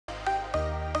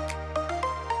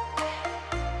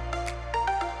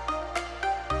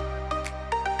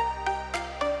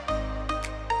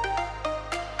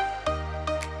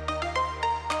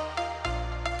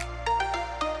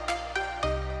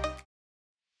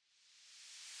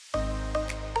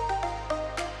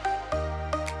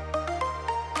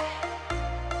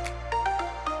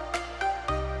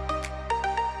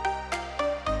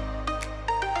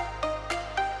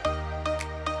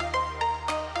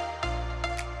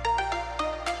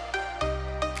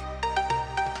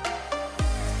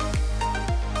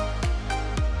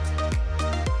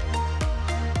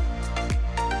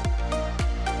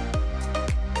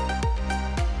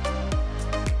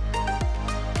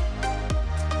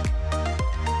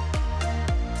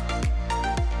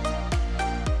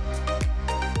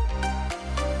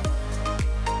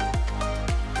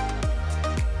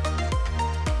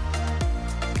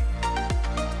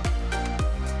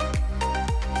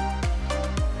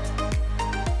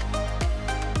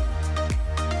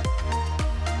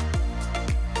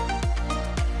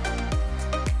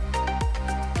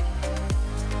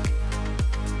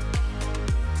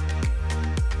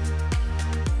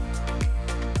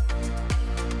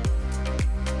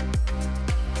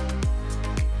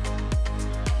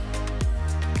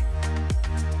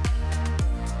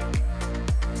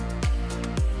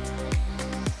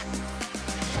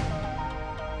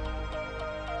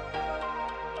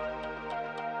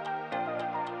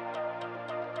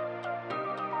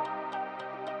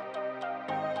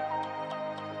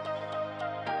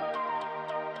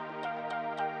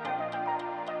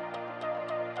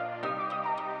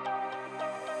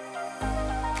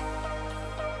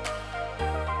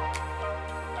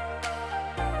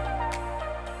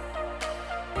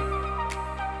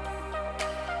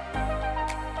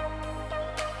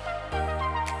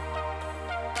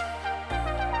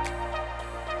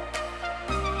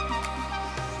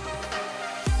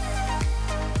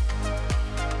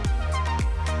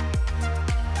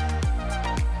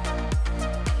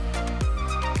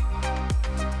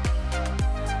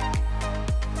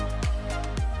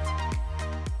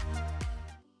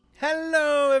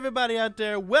Hello, everybody out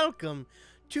there. Welcome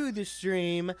to the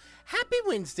stream. Happy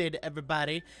Wednesday to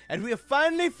everybody. And we have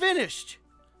finally finished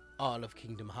all of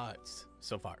Kingdom Hearts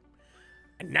so far.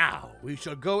 And now we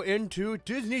shall go into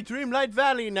Disney Dreamlight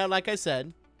Valley. Now, like I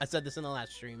said this in the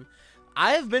last stream,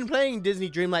 I have been playing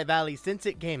Disney Dreamlight Valley since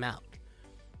it came out.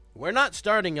 We're not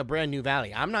starting a brand new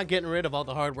valley. I'm not getting rid of all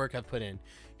the hard work I've put in.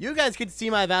 You guys can see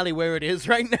my valley where it is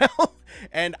right now.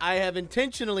 And I have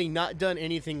intentionally not done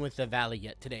anything with the valley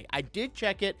yet today. I did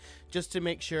check it just to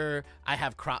make sure I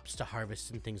have crops to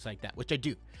harvest and things like that, which I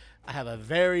do. I have a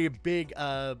very big,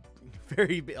 oh,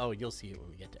 you'll see it when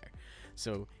we get there.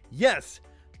 So, yes,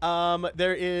 so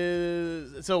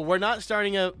we're not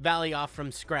starting a valley off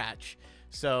from scratch.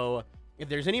 So if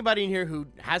there's anybody in here who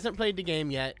hasn't played the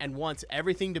game yet and wants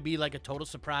everything to be like a total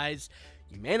surprise,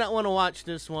 you may not want to watch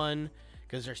this one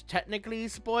because there's technically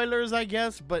spoilers, I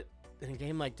guess, but in a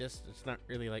game like this, it's not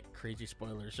really like crazy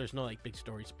spoilers. There's no like big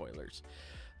story spoilers.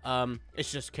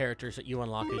 It's just characters that you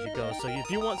unlock as you go. So if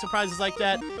you want surprises like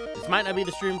that, this might not be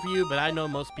the stream for you, but I know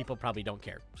most people probably don't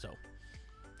care. So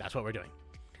that's what we're doing.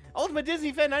 Ultimate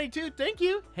Disney Fan 92, thank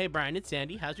you. Hey Brian, it's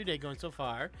Sandy. How's your day going so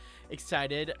far?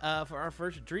 Excited for our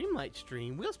first Dreamlight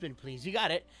stream. Wheelspin, please. You got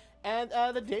it. And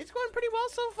the day's going pretty well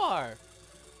so far.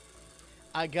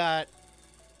 I got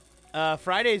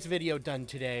Friday's video done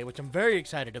today, which I'm very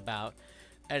excited about.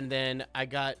 And then I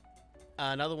got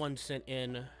another one sent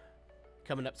in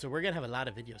coming up. So we're going to have a lot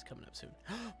of videos coming up soon.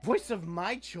 Voice of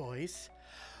my choice.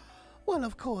 Well,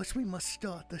 of course, we must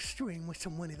start the stream with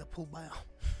some Winnie the Pooh Bow.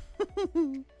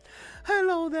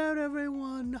 Hello there,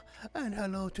 everyone, and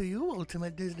hello to you,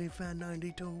 Ultimate Disney Fan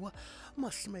 92.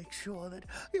 Must make sure that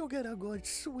you get a good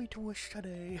sweet wish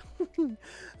today.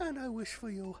 And I wish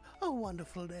for you a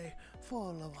wonderful day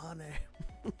full of honey.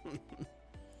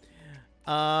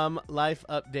 Life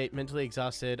update. Mentally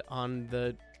exhausted, on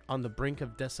the brink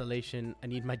of desolation. I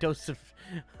need my dose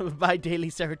of my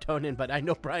daily serotonin, but I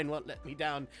know Brian won't let me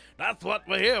down. That's what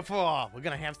we're here for. We're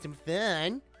gonna have some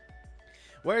fun.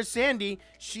 Whereas Sandy,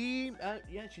 she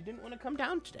didn't want to come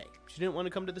down today. She didn't want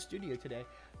to come to the studio today.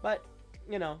 But,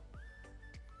 you know,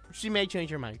 she may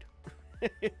change her mind.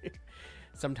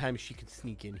 Sometimes she can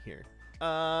sneak in here.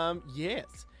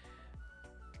 Yes.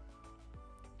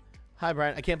 Hi,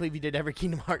 Brian. I can't believe you did every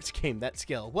Kingdom Hearts game. That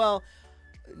skill. Well,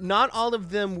 not all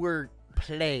of them were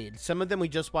played. Some of them we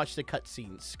just watched the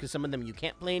cutscenes, because some of them you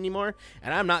can't play anymore.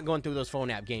 And I'm not going through those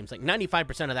phone app games. Like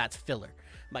 95% of that's filler.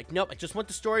 I'm like, nope, I just want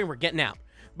the story and we're getting out.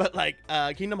 But like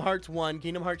Kingdom Hearts 1,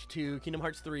 Kingdom Hearts 2, Kingdom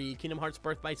Hearts 3, Kingdom Hearts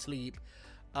Birth by Sleep,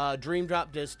 Dream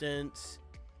Drop Distance,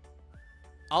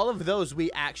 all of those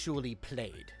we actually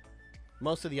played.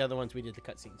 Most of the other ones we did the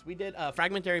cutscenes. We did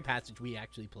Fragmentary Passage we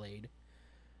actually played.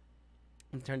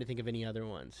 I'm trying to think of any other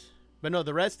ones. But no,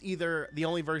 the rest, either the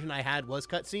only version I had was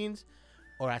cutscenes,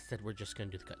 or I said we're just going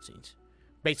to do the cutscenes.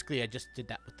 Basically, I just did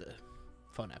that with the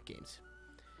phone app games.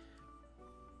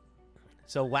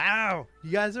 So, wow,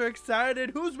 you guys are excited.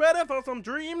 Who's ready for some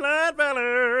Dreamlight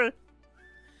Valley?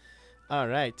 All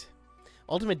right.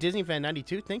 Ultimate Disney Fan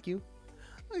 92, thank you.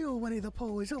 Your Winnie the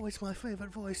Pooh is always my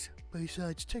favorite voice,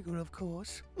 besides Tigger, of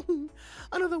course.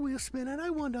 Another wheel spin, and I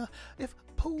wonder if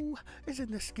Pooh is in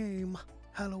this game.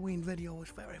 Halloween video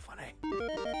was very funny.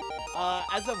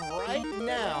 As of right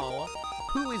now,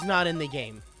 Pooh is not in the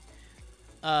game.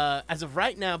 As of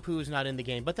right now, Pooh is not in the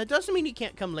game, but that doesn't mean he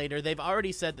can't come later. They've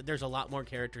already said that there's a lot more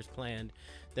characters planned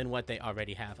than what they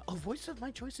already have. Oh, voice of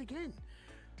my choice again.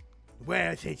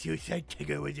 Well, since you said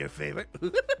Tigger was your favorite,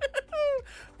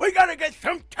 we gotta get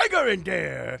some Tigger in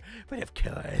there. But of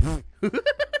course.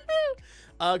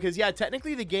 Because, yeah,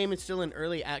 technically the game is still in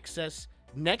early access.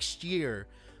 Next year,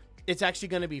 it's actually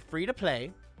going to be free to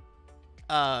play.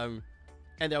 And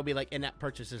there'll be, like, in-app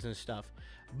purchases and stuff.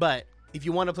 But if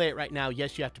you want to play it right now,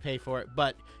 yes, you have to pay for it,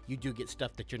 but you do get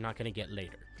stuff that you're not going to get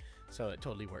later. So it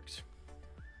totally works.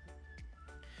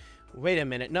 Wait a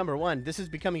minute. Number one, this is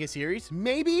becoming a series?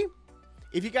 Maybe.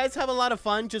 If you guys have a lot of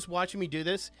fun just watching me do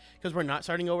this, because we're not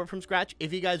starting over from scratch,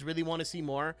 if you guys really want to see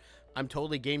more, I'm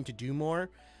totally game to do more.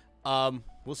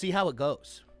 We'll see how it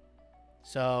goes.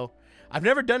 So, I've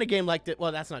never done a game like that.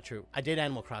 Well, that's not true. I did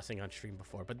Animal Crossing on stream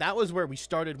before, but that was where we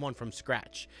started one from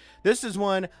scratch. This is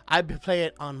one I play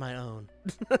it on my own.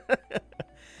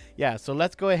 Yeah, so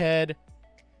let's go ahead.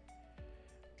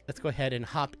 Let's go ahead and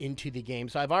hop into the game.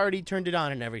 So I've already turned it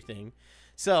on and everything.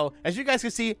 So, as you guys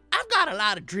can see, I've got a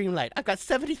lot of Dreamlight. I've got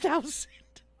 70,000.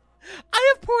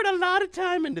 I have poured a lot of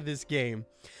time into this game.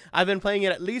 I've been playing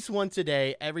it at least once a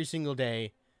day, every single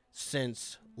day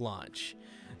since launch.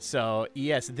 So,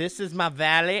 yes, this is my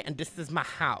valley, and this is my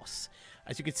house.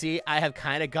 As you can see, I have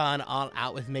kind of gone all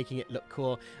out with making it look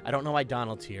cool. I don't know why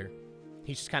Donald's here.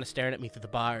 He's just kind of staring at me through the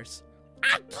bars.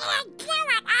 I can't do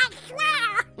it, I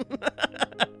swear!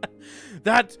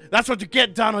 That's what you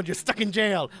get, Donald. You're stuck in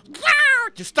jail.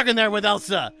 You're stuck in there with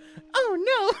Elsa. Oh,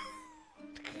 no.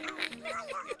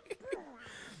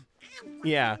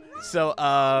 Yeah, so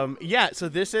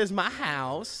this is my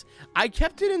house. I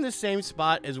kept it in the same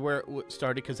spot as where it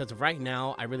started because as of right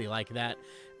now, I really like that.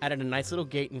 Added a nice little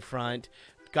gate in front.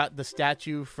 Got the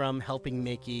statue from Helping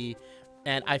Mickey.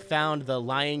 And I found the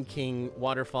Lion King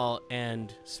waterfall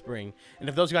and spring. And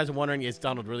if those guys are wondering, is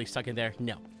Donald really stuck in there?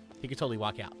 No. He could totally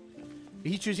walk out. But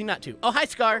he's choosing not to. Oh, hi,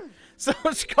 Scar. So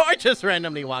Scar just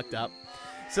randomly walked up.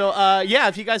 So, yeah,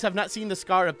 if you guys have not seen the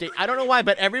Scar update, I don't know why,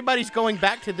 but everybody's going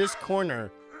back to this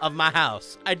corner of my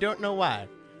house. I don't know why,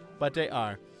 but they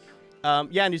are.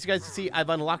 Yeah, and as you guys can see, I've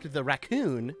unlocked the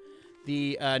raccoon,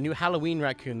 the new Halloween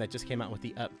raccoon that just came out with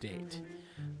the update.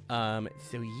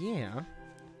 So, yeah.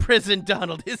 Prison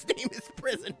Donald. His name is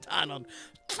Prison Donald.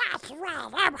 That's right,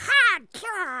 I'm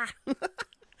hardcore!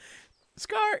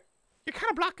 Scar, you're kind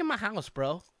of blocking my house,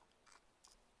 bro.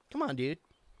 Come on, dude.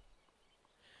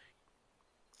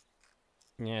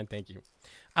 Yeah, thank you.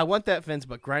 I want that fence,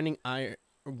 but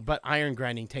iron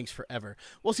grinding takes forever.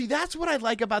 Well, see, that's what I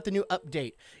like about the new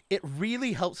update. It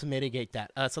really helps mitigate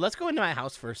that. So let's go into my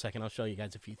house for a second. I'll show you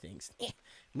guys a few things.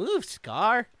 Move,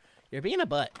 Scar. You're being a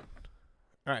butt.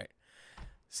 All right.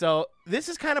 So this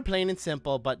is kind of plain and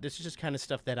simple, but this is just kind of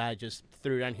stuff that I just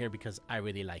threw down here because I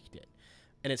really liked it.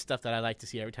 And it's stuff that I like to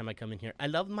see every time I come in here. I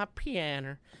love my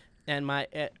piano and my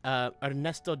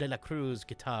Ernesto de la Cruz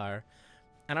guitar.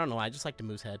 I don't know why, I just like the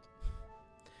moose head.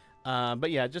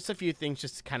 But yeah, just a few things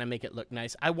just to kind of make it look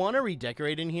nice. I want to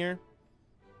redecorate in here,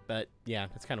 but yeah,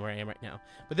 that's kind of where I am right now.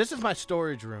 But this is my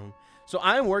storage room. So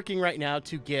I'm working right now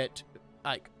to get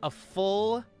like a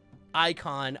full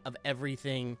icon of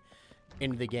everything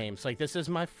in the game. So like this is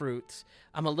my fruits.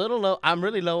 I'm a little low. I'm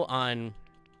really low on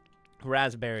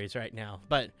raspberries right now,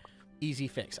 but easy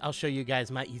fix. I'll show you guys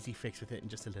my easy fix with it in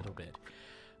just a little bit.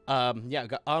 Yeah, I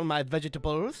got all my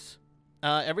vegetables.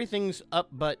 Everything's up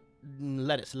but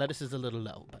lettuce. Lettuce is a little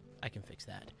low, but I can fix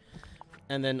that.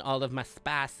 And then all of my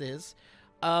spices.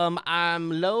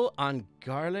 I'm low on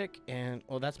garlic and,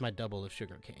 well, that's my double of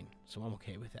sugar cane, so I'm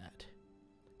okay with that.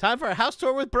 Time for a house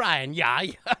tour with Brian. Yeah.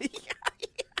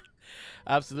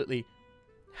 Absolutely.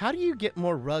 How do you get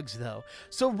more rugs, though?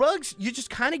 So rugs, you just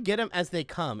kind of get them as they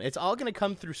come. It's all going to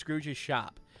come through Scrooge's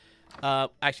shop.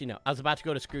 Actually, no. I was about to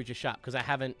go to Scrooge's shop because I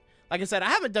haven't, like I said, I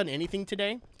haven't done anything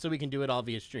today, so we can do it all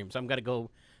via stream. So I'm going to go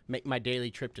make my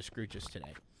daily trip to Scrooge's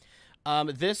today.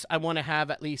 This, I want to have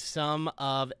at least some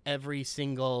of every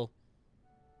single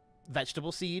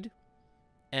vegetable seed.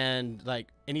 And,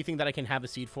 like, anything that I can have a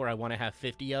seed for, I want to have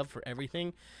 50 of for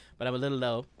everything. But I'm a little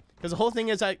low. Because the whole thing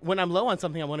is, when I'm low on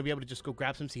something, I want to be able to just go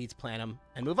grab some seeds, plant them,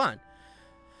 and move on.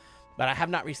 But I have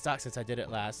not restocked since I did it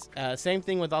last. Same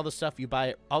thing with all the stuff you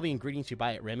buy, all the ingredients you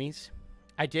buy at Remy's.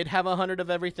 I did have 100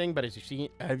 of everything, but as you see,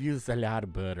 I've used a lot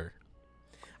of butter.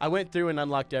 I went through and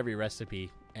unlocked every recipe,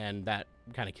 and that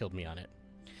kind of killed me on it.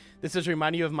 This is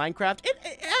reminding you of Minecraft.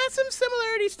 It has some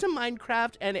similarities to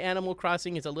Minecraft and Animal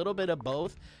Crossing. It's a little bit of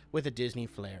both with a Disney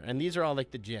flair. And these are all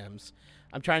like the gems.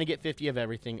 I'm trying to get 50 of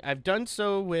everything. I've done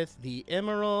so with the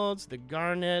emeralds, the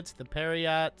garnets, the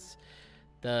periots,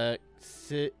 the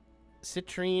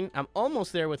citrine. I'm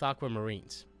almost there with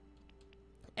aquamarines.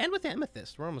 And with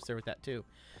amethyst. We're almost there with that too.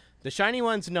 The shiny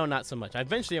ones, no, not so much.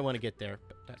 Eventually I want to get there,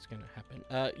 but that's going to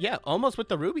happen. Yeah, almost with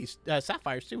the rubies,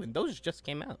 sapphires too, and those just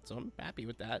came out, so I'm happy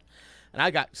with that. And I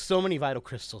got so many vital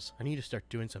crystals. I need to start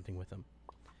doing something with them.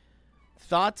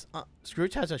 Thoughts?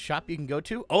 Scrooge has a shop you can go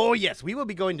to? Oh, yes, we will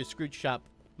be going to Scrooge shop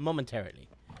momentarily.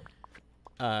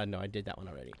 No, I did that one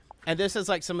already. And this is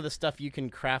like some of the stuff you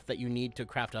can craft that you need to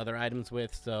craft other items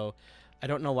with, so I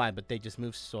don't know why, but they just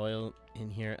moved soil in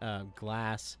here.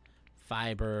 Glass,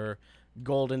 fiber,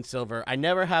 gold and silver. I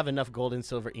never have enough gold and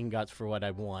silver ingots for what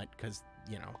I want because,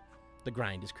 you know, the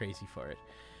grind is crazy for it.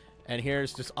 And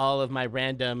here's just all of my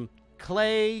random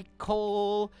clay,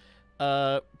 coal,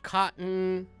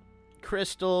 cotton,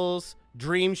 crystals,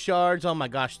 dream shards. Oh my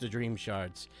gosh, the dream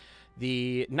shards.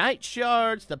 The night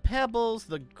shards, the pebbles,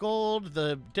 the gold,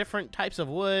 the different types of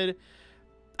wood.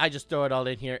 I just throw it all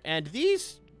in here. And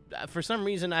these, for some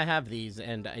reason, I have these,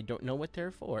 and I don't know what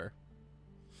they're for.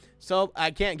 So I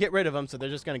can't get rid of them, so they're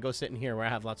just going to go sit in here where I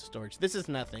have lots of storage. This is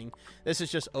nothing. This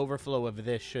is just overflow of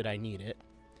this should I need it.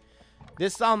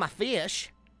 This is all my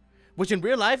fish, which in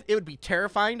real life, it would be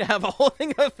terrifying to have a whole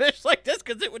thing of fish like this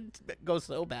because it would go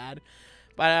so bad.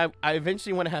 But I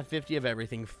eventually want to have 50 of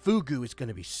everything. Fugu is going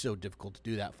to be so difficult to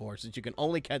do that for since you can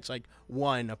only catch like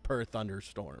one per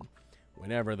thunderstorm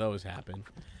whenever those happen.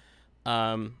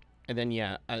 And then,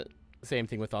 yeah, same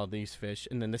thing with all these fish.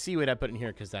 And then the seaweed I put in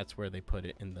here because that's where they put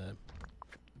it in the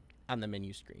on the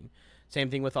menu screen. Same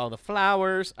thing with all the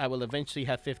flowers. I will eventually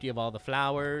have 50 of all the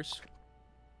flowers.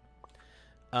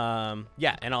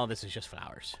 Yeah, and all this is just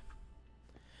flowers.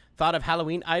 Thought of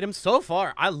Halloween items so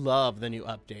far. I love the new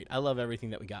update. I love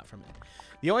everything that we got from it.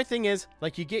 The only thing is,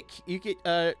 like, you get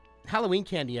Halloween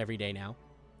candy every day now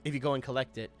if you go and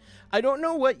collect it. I don't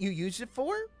know what you use it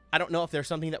for. I don't know if there's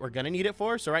something that we're gonna need it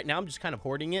for. So right now I'm just kind of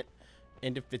hoarding it,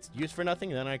 and if it's used for nothing,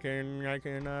 then I can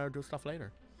do stuff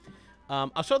later.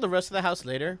 I'll show the rest of the house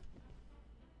later.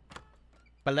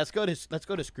 But let's go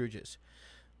to Scrooge's.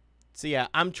 So yeah,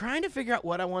 I'm trying to figure out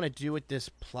what I want to do with this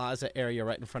plaza area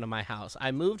right in front of my house.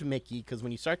 I moved Mickey because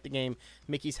when you start the game,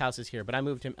 Mickey's house is here, but I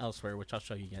moved him elsewhere, which I'll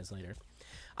show you guys later.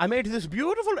 I made this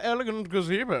beautiful, elegant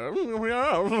gazebo.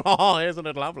 Oh, isn't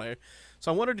it lovely?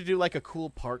 So I wanted to do like a cool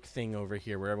park thing over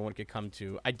here where everyone could come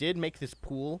to. I did make this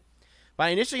pool, but I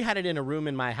initially had it in a room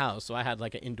in my house, so I had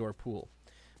like an indoor pool.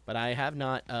 But I have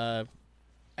not, I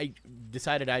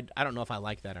decided I don't know if I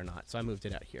like that or not, so I moved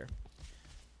it out here.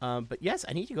 But yes,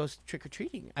 I need to go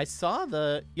trick-or-treating. I saw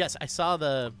the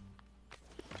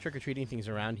trick-or-treating things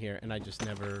around here, and I just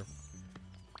never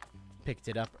picked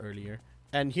it up earlier.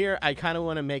 And here, I kind of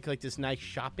want to make like this nice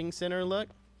shopping center look.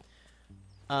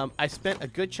 I spent a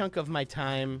good chunk of my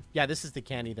time. Yeah, this is the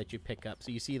candy that you pick up.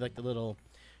 So you see like the little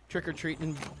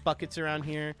trick-or-treating buckets around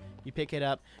here. You pick it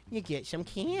up, you get some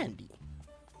candy.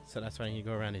 So that's what I need to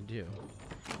go around and do.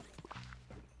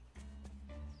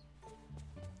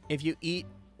 If you eat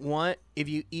one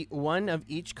of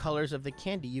each colors of the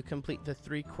candy, you complete the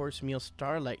 3-course meal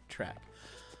Starlight track.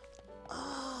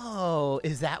 Oh,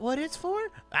 is that what it's for?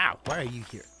 Wow, why are you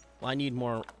here? Well, I need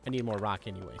more rock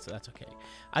anyway, so that's okay.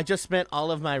 I just spent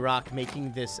all of my rock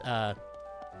making this hang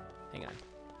on.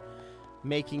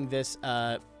 Making this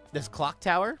this clock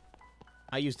tower.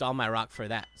 I used all my rock for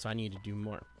that, so I need to do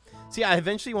more. See, I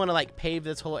eventually want to like pave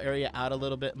this whole area out a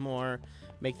little bit more,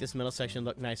 make this middle section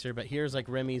look nicer, but here's like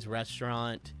Remy's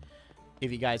restaurant.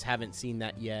 If you guys haven't seen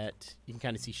that yet, you can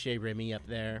kind of see Chez Remy up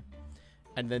there.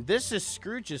 And then this is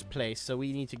Scrooge's place, so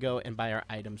we need to go and buy our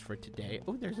items for today.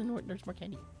 Oh, there's more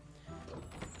candy.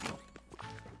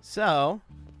 So,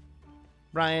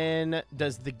 Brian,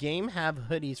 does the game have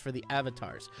hoodies for the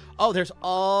avatars? Oh, there's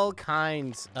all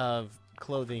kinds of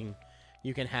clothing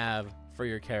you can have for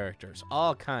your characters.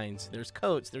 All kinds. There's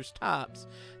coats, there's tops,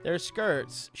 there's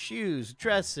skirts, shoes,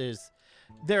 dresses.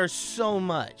 There's so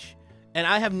much. And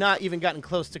I have not even gotten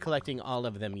close to collecting all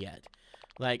of them yet.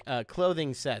 Like,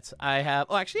 clothing sets. I have...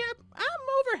 Oh, actually, I'm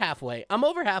over halfway. I'm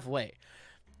over halfway.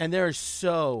 And there are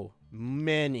so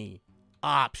many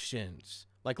options.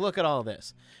 Like, look at all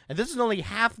this. And this is only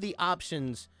half the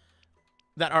options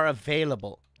that are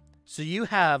available. So you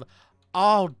have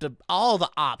all the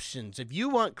options. If you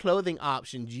want clothing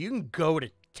options, you can go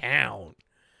to town.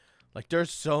 Like,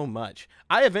 there's so much.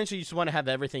 I eventually just want to have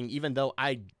everything, even though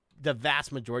the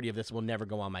vast majority of this will never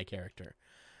go on my character.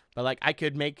 But like I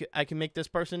can make this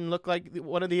person look like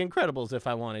one of the Incredibles if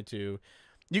I wanted to.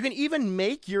 You can even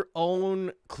make your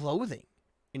own clothing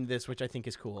in this, which I think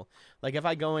is cool. Like if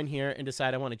I go in here and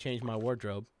decide I want to change my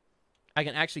wardrobe, I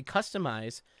can actually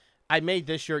customize. I made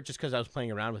this shirt just because I was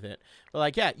playing around with it. But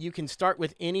like, yeah, you can start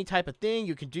with any type of thing.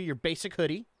 You can do your basic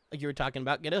hoodie, like you were talking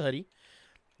about, get a hoodie.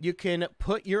 You can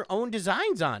put your own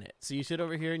designs on it. So you sit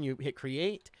over here and you hit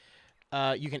create.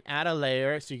 You can add a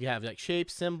layer, so you can have like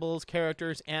shapes, symbols,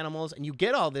 characters, animals, and you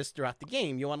get all this throughout the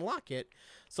game. You unlock it.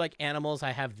 So like animals,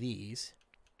 I have these.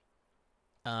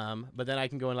 But then I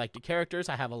can go in like the characters.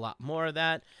 I have a lot more of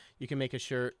that. You can make a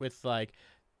shirt with like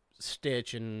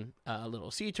Stitch and a little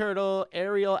sea turtle,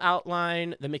 Ariel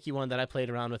outline, the Mickey one that I played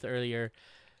around with earlier.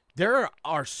 There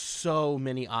are so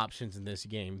many options in this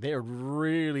game. They're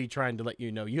really trying to let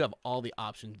you know you have all the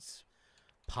options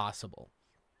possible.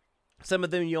 Some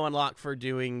of them you unlock for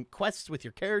doing quests with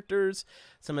your characters.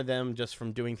 Some of them just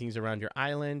from doing things around your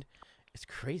island. It's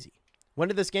crazy. When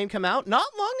did this game come out? Not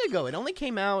long ago. It only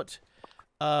came out...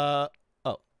 oh.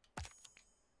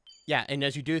 Yeah, and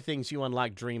as you do things, you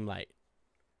unlock Dreamlight.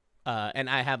 And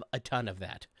I have a ton of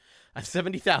that. I have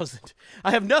 70,000. I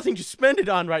have nothing to spend it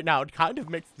on right now. It kind of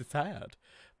makes me sad.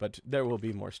 But there will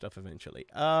be more stuff eventually.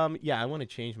 Yeah, I want to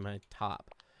change my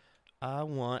top. I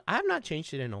have not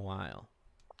changed it in a while.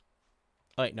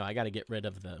 Oh, wait, no, I got to get rid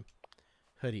of the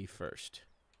hoodie first.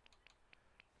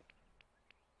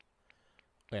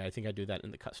 Wait, I think I do that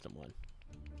in the custom one.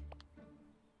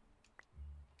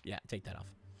 Yeah, take that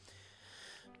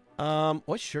off.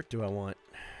 What shirt do I want?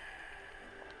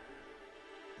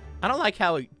 I don't like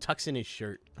how he tucks in his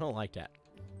shirt. I don't like that.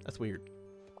 That's weird.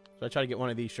 So I try to get one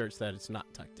of these shirts that it's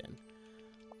not tucked in.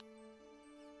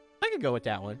 could go with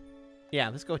that one. Yeah,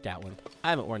 let's go with that one. I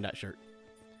haven't worn that shirt.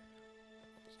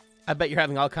 I bet you're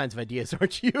having all kinds of ideas,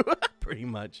 aren't you? Pretty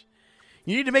much.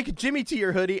 You need to make a Jimmy to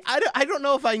your hoodie. I don't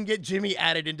know if I can get Jimmy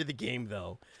added into the game,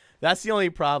 though. That's the only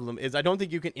problem, is I don't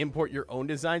think you can import your own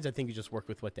designs. I think you just work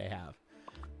with what they have.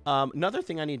 Another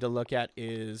thing I need to look at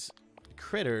is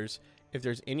critters, if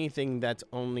there's anything that's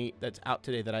out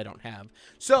today that I don't have.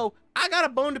 So, I got a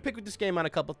bone to pick with this game on a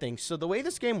couple things. So, the way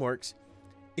this game works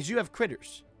is you have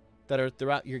critters that are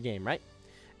throughout your game, right?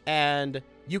 And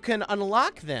you can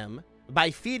unlock them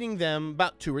by feeding them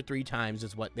about 2 or 3 times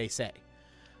is what they say.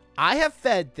 I have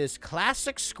fed this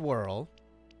classic squirrel,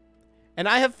 and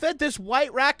I have fed this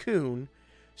white raccoon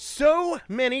so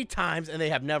many times, and they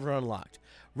have never unlocked.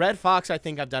 Red fox, I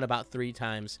think I've done about 3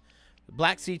 times.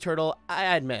 Black sea turtle,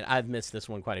 I admit, I've missed this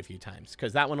one quite a few times,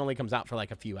 because that one only comes out for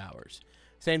like a few hours.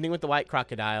 Same thing with the white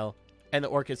crocodile and the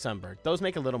orchid sunbird. Those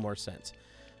make a little more sense.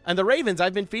 And the ravens,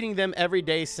 I've been feeding them every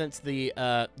day since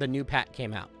the new pack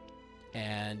came out.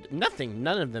 And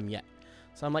none of them yet.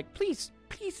 So I'm like, please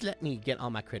let me get all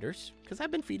my critters, because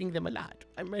I've been feeding them a lot.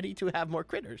 I'm ready to have more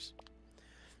critters.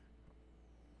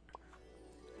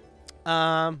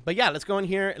 But yeah, let's go in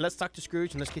here and let's talk to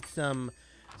Scrooge and let's get some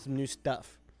new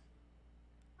stuff.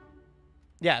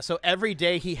 Yeah, so every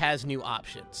day he has new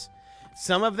options.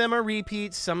 Some of them are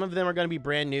repeats, some of them are going to be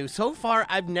brand new. So far,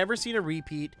 I've never seen a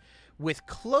repeat with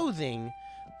clothing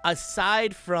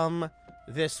aside from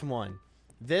this one.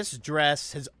 This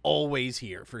dress is always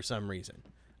here for some reason.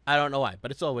 I don't know why,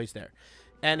 but it's always there.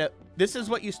 And this is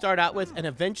what you start out with, and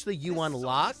eventually you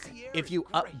unlock if you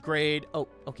upgrade... Oh,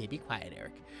 okay, be quiet,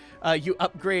 Eric. You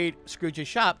upgrade Scrooge's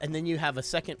shop, and then you have a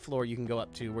second floor you can go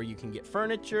up to where you can get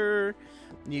furniture.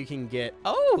 You can get...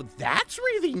 Oh, that's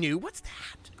really new. What's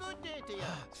that?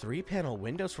 3-panel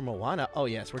windows from Moana. Oh,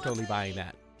 yes, we're totally buying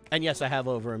that. And yes, I have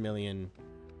over 1 million...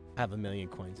 I have 1 million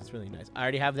coins. It's really nice. I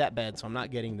already have that bed, so I'm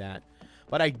not getting that.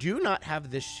 But I do not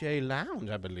have this Shea Lounge,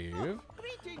 I believe.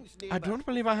 I don't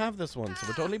believe I have this one, so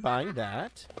we're totally buying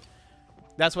that.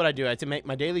 That's what I do. I have to make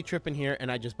my daily trip in here,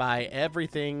 and I just buy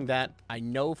everything that I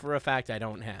know for a fact I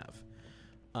don't have.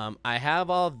 I have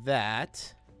all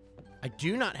that. I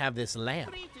do not have this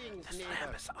lamp. This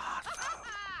lamp is awesome.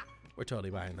 We're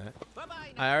totally buying that.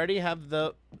 I already have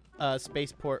the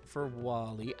spaceport for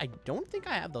Wally. I don't think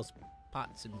I have those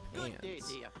pots and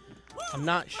pans. I'm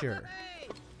not sure.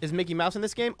 Is Mickey Mouse in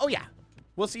this game? Oh, yeah.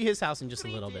 We'll see his house in just a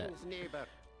little bit.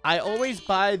 I always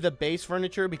buy the base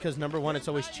furniture because, number one, it's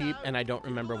always cheap, and I don't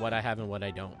remember what I have and what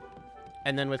I don't.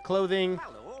 And then with clothing,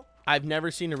 I've never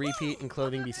seen a repeat in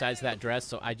clothing besides that dress,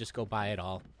 so I just go buy it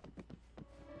all.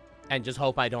 And just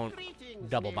hope I don't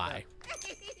double buy.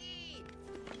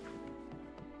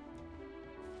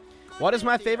 What is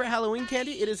my favorite Halloween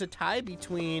candy? It is a tie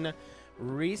between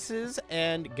Reese's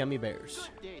and gummy bears.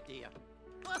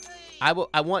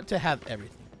 I want to have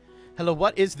everything. Hello,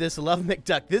 what is this? Love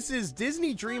McDuck. This is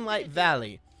Disney Dreamlight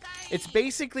Valley. It's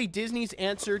basically Disney's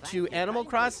answer to Animal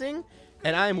Crossing,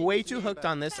 and I am way too hooked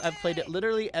on this. I've played it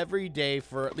literally every day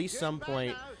for at least some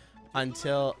point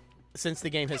since the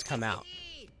game has come out.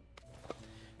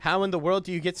 How in the world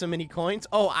do you get so many coins?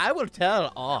 Oh, I will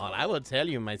tell all. I will tell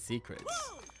you my secrets.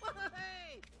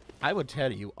 I will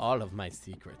tell you all of my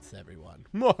secrets, everyone.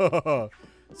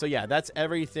 So yeah, that's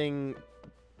everything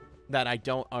that I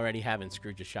don't already have in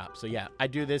Scrooge's shop. So yeah, I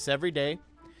do this every day.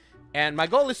 And my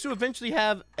goal is to eventually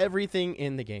have everything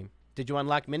in the game. Did you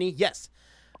unlock Minnie? Yes.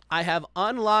 I have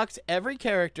unlocked every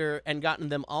character and gotten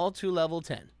them all to level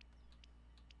 10.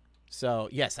 So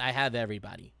yes, I have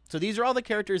everybody. So these are all the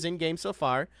characters in game so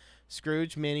far.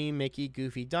 Scrooge, Minnie, Mickey,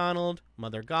 Goofy, Donald,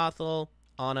 Mother Gothel,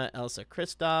 Anna, Elsa,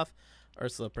 Kristoff,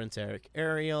 Ursula, Prince Eric,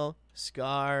 Ariel,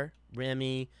 Scar,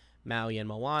 Remy, Maui and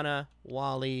Moana,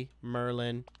 Wally,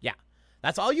 Merlin. Yeah,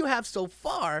 that's all you have so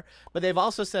far, but they've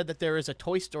also said that there is a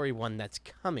Toy Story one that's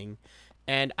coming,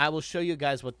 and I will show you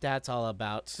guys what that's all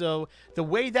about. So the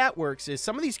way that works is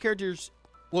some of these characters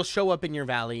will show up in your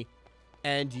valley,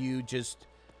 and you just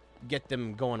get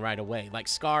them going right away. Like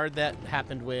Scar, that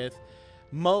happened with.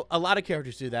 A lot of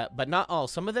characters do that, but not all.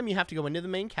 Some of them you have to go into the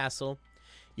main castle.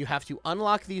 You have to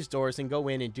unlock these doors and go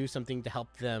in and do something to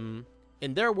help them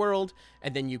in their world,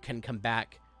 and then you can come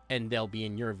back and they'll be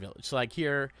in your village. So like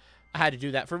here, I had to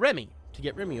do that for Remy, to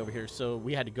get Remy over here. So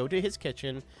we had to go to his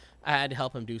kitchen. I had to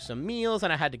help him do some meals,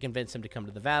 and I had to convince him to come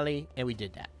to the valley, and we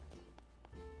did that.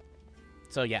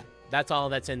 So yeah, that's all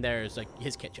that's in there is like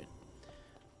his kitchen.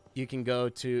 You can go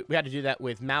to, we had to do that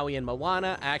with Maui and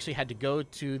Moana. I actually had to go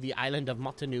to the island of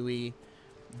Motunui,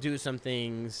 do some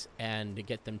things, and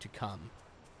get them to come.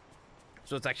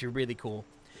 So it's actually really cool.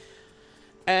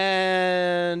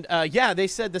 And yeah, they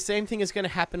said the same thing is going to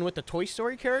happen with the Toy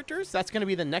Story characters. That's going to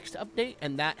be the next update,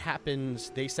 and that happens,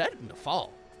 they said, in the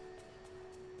fall.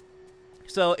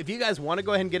 So if you guys want to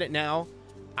go ahead and get it now,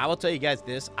 I will tell you guys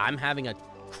this. I'm having a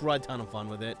crud ton of fun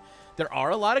with it. There are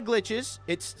a lot of glitches.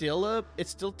 It's still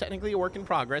technically a work in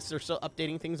progress. They're still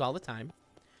updating things all the time.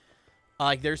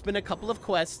 Like, there's been a couple of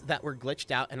quests that were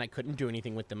glitched out, and I couldn't do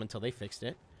anything with them until they fixed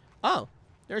it. Oh,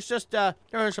 there's just,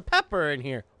 there's a pepper in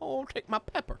here. Oh, take my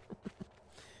pepper.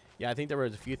 Yeah, I think there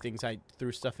was a few things. I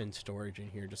threw stuff in storage in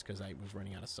here just because I was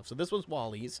running out of stuff. So this was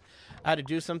Wally's. I had to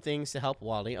do some things to help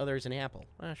Wally. Oh, there's an apple.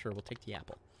 Sure, we'll take the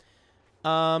apple.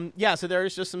 Yeah, so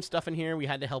there's just some stuff in here we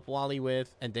had to help Wally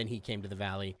with, and then he came to the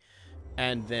valley.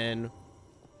 And then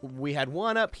we had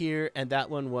one up here, and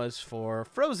that one was for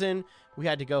Frozen. We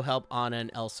had to go help Anna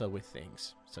and Elsa with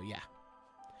things. So, yeah.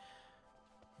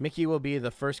 Mickey will be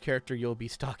the first character you'll be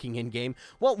stalking in-game.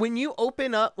 Well, when you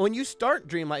start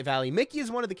Dreamlight Valley, Mickey is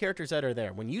one of the characters that are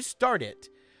there. When you start it,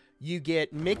 you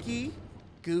get Mickey,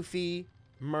 Goofy,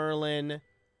 Merlin,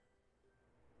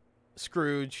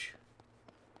 Scrooge.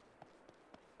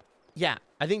 Yeah,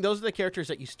 I think those are the characters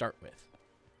that you start with.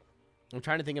 I'm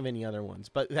trying to think of any other ones.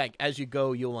 But like as you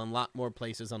go, you'll unlock more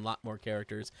places, unlock more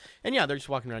characters. And yeah, they're just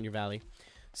walking around your valley.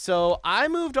 So I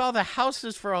moved all the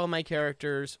houses for all my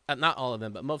characters. Not all of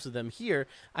them, but most of them here.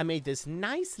 I made this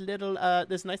nice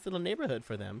little neighborhood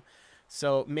for them.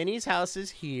 So Minnie's house is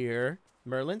here.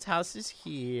 Merlin's house is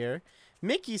here.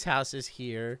 Mickey's house is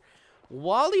here.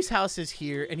 Wally's house is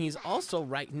here, and he's also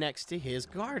right next to his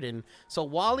garden. So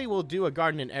Wally will do a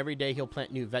garden, and every day he'll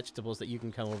plant new vegetables that you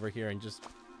can come over here and just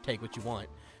take what you want.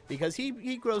 Because he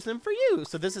grows them for you.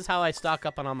 So this is how I stock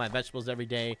up on all my vegetables every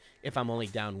day if I'm only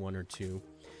down one or two.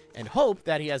 And hope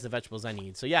that he has the vegetables I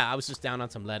need. So yeah, I was just down on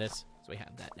some lettuce. So we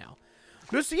have that now.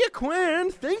 Lucia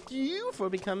Quinn, thank you for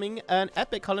becoming an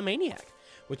epic holomaniac.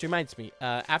 Which reminds me,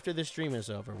 after this stream is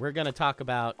over, we're going to talk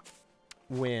about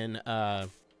when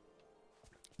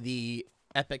the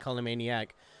epic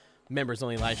holomaniac members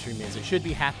only live stream is. It should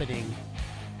be happening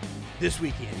this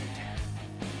weekend.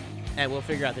 And we'll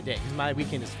figure out the day. Because my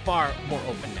weekend is far more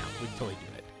open now. We can totally do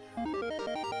it.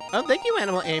 Oh, thank you,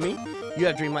 Animal Amy. You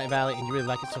have Dreamlight Valley, and you really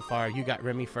like it so far. You got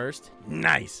Remy first.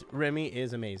 Nice. Remy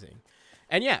is amazing.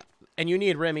 And yeah, and you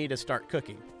need Remy to start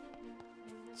cooking.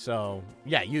 So,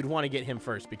 yeah, you'd want to get him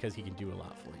first because he can do a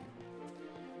lot for you.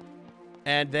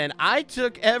 And then I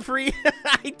took every...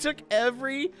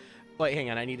 Wait, hang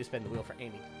on. I need to spin the wheel for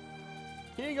Amy.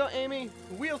 Here you go, Amy.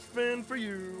 Wheel spin for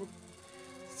you.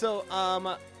 So,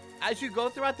 as you go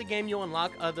throughout the game, you'll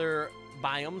unlock other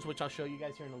biomes, which I'll show you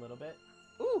guys here in a little bit.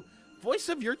 Ooh, voice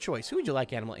of your choice. Who would you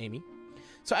like, Animal Amy?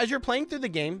 So as you're playing through the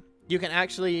game, you can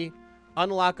actually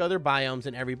unlock other biomes,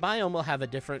 and every biome will have a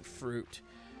different fruit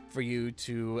for you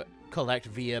to collect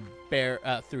via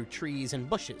through trees and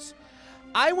bushes.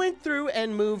 I went through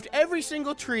and moved every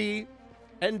single tree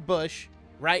and bush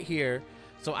right here,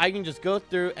 so I can just go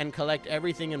through and collect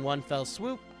everything in one fell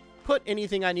swoop, put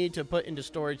anything I need to put into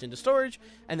storage,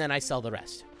 and then I sell the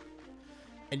rest.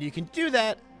 And you can do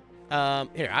that.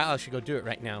 Here, I'll actually go do it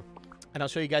right now. And I'll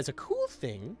show you guys a cool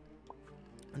thing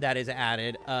that is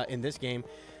added in this game.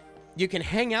 You can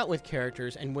hang out with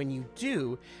characters, and when you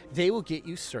do, they will get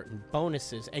you certain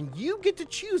bonuses. And you get to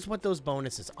choose what those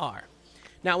bonuses are.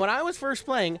 Now, when I was first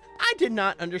playing, I did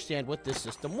not understand what this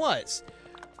system was.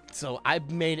 So I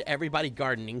made everybody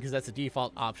gardening, because that's the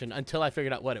default option, until I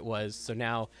figured out what it was. So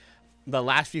now, the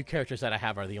last few characters that I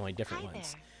have are the only different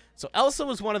ones. So Elsa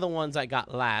was one of the ones I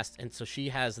got last, and so she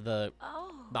has the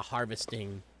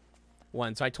harvesting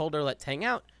one. So I told her, let's hang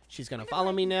out. She's going to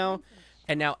follow me now.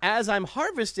 And now as I'm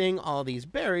harvesting all these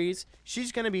berries,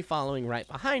 she's going to be following right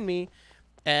behind me.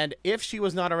 And if she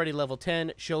was not already level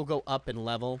 10, she'll go up in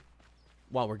level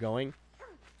while we're going.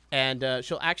 And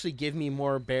she'll actually give me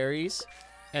more berries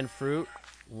and fruit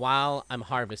while I'm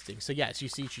harvesting. So yes, you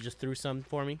see she just threw some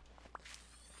for me.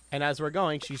 And as we're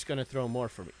going, she's going to throw more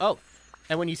for me. Oh,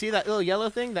 and when you see that little yellow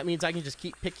thing, that means I can just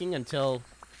keep picking until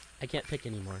I can't pick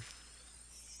anymore.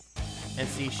 And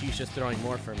see, she's just throwing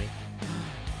more for me.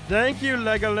 Thank you,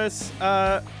 Legolas.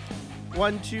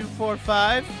 1, 2, 4,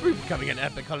 5. We're becoming an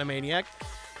epic holomaniac.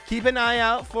 Keep an eye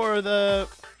out for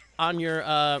on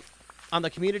the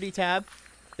community tab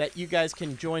that you guys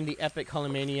can join the epic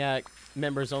holomaniac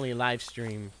members only live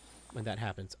stream when that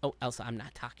happens. Oh, Elsa, I'm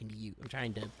not talking to you. I'm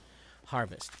trying to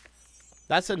harvest.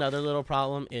 That's another little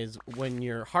problem is when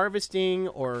you're harvesting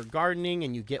or gardening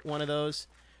and you get one of those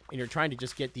and you're trying to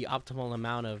just get the optimal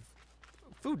amount of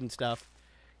food and stuff,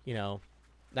 you know,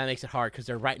 that makes it hard because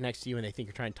they're right next to you and they think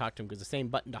you're trying to talk to them because the same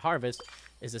button to harvest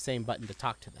is the same button to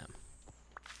talk to them.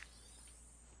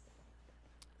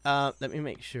 Let me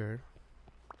make sure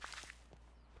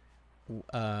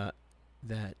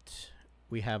that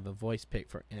we have a voice pick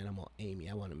for Animal Amy.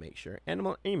 I want to make sure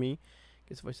Animal Amy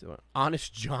gets voice of the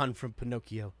Honest John from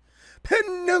Pinocchio.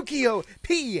 Pinocchio!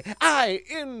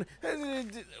 P-I-N...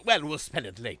 well, we'll spell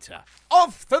it later.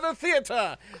 Off to the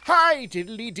theater! Hi,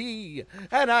 diddly-dee!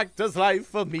 An actor's life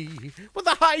for me. With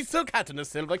a high silk hat and a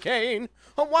silver cane.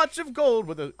 A watch of gold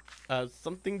with a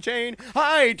something chain.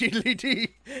 Hi,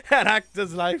 diddly-dee! An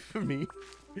actor's life for me.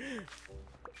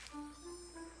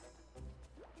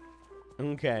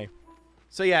 Okay.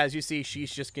 So yeah, as you see,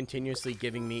 she's just continuously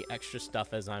giving me extra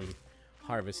stuff as I'm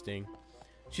harvesting.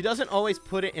 She doesn't always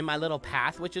put it in my little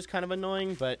path, which is kind of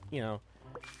annoying, but, you know,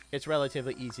 it's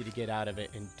relatively easy to get out of it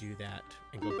and do that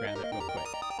and go grab it real quick.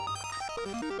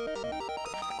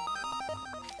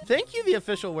 Thank you, the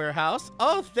official warehouse.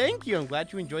 Oh, thank you. I'm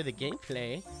glad you enjoy the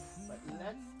gameplay. But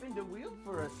let's spin the wheel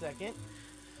for a second.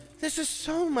 This is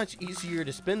so much easier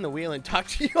to spin the wheel and talk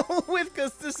to you all with,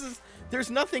 because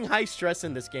there's nothing high stress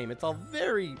in this game. It's all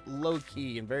very low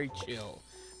key and very chill.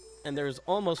 And there's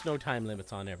almost no time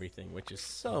limits on everything, which is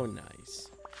so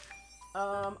nice.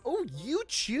 Oh, you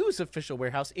choose, official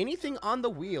warehouse. Anything on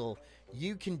the wheel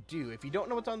you can do. If you don't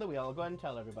know what's on the wheel, I'll go ahead and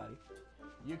tell everybody.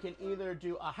 You can either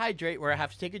do a hydrate, where I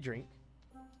have to take a drink.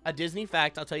 A Disney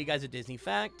fact. I'll tell you guys a Disney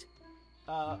fact.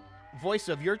 Voice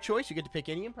of your choice. You get to pick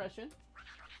any impression.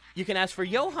 You can ask for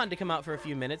Johan to come out for a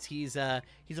few minutes. He's a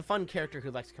fun character who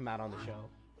likes to come out on the show.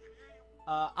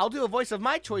 I'll do a voice of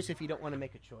my choice if you don't want to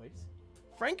make a choice.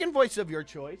 Frankenvoice of your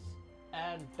choice,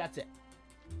 and that's it.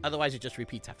 Otherwise, it just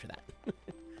repeats after that.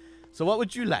 So what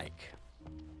would you like?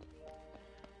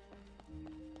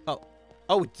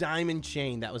 Oh, diamond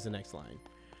chain. That was the next line.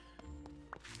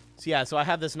 So yeah, so I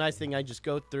have this nice thing. I just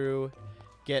go through,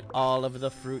 get all of the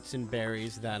fruits and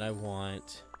berries that I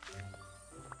want,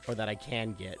 or that I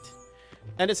can get.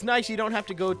 And it's nice. You don't have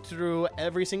to go through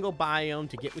every single biome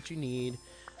to get what you need.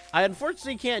 I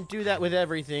unfortunately can't do that with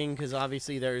everything, because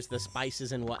obviously there's the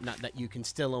spices and whatnot that you can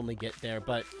still only get there.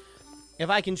 But if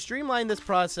I can streamline this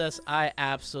process, I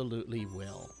absolutely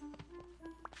will.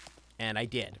 And I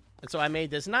did. And so I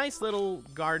made this nice little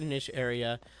gardenish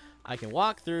area. I can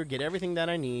walk through, get everything that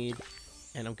I need,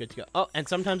 and I'm good to go. Oh, and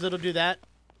sometimes it'll do that,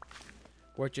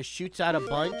 where it just shoots out a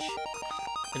bunch.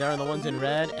 And they're the ones in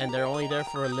red, and they're only there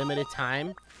for a limited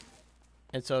time.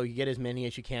 And so you get as many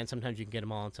as you can. Sometimes you can get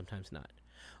them all, and sometimes not.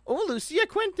 Oh, Lucia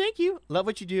Quinn, thank you. Love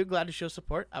what you do. Glad to show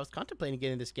support. I was contemplating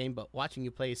getting this game, but watching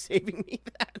you play is saving me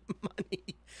that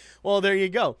money. Well, there you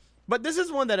go. But this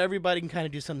is one that everybody can kind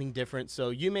of do something different.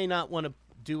 So you may not want to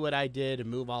do what I did and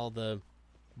move all the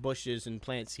bushes and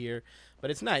plants here. But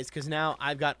it's nice because now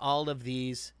I've got all of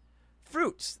these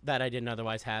fruits that I didn't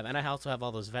otherwise have. And I also have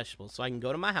all those vegetables. So I can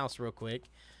go to my house real quick,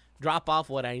 drop off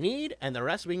what I need, and the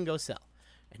rest we can go sell.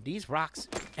 And these rocks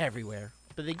everywhere.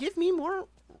 But they give me more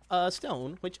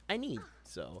stone, which I need,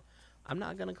 so I'm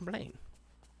not gonna complain.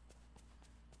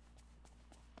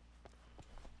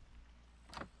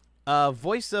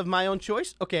 Voice of my own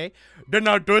choice. Okay. Then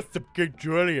I'll do some King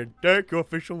Julian. Thank you,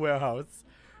 official warehouse.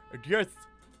 And yes,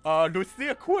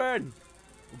 Lucia Quinn,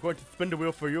 I'm going to spin the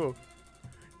wheel for you.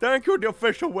 Thank you, the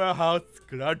official warehouse.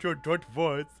 Glad you enjoyed the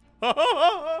voice.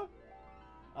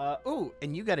 Ooh,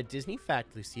 and you got a Disney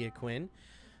fact, Lucia Quinn.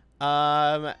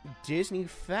 Disney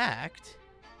fact.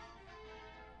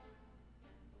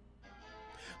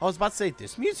 I was about to say,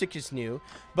 this music is new,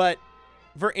 but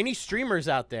for any streamers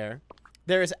out there,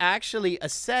 there is actually a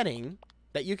setting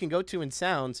that you can go to in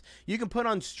sounds. You can put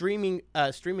on streaming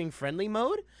friendly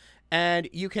mode, and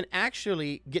you can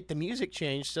actually get the music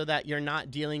changed so that you're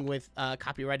not dealing with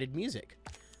copyrighted music,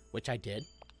 which I did.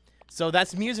 So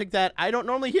that's music that I don't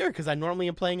normally hear because I normally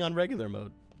am playing on regular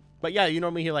mode. But yeah, you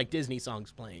normally hear like Disney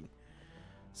songs playing.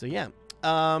 So yeah,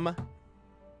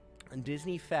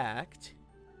 Disney fact.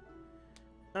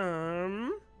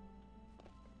 In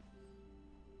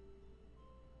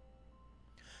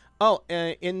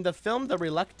the film The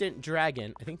Reluctant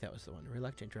Dragon, I think that was the one,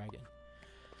 Reluctant Dragon.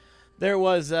 There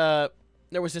was a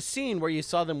scene where you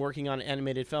saw them working on an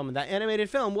animated film, and that animated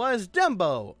film was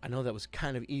Dumbo. I know that was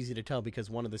kind of easy to tell because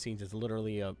one of the scenes is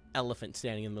literally an elephant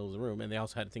standing in the middle of the room, and they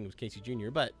also had a thing with Casey Jr.,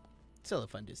 but still a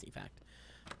fun Disney fact.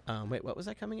 Wait, what was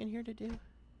I coming in here to do?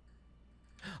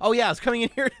 Oh, yeah, I was coming in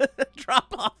here to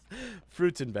drop off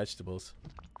fruits and vegetables.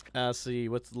 See,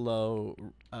 what's low?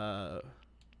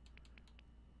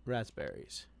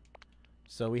 Raspberries.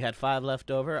 So we had 5 left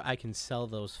over. I can sell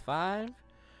those 5.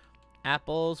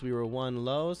 Apples, we were 1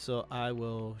 low, so I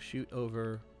will shoot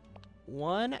over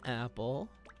 1 apple.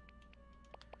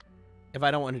 If I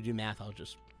don't want to do math, I'll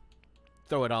just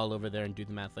throw it all over there and do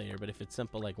the math later. But if it's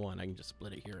simple like 1, I can just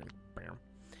split it here and bam.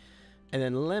 And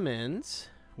then lemons,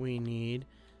 we need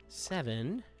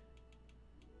 7.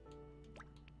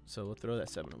 So we'll throw that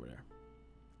 7 over there.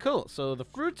 Cool. So the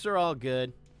fruits are all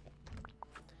good.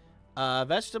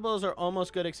 Vegetables are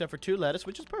almost good except for 2 lettuce,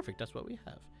 which is perfect. That's what we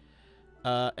have.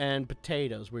 And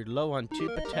potatoes. We're low on 2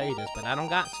 potatoes, but I don't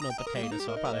got no potatoes,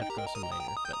 so I'll probably have to grow some later.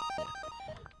 But yeah,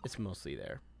 it's mostly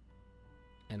there.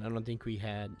 And I don't think we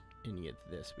had any of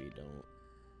this. We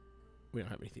don't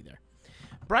have anything there.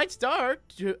 Bright Star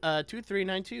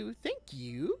 2392. Thank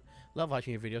you. Love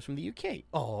watching your videos from the UK.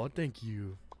 Oh, thank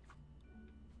you.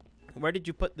 Where did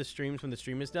you put the streams when the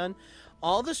stream is done?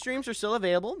 All the streams are still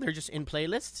available. They're just in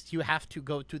playlists. You have to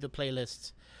go to the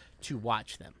playlists to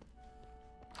watch them.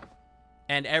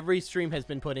 And every stream has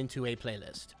been put into a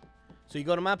playlist. So you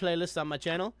go to my playlist on my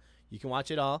channel. You can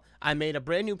watch it all. I made a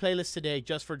brand new playlist today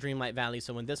just for Dreamlight Valley.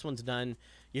 So when this one's done,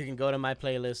 you can go to my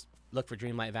playlist, look for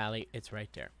Dreamlight Valley. It's right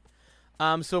there.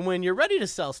 So when you're ready to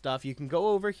sell stuff, you can go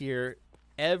over here.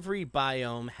 Every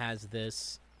biome has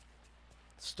this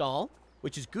stall,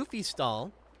 which is Goofy's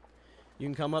stall. You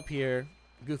can come up here.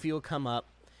 Goofy will come up,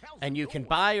 and you can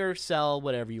buy or sell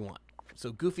whatever you want.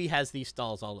 So Goofy has these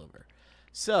stalls all over.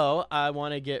 So I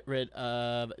want to get rid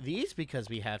of these because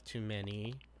we have too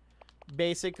many.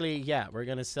 Basically, yeah, we're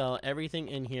going to sell everything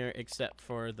in here except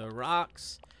for the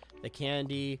rocks, the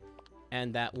candy,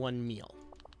 and that one meal.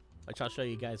 Which I'll show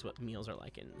you guys what meals are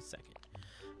like in a second.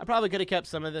 I probably could have kept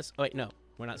some of this. Oh, wait, no.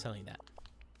 We're not selling that.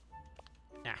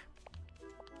 Ah.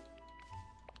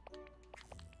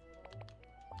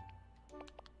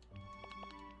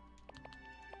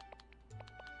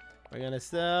 We're going to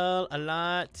sell a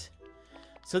lot.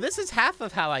 So this is half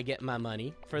of how I get my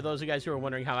money. For those of you guys who are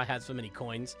wondering how I have so many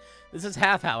coins. This is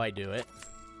half how I do it.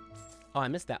 Oh, I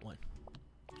missed that one.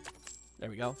 There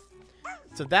we go.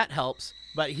 So that helps.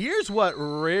 But here's what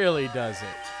really does it.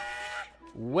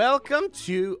 Welcome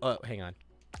to... Oh, hang on.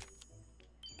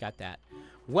 Got that.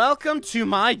 Welcome to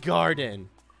my garden.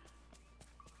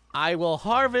 I will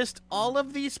harvest all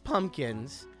of these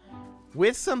pumpkins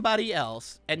with somebody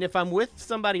else. And if I'm with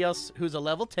somebody else who's a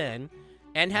level 10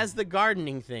 and has the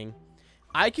gardening thing,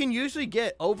 I can usually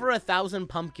get over 1,000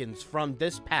 pumpkins from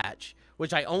this patch,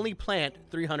 which I only plant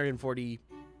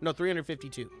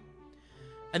 352.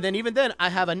 And then even then, I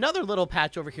have another little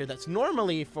patch over here that's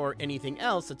normally for anything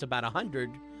else. It's about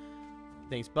 100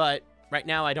 things. But right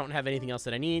now, I don't have anything else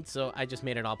that I need, so I just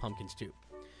made it all pumpkins too.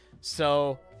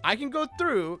 So I can go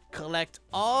through, collect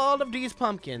all of these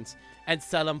pumpkins, and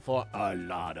sell them for a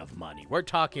lot of money. We're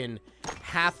talking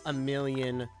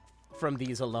 $500,000 from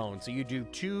these alone. So you do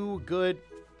 2 good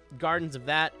gardens of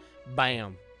that,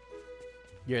 bam,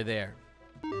 you're there.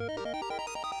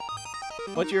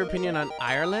 What's your opinion on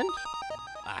Ireland?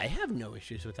 I have no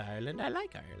issues with Ireland. I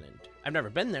like Ireland. I've never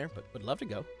been there, but would love to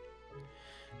go.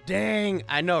 Dang,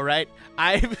 I know, right?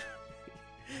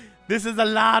 This is a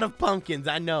lot of pumpkins,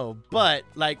 I know. But,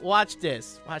 like, watch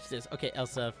this. Watch this. Okay,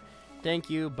 Elsa, thank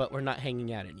you, but we're not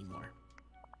hanging out anymore.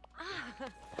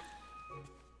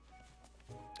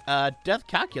 Death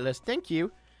Calculus, thank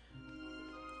you.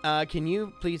 Can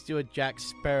you please do a Jack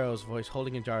Sparrow's voice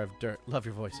holding a jar of dirt? Love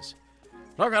your voices.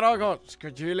 Look at all I got,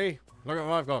 Skajili. Look at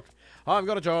what I've got. I've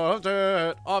got a jar of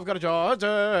dirt. I've got a jar of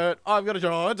dirt. I've got a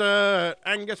jar of dirt.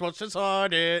 And guess what's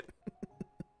inside it?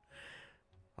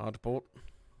 Hard to port.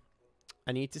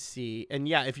 I need to see. And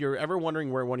yeah, if you're ever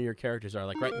wondering where one of your characters are,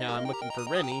 like right now I'm looking for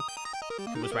Remy,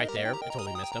 who was right there. I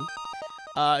totally missed him.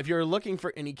 If you're looking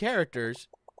for any characters,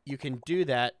 you can do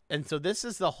that. And so this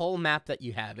is the whole map that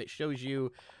you have. It shows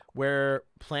you where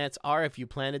plants are, if you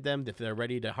planted them, if they're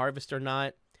ready to harvest or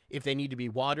not. If they need to be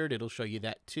watered, it'll show you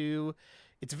that too.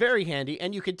 It's very handy,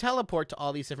 and you can teleport to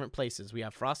all these different places. We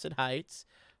have Frosted Heights,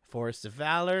 Forest of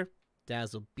Valor,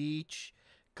 Dazzle Beach,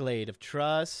 Glade of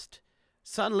Trust,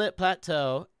 Sunlit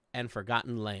Plateau, and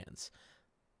Forgotten Lands.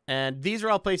 And these are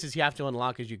all places you have to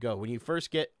unlock as you go. When you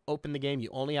first open the game, you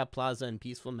only have Plaza and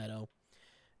Peaceful Meadow,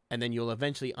 and then you'll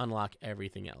eventually unlock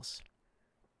everything else.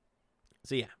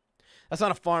 So yeah, that's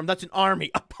not a farm, that's an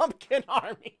army, a pumpkin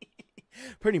army.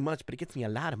 Pretty much, but it gets me a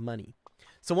lot of money.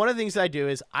 So one of the things I do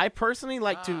is I personally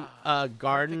like to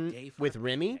garden with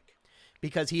Remy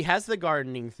because he has the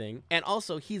gardening thing, and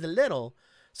also he's little,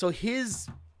 so his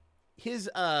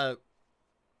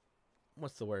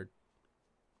what's the word?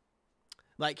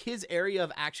 Like his area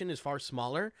of action is far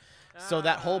smaller. So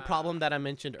that whole problem that I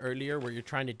mentioned earlier where you're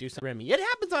trying to do something Remy, it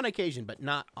happens on occasion, but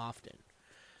not often.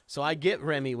 So I get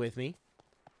Remy with me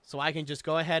so I can just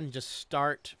go ahead and just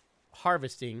start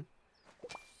harvesting.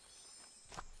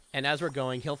 And as we're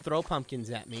going, he'll throw pumpkins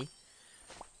at me.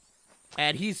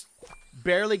 And he's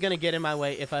barely going to get in my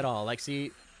way, if at all. Like,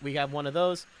 see, we have one of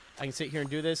those. I can sit here and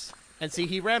do this. And see,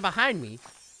 he ran behind me.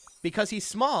 Because he's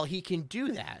small, he can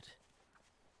do that.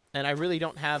 And I really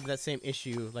don't have that same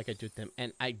issue like I do with them.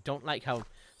 And I don't like how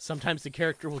sometimes the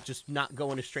character will just not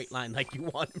go in a straight line like you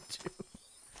want him to.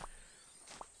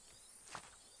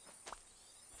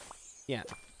 Yeah.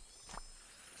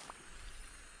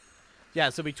 Yeah,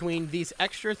 so between these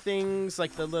extra things,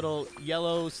 like the little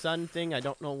yellow sun thing, I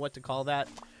don't know what to call that,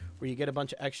 where you get a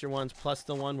bunch of extra ones, plus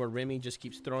the one where Remy just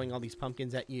keeps throwing all these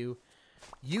pumpkins at you,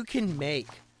 you can make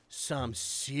some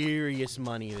serious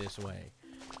money this way.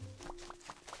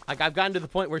 Like, I've gotten to the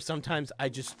point where sometimes I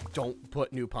just don't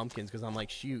put new pumpkins because I'm like,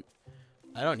 shoot,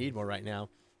 I don't need more right now.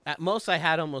 At most, I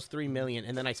had almost 3 million,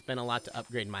 and then I spent a lot to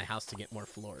upgrade my house to get more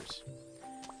floors.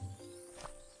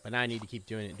 But now I need to keep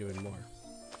doing it, doing more.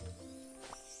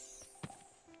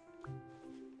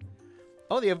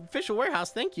 Oh, the official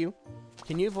warehouse, thank you.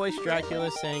 Can you voice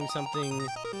Dracula saying something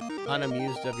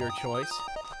unamused of your choice?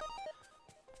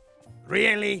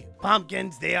 Really?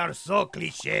 Pumpkins, they are so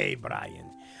cliche,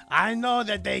 Brian. I know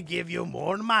that they give you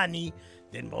more money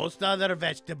than most other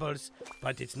vegetables,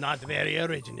 but it's not very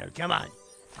original. Come on.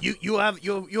 You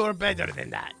are better than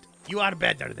that. You are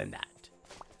better than that.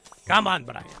 Come on,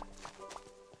 Brian.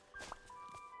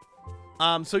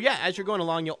 So yeah, as you're going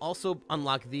along, you'll also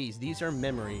unlock these. These are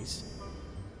memories.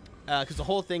 Because the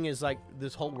whole thing is like,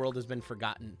 this whole world has been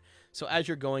forgotten. So as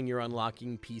you're going, you're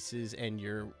unlocking pieces and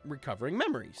you're recovering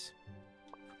memories.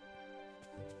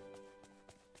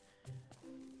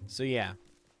 So yeah.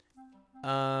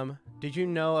 Did you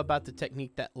know about the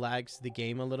technique that lags the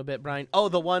game a little bit, Brian? Oh,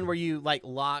 the one where you like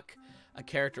lock a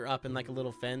character up in like a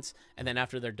little fence, and then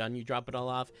after they're done, you drop it all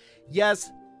off?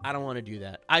 Yes, I don't want to do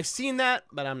that. I've seen that,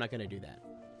 but I'm not going to do that.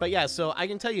 But yeah, so I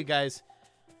can tell you guys,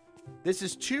 this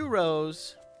is 2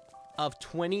 rows of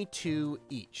 22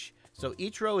 each. So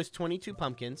each row is 22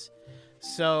 pumpkins.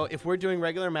 So if we're doing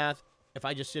regular math, if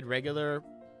I just did regular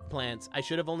plants, I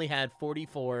should have only had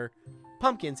 44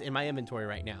 pumpkins in my inventory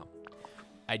right now.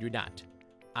 I do not.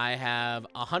 I have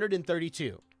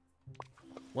 132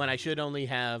 when I should only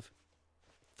have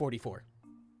 44.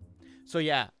 So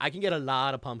yeah, I can get a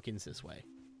lot of pumpkins this way.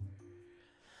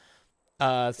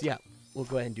 So yeah, we'll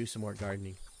go ahead and do some more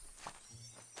gardening.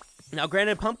 Now,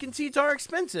 granted, pumpkin seeds are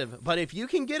expensive, but if you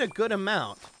can get a good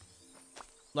amount,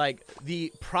 like,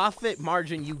 the profit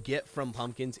margin you get from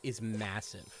pumpkins is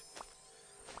massive.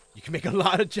 You can make a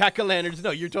lot of jack-o'-lanterns.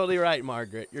 No, you're totally right,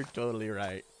 Margaret. You're totally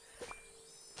right.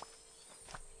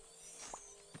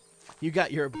 You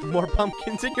got your more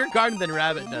pumpkins in your garden than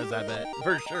Rabbit does, I bet.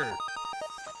 For sure.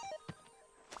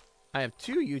 I have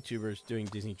 2 YouTubers doing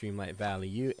Disney Dreamlight Valley,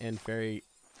 you and Fairy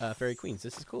Queens.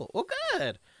 This is cool. Well,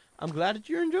 good. I'm glad that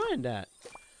you're enjoying that.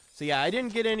 So yeah, I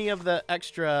didn't get any of the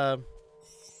extra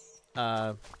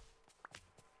stuff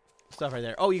right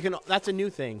there. Oh, you can. That's a new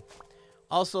thing.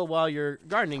 Also, while you're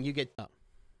gardening, you get. Oh.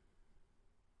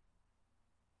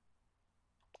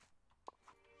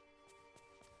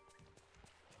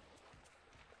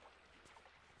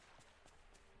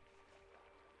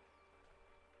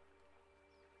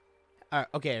 All right.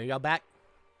 Okay, are y'all back?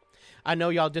 I know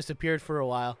y'all disappeared for a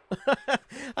while.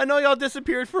 I know y'all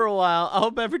disappeared for a while. I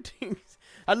hope everything's...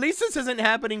 At least this isn't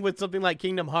happening with something like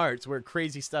Kingdom Hearts, where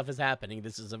crazy stuff is happening.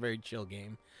 This is a very chill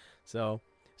game. So,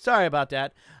 sorry about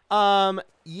that.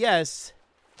 Yes.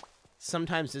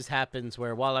 Sometimes this happens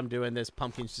where while I'm doing this,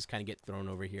 pumpkins just kind of get thrown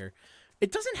over here.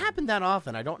 It doesn't happen that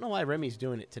often. I don't know why Remy's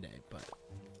doing it today, but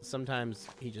sometimes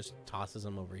he just tosses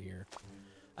them over here.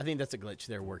 I think that's a glitch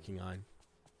they're working on.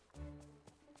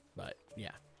 But,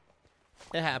 yeah.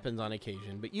 It happens on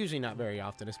occasion, but usually not very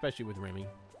often, especially with Remy.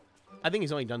 I think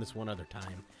he's only done this one other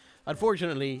time.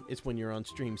 Unfortunately, it's when you're on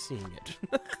stream seeing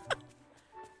it.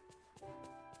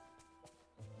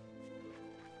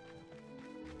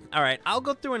 Alright, I'll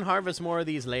go through and harvest more of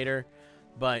these later,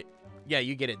 but yeah,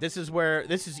 you get it. This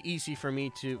is easy for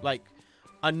me to, like,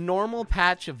 a normal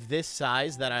patch of this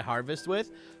size that I harvest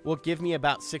with will give me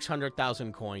about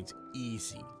 600,000 coins.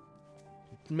 Easy.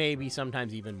 Maybe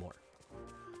sometimes even more.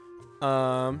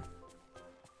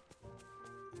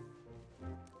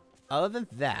 Other than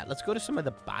that, let's go to some of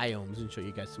the biomes and show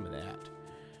you guys some of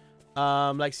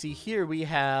that. Like, see here we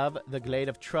have the Glade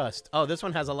of Trust. Oh, this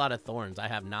one has a lot of thorns. I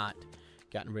have not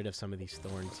gotten rid of some of these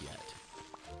thorns yet.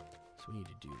 So we need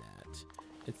to do that.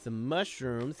 It's the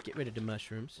mushrooms. Get rid of the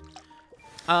mushrooms.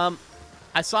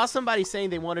 I saw somebody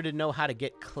saying they wanted to know how to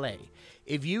get clay.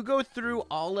 If you go through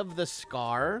all of the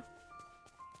scar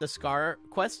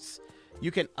quests, you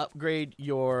can upgrade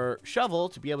your shovel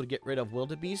to be able to get rid of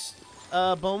wildebeest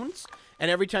bones.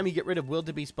 And every time you get rid of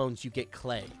wildebeest bones, you get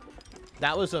clay.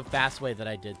 That was a fast way that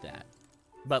I did that.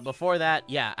 But before that,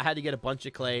 yeah, I had to get a bunch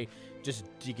of clay just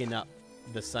digging up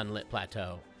the sunlit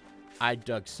plateau. I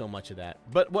dug so much of that.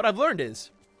 But what I've learned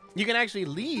is you can actually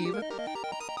leave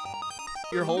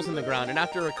your holes in the ground, and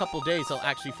after a couple days, they'll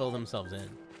actually fill themselves in.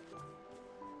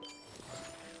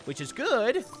 Which is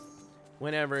good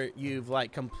whenever you've,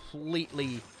 like,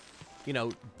 completely, you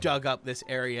know, dug up this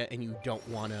area and you don't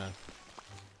want to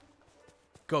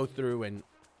go through and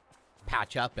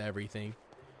patch up everything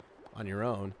on your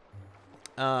own.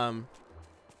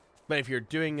 But if you're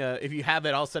doing if you have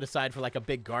it all set aside for like a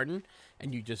big garden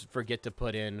and you just forget to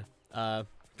put in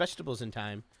vegetables in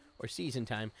time or seeds in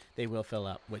time, they will fill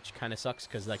up, which kind of sucks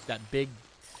because like that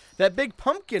big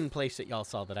pumpkin place that y'all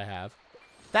saw that I have,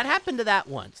 that happened to that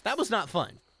once. That was not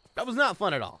fun. That was not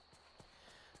fun at all.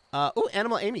 Oh,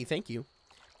 Animal Amy, thank you.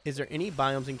 Is there any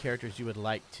biomes and characters you would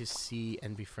like to see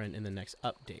and befriend in the next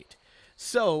update?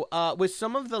 So, with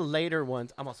some of the later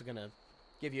ones, I'm also going to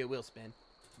give you a wheel spin.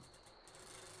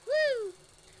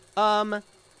 Woo!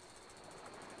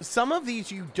 Some of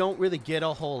these you don't really get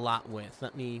a whole lot with.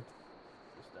 Let me...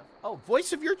 Oh,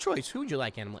 voice of your choice. Who would you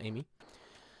like, Animal Amy?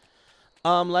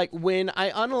 Like, when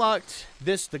I unlocked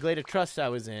this, the Glade of Trust I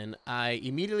was in, I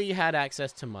immediately had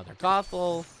access to Mother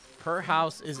Gothel. Her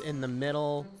house is in the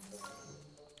middle.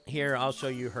 Here, I'll show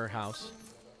you her house.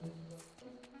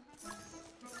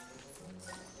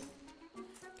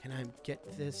 Can I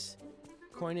get this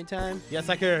coin in time? Yes,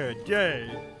 I could. Yay!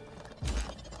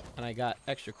 And I got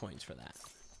extra coins for that.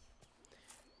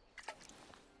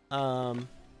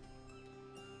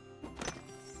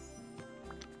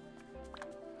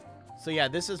 So yeah,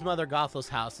 this is Mother Gothel's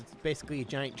house. It's basically a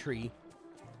giant tree.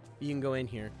 You can go in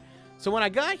here. So when I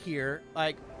got here,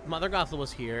 like, Mother Gothel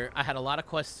was here. I had a lot of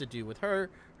quests to do with her.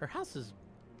 Her house is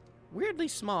weirdly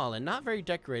small and not very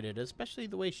decorated, especially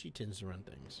the way she tends to run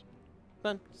things.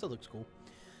 But still looks cool.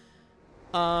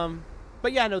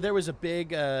 But yeah, no, there was a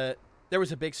big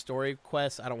story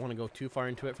quest. I don't want to go too far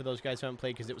into it for those guys who haven't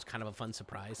played because it was kind of a fun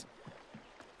surprise.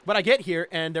 But I get here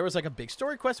and there was like a big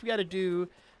story quest we got to do.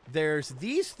 There's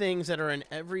these things that are in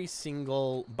every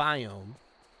single biome.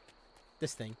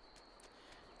 This thing.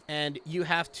 And you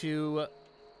have to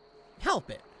help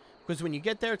it. Because when you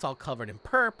get there, it's all covered in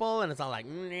purple, and it's all like,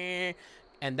 nah.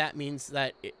 And that means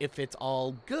that if it's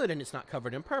all good and it's not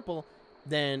covered in purple,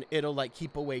 then it'll, like,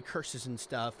 keep away curses and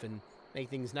stuff and make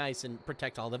things nice and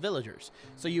protect all the villagers.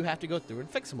 So you have to go through and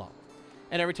fix them all.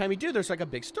 And every time you do, there's, like, a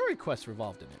big story quest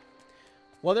revolved in it.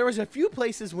 Well, there was a few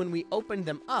places when we opened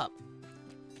them up,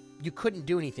 you couldn't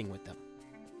do anything with them.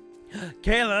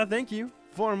 Kayla, thank you.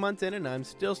 4 months in, and I'm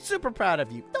still super proud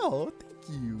of you. Oh,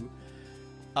 thank you.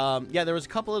 Yeah, there was a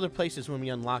couple other places when we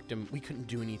unlocked them, we couldn't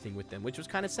do anything with them, which was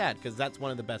kind of sad, because that's one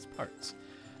of the best parts.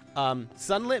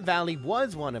 Sunlit Valley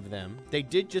was one of them. They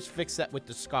did just fix that with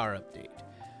the Scar update.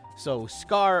 So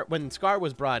Scar, when Scar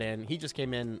was brought in, he just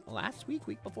came in last week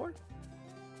before?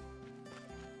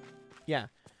 Yeah.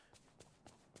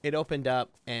 It opened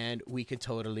up, and we could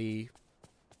totally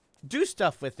do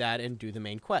stuff with that and do the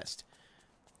main quest.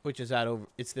 Which is that over,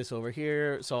 it's this over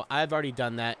here. So I've already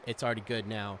done that. It's already good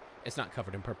now. It's not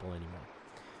covered in purple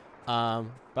anymore.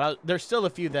 But there's still a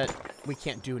few that we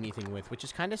can't do anything with, which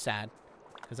is kind of sad.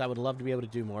 Because I would love to be able to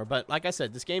do more. But like I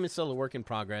said, this game is still a work in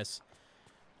progress.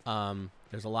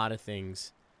 There's a lot of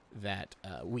things that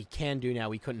we can do now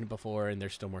we couldn't before. And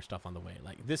there's still more stuff on the way.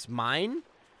 Like this mine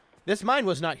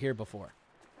was not here before.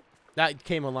 That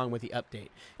came along with the update.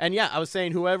 And yeah, I was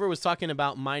saying whoever was talking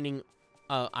about mining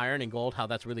iron and gold, how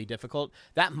that's really difficult,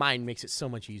 that mine makes it so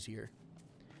much easier.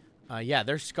 Yeah,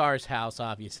 there's Scar's house,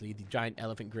 obviously, the giant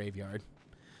elephant graveyard.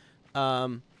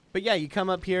 But yeah, you come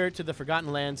up here to the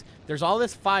Forgotten Lands. There's all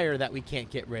this fire that we can't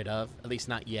get rid of, at least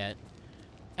not yet.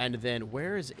 And then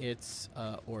where is its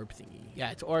orb thingy?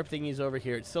 Yeah, its orb thingy's over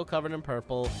here. It's still covered in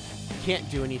purple. Can't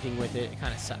do anything with it. It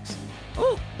kind of sucks.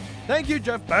 Oh, thank you,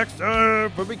 Jeff Baxter,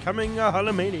 for becoming a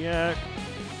Holomaniac.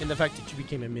 And the fact that you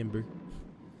became a member.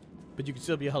 But you can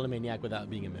still be a Holomaniac without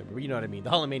being a member. You know what I mean? The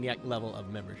Holomaniac level of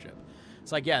membership.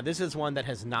 It's like, yeah, this is one that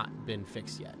has not been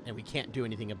fixed yet. And we can't do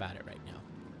anything about it right now.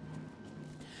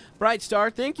 Bright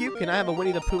Star, thank you. Can I have a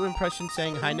Winnie the Pooh impression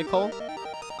saying hi, Nicole?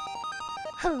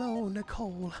 Hello,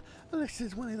 Nicole. This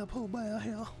is Winnie the Pooh Bear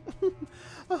here.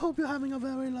 I hope you're having a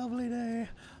very lovely day.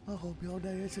 I hope your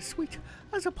day is as sweet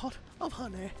as a pot of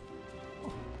honey.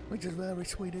 Oh, which is very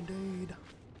sweet indeed.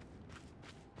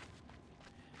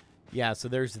 Yeah, so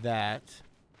there's that.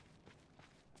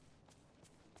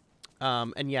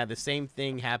 And yeah, the same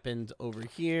thing happened over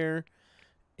here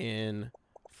in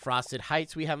Frosted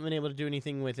Heights. We haven't been able to do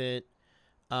anything with it.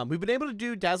 We've been able to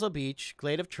do Dazzle Beach,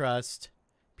 Glade of Trust,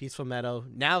 Peaceful Meadow,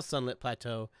 now Sunlit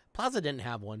Plateau. Plaza didn't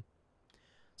have one.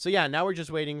 So yeah, now we're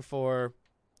just waiting for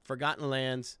Forgotten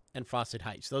Lands, and Frosted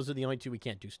Heights. Those are the only 2 we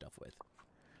can't do stuff with.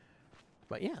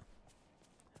 But yeah.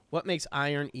 What makes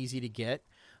iron easy to get?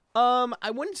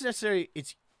 I wouldn't necessarily...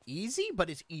 It's easy, but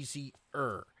it's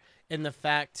easier. In the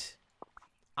fact,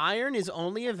 iron is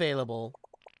only available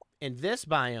in this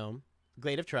biome,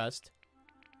 Glade of Trust,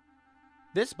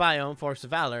 this biome, Forest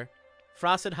of Valor,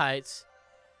 Frosted Heights,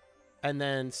 and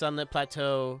then Sunlit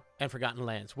Plateau and Forgotten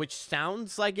Lands, which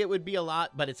sounds like it would be a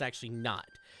lot, but it's actually not.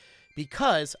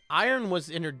 Because iron was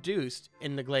introduced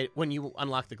in the Glade when you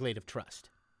unlock the Glade of Trust.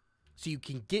 So you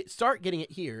can start getting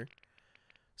it here.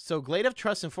 So Glade of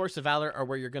Trust and Forest of Valor are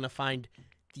where you're going to find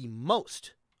the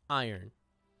most iron.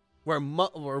 Where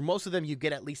most of them you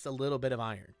get at least a little bit of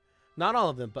iron. Not all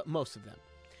of them, but most of them.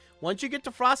 Once you get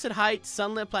to Frosted Heights,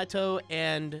 Sunlit Plateau,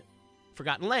 and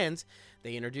Forgotten Lands,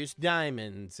 they introduce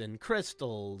diamonds and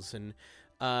crystals and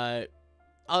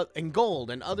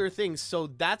gold and other things. So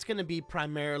that's going to be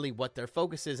primarily what their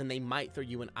focus is, and they might throw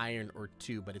you an iron or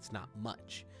 2, but it's not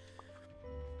much.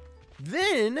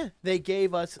 Then they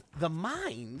gave us the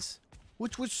mines,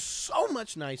 which was so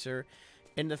much nicer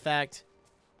in the fact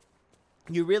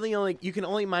you can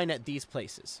only mine at these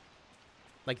places,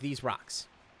 like these rocks.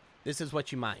 This is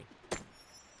what you mine.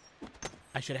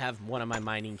 I should have one of my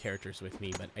mining characters with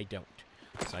me, but I don't.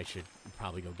 So I should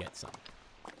probably go get some.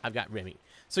 I've got Remy.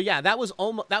 So yeah, that was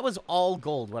all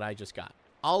gold what I just got.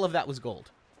 All of that was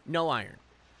gold. No iron.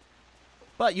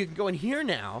 But you can go in here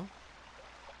now.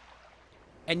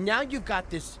 And now you've got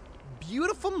this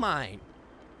beautiful mine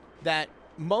that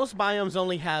most biomes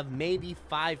only have maybe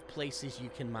 5 places you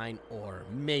can mine ore.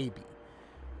 Maybe.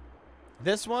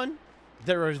 This one,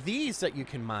 there are these that you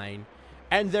can mine,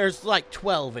 and there's like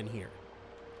 12 in here.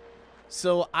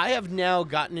 So I have now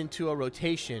gotten into a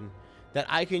rotation that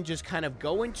I can just kind of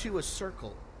go into a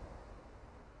circle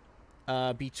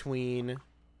between...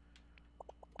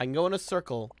 I can go in a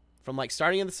circle from like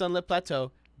starting in the Sunlit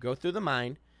Plateau, go through the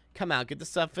mine, come out, get the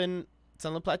stuff in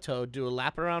Sunlit Plateau, do a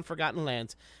lap around Forgotten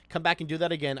Lands, come back and do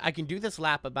that again. I can do this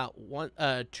lap about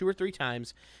 2 or 3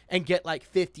 times and get like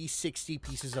 50, 60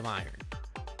 pieces of iron.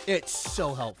 It's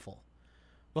so helpful.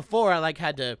 Before, I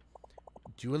had to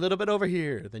do a little bit over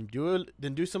here, then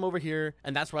do some over here,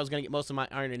 and that's where I was going to get most of my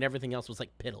iron, and everything else was like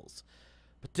piddles.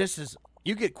 But this is,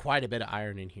 you get quite a bit of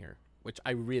iron in here, which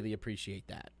I really appreciate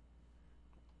that.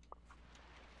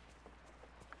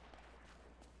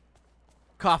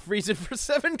 Cough, reason for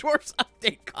 7 dwarfs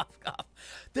update, cough, cough.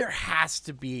 There has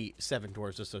to be 7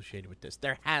 dwarfs associated with this.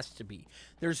 There has to be.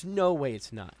 There's no way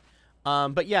it's not.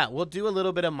 But yeah, we'll do a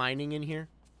little bit of mining in here.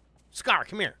 Scar,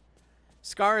 come here.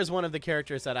 Scar is one of the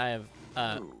characters that I have,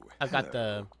 I've got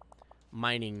the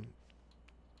mining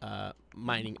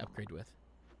upgrade with.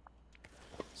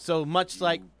 So much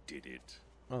like... Did it.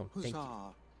 Oh, thank you.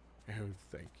 Oh,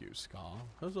 thank you, Scar.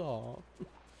 Huzzah.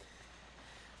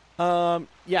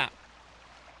 Yeah.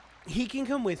 He can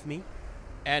come with me,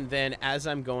 and then as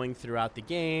I'm going throughout the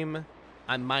game,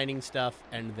 I'm mining stuff,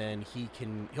 and then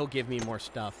he'll give me more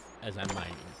stuff as I'm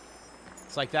mining.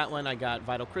 It's like that one, I got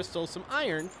vital crystals, some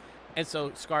iron, and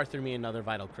so Scar threw me another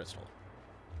vital crystal.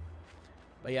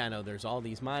 But yeah, I know there's all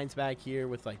these mines back here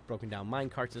with like broken down mine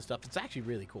carts and stuff. It's actually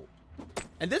really cool.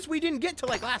 And this we didn't get till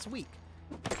like last week.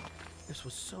 This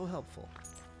was so helpful.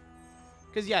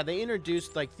 Because yeah, they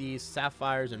introduced like these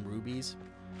sapphires and rubies.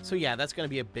 So yeah, that's going to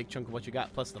be a big chunk of what you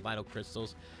got, plus the vital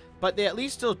crystals. But they at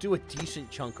least still do a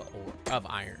decent chunk of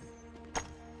iron.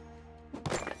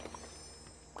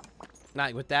 Now,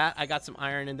 with that, I got some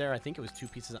iron in there. I think it was 2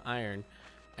 pieces of iron.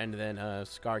 And then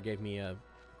Scar gave me a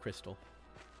crystal.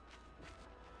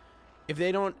 If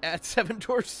they don't add 7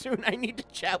 dwarfs soon, I need to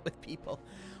chat with people.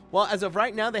 Well, as of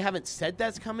right now, they haven't said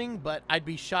that's coming, but I'd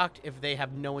be shocked if they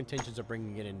have no intentions of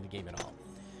bringing it into the game at all.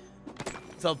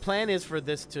 So the plan is for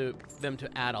them to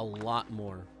add a lot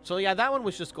more. So yeah, that one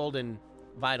was just golden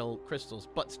vital crystals,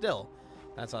 but still,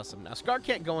 that's awesome. Now Scar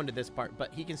can't go into this part,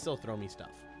 but he can still throw me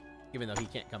stuff, even though he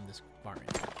can't come this far in.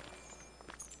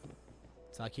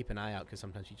 So I'll keep an eye out because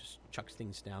sometimes he just chucks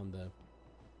things down the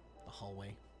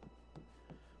hallway.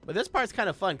 But this part's kind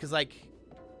of fun because like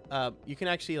you can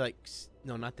actually like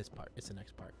no, not this part. It's the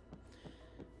next part.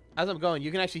 As I'm going,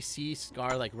 you can actually see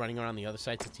Scar like running around the other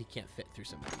side since he can't fit through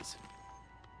some of these.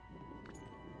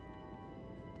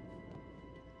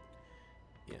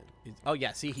 Oh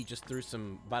yeah, see, he just threw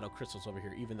some vital crystals over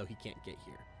here, even though he can't get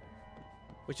here.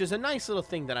 Which is a nice little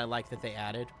thing that I like that they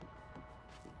added.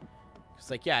 It's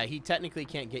like, yeah, he technically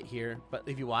can't get here, but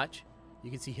if you watch,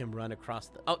 you can see him run across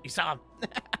the... Oh, you saw him!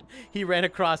 He ran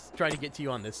across trying to get to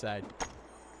you on this side.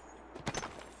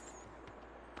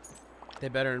 They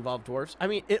better involve dwarves. I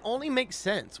mean, it only makes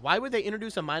sense. Why would they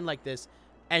introduce a mine like this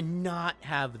and not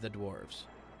have the dwarves?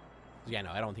 Yeah,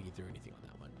 no, I don't think he threw anything on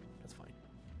that one. That's fine.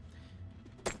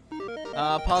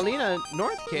 Paulina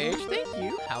North Cage, thank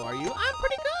you. How are you? I'm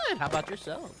pretty good. How about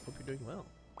yourself? Hope you're doing well.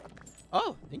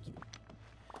 Oh, thank you.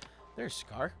 There's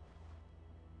Scar.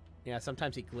 Yeah,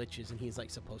 sometimes he glitches and he's like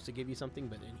supposed to give you something,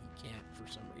 but then he can't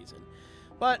for some reason.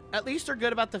 But at least they're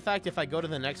good about the fact if I go to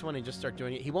the next one and just start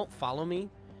doing it, he won't follow me.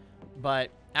 But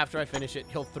after I finish it,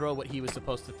 he'll throw what he was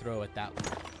supposed to throw at that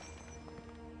one.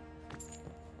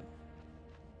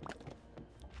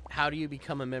 How do you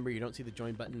become a member? You don't see the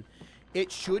join button.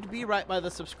 It should be right by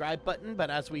the subscribe button, but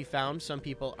as we found, some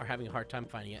people are having a hard time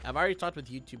finding it. I've already talked with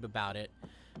YouTube about it,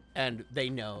 and they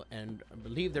know, and I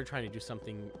believe they're trying to do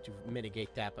something to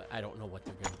mitigate that, but I don't know what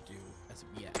they're going to do as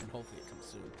of yet, and hopefully it comes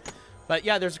soon. But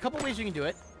yeah, there's a couple ways you can do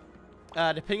it.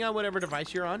 Depending on whatever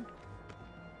device you're on,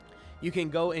 you can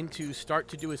go into start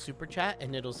to do a super chat,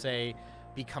 and it'll say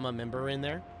become a member in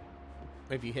there.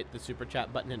 If you hit the super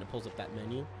chat button and it pulls up that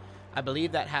menu. I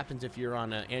believe that happens if you're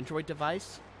on an Android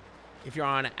device. If you're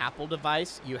on an Apple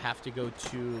device, you have to go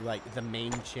to like the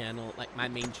main channel, like my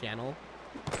main channel,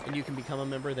 and you can become a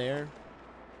member there.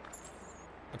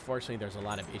 Unfortunately, there's a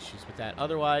lot of issues with that.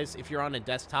 Otherwise, if you're on a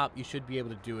desktop, you should be able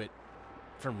to do it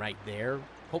from right there,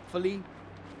 hopefully.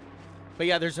 But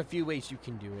yeah, there's a few ways you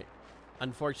can do it.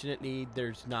 Unfortunately,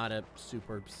 there's not a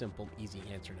super simple, easy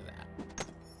answer to that.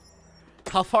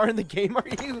 How far in the game are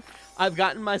you? I've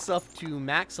gotten myself to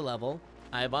max level.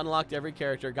 I've unlocked every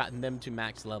character, gotten them to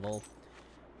max level.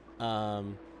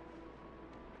 And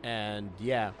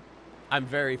yeah, I'm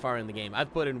very far in the game.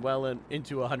 I've put in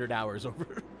into 100 hours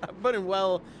over. I've put in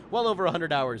well over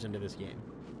 100 hours into this game.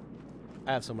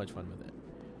 I have so much fun with it.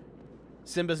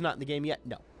 Simba's not in the game yet?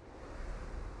 No.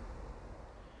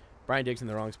 Brian digs in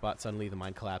the wrong spot. Suddenly the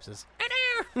mind collapses.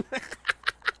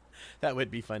 That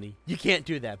would be funny. You can't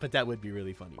do that, but that would be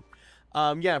really funny.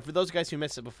 Yeah, for those guys who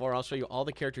missed it before, I'll show you all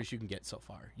the characters you can get so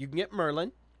far. You can get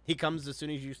Merlin. He comes as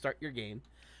soon as you start your game.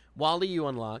 Wally, you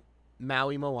unlock.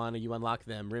 Maui, Moana, you unlock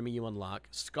them. Remy, you unlock.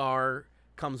 Scar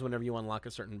comes whenever you unlock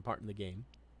a certain part in the game.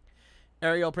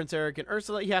 Ariel, Prince Eric, and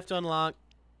Ursula, you have to unlock.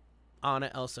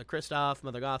 Anna, Elsa, Kristoff,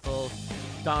 Mother Gothel,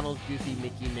 Donald, Goofy,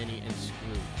 Mickey, Minnie, and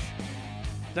Scrooge.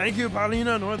 Thank you,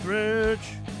 Paulina Northridge.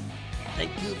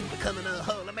 Thank you for becoming a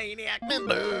Holomaniac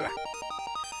member.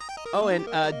 Oh, and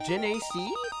Jen AC,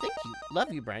 thank you.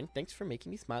 Love you, Brian. Thanks for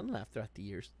making me smile and laugh throughout the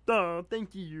years. Oh,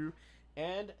 thank you.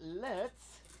 And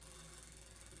let's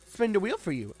spin the wheel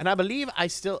for you. And I believe I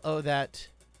still owe that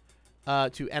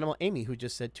to Animal Amy, who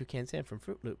just said Toucan Sam from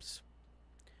Fruit Loops.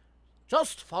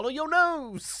 Just follow your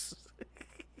nose.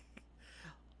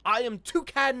 I am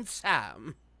Toucan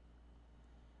Sam.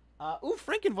 Ooh,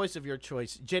 Frankenvoice of your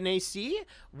choice. Jen AC,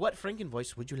 what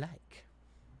Frankenvoice would you like?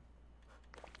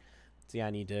 See, I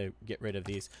need to get rid of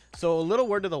these. So a little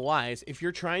word to the wise, if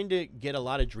you're trying to get a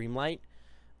lot of Dreamlight,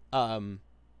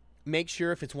 make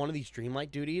sure if it's one of these Dreamlight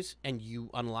duties and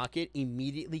you unlock it,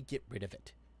 immediately get rid of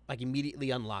it. Like, immediately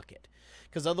unlock it.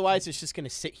 Because otherwise, it's just going to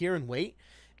sit here and wait,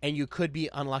 and you could be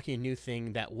unlocking a new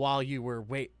thing that while you were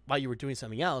doing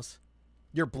something else,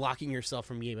 you're blocking yourself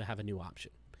from being able to have a new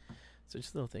option. So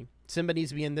just a little thing. Simba needs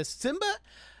to be in this. Simba,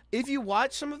 if you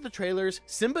watch some of the trailers,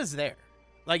 Simba's there.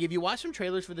 Like, if you watch some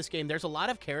trailers for this game, there's a lot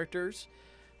of characters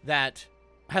that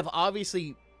are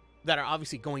obviously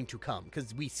going to come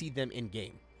because we see them in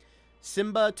game.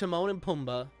 Simba, Timon, and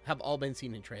Pumbaa have all been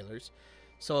seen in trailers.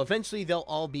 So eventually they'll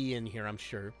all be in here, I'm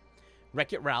sure.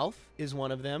 Wreck-It Ralph is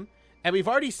one of them. And we've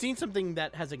already seen something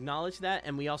that has acknowledged that,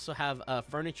 and we also have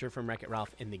furniture from Wreck-It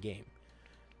Ralph in the game.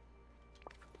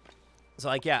 So,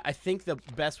 like, yeah, I think the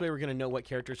best way we're going to know what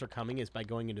characters are coming is by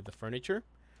going into the furniture.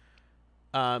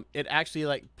 It actually,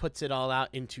 like, puts it all out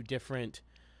into different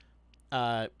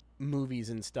movies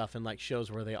and stuff and, like,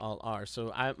 shows where they all are.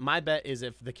 So, my bet is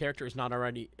if the character is not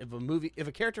already... If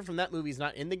a character from that movie is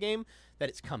not in the game, that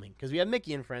it's coming. Because we have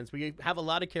Mickey and Friends. We have a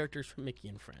lot of characters from Mickey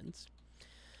and Friends.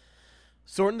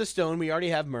 Sword in the Stone, we already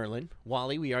have Merlin.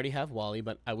 Wally, we already have Wally,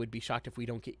 but I would be shocked if we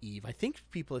don't get Eve. I think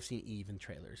people have seen Eve in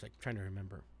trailers. Like, I'm trying to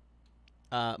remember.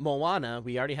 Moana,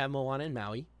 we already have Moana and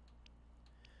Maui.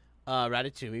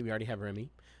 Ratatouille, we already have Remy.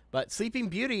 But Sleeping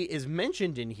Beauty is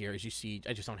mentioned in here, as you see.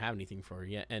 I just don't have anything for her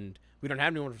yet. And we don't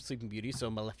have anyone for Sleeping Beauty, so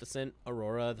Maleficent,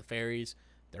 Aurora, the fairies,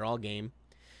 they're all game.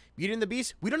 Beauty and the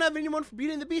Beast, we don't have anyone for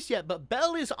Beauty and the Beast yet, but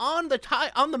Belle is on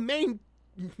the main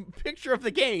picture of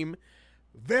the game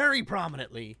very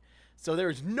prominently. So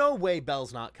there's no way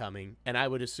Belle's not coming, and I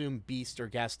would assume Beast or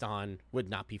Gaston would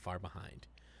not be far behind.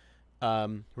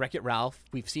 Wreck-It Ralph,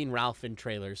 we've seen Ralph in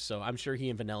trailers, so I'm sure he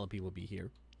and Vanellope will be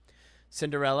here.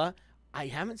 Cinderella, I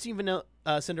haven't seen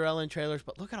Cinderella in trailers,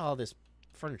 but look at all this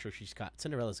furniture she's got.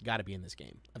 Cinderella's got to be in this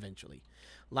game eventually.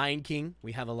 Lion King,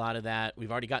 we have a lot of that.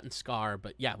 We've already gotten Scar,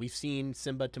 but yeah, we've seen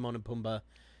Simba, Timon, and Pumbaa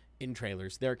in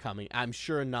trailers. They're coming. I'm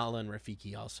sure Nala and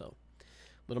Rafiki also.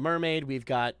 Little Mermaid, we've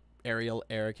got Ariel,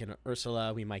 Eric, and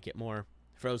Ursula. We might get more.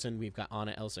 Frozen, we've got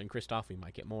Anna, Elsa, and Kristoff. We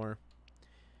might get more.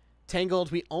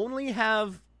 Tangled, we only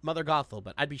have Mother Gothel,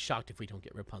 but I'd be shocked if we don't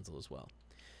get Rapunzel as well.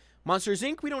 Monsters,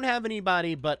 Inc., we don't have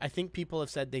anybody, but I think people have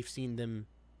said they've seen them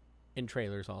in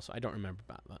trailers also. I don't remember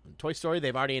about that one. Toy Story,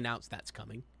 they've already announced that's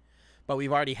coming. But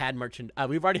we've already had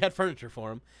furniture for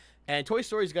them. And Toy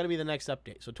Story is going to be the next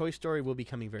update. So Toy Story will be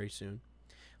coming very soon.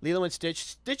 Lilo and Stitch.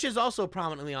 Stitch is also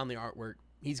prominently on the artwork.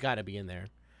 He's got to be in there.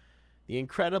 The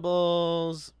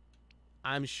Incredibles,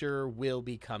 I'm sure, will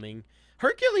be coming.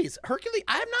 Hercules.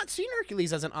 I have not seen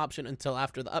Hercules as an option until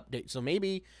after the update. So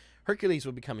maybe Hercules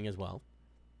will be coming as well.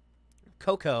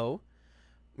 Coco.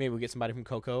 Maybe we'll get somebody from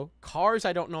Coco. Cars,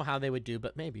 I don't know how they would do,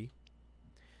 but maybe.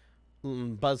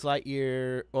 Buzz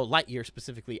Lightyear. Well, Lightyear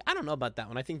specifically. I don't know about that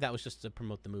one. I think that was just to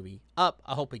promote the movie. Up.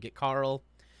 I hope we get Carl.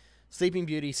 Sleeping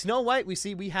Beauty. Snow White,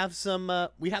 we have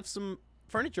some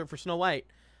furniture for Snow White.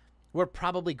 We're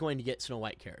probably going to get Snow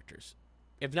White characters.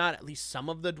 If not, at least some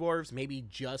of the dwarves. Maybe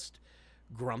just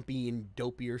Grumpy and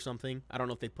Dopey or something. I don't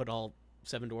know if they put all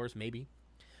 7 dwarves. Maybe.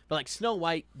 But like Snow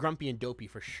White, Grumpy, and Dopey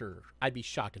for sure. I'd be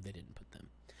shocked if they didn't put them.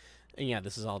 And yeah,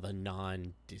 this is all the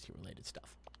non-Disney related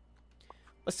stuff.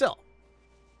 But still,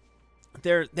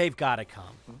 they've got to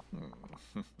come.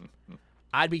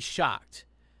 I'd be shocked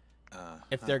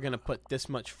if they're going to put this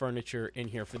much furniture in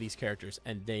here for these characters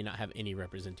and they not have any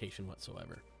representation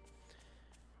whatsoever.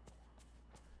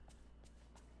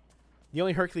 The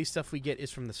only Hercules stuff we get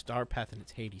is from the Star Path and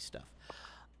its Hades stuff.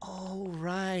 Oh,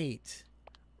 right.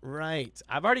 Right.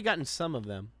 I've already gotten some of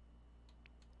them,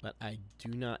 but I do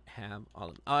not have all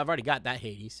of them. Oh, I've already got that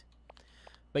Hades.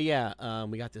 But yeah,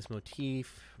 we got this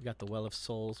motif. We got the Well of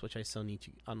Souls, which I still need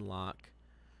to unlock.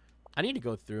 I need to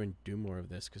go through and do more of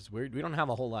this because we don't have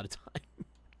a whole lot of time.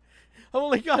 I've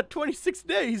only got 26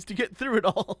 days to get through it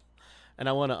all. And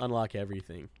I want to unlock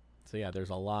everything. So yeah, there's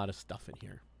a lot of stuff in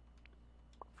here.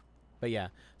 But yeah,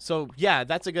 so yeah,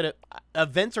 that's a good...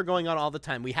 events are going on all the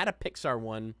time. We had a Pixar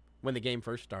one when the game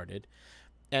first started.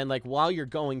 And like while you're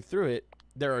going through it,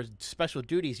 there are special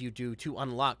duties you do to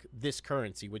unlock this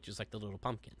currency, which is like the little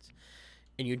pumpkins.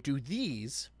 And you do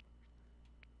these,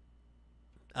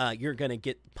 you're going to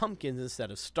get pumpkins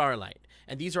instead of Starlight.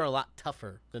 And these are a lot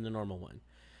tougher than the normal one.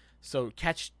 So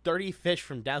catch 30 fish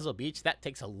from Dazzle Beach, that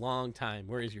takes a long time.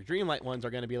 Whereas your Dreamlight ones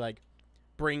are going to be like,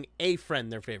 bring a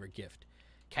friend their favorite gift.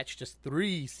 Catch just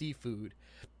 3 seafood.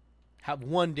 Have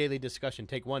 1 daily discussion.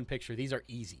 Take 1 picture. These are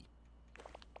easy.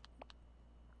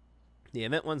 The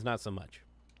event one's not so much.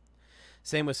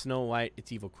 Same with Snow White,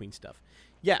 it's Evil Queen stuff.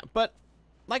 Yeah, but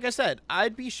like I said,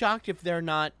 I'd be shocked if they're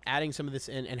not adding some of this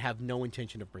in and have no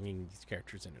intention of bringing these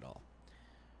characters in at all.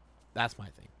 That's my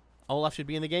thing. Olaf should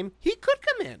be in the game. He could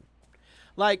come in.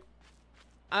 Like,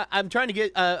 I'm trying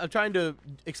to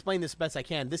explain this best I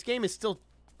can. This game is still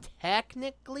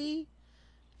technically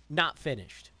not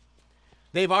finished.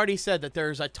 They've already said that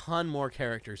there's a ton more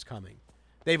characters coming.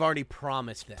 They've already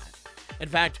promised that. In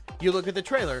fact, you look at the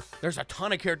trailer, there's a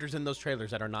ton of characters in those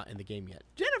trailers that are not in the game yet.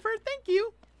 Jennifer, thank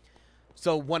you.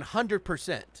 So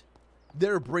 100%,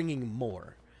 they're bringing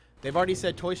more. They've already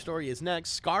said Toy Story is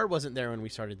next. Scar wasn't there when we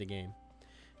started the game.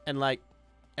 And like,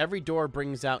 every door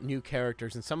brings out new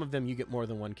characters, and some of them you get more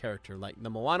than 1 character. Like the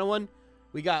Moana one,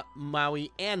 we got Maui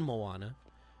and Moana.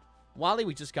 Wally,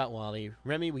 we just got Wally.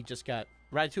 Remy, we just got...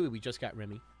 Ratatouille, we just got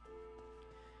Remy.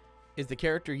 Is the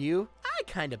character you? I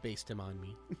kind of based him on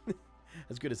me.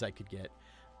 As good as I could get.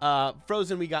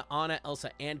 Frozen, we got Anna,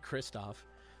 Elsa, and Kristoff.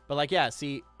 But like, yeah,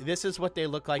 see, this is what they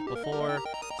look like before.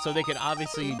 So they could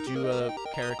obviously do a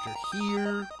character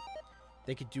here.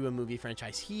 They could do a movie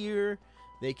franchise here.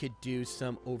 They could do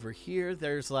some over here.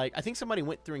 There's like, I think somebody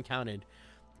went through and counted.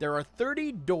 There are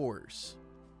 30 doors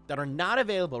that are not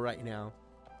available right now,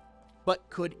 but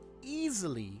could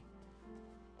easily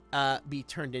be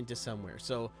turned into somewhere.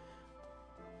 So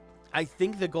I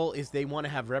think the goal is they want to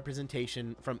have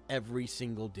representation from every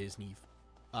single Disney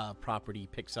property,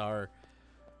 Pixar,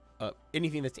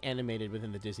 anything that's animated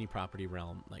within the Disney property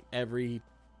realm. Like every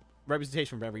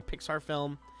representation from every Pixar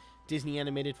film, Disney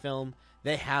animated film,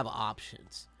 they have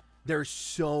options. There's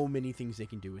so many things they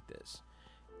can do with this.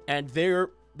 And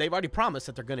they've already promised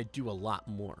that they're going to do a lot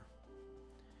more.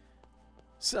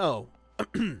 So,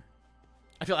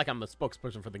 I feel like I'm a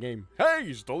spokesperson for the game. Hey,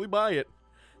 you should totally buy it.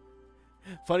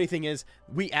 Funny thing is,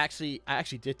 I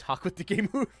actually did talk with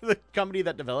the company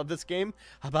that developed this game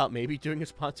about maybe doing a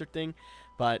sponsored thing,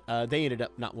 but they ended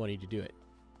up not wanting to do it.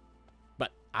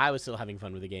 But I was still having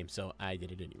fun with the game, so I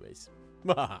did it anyways.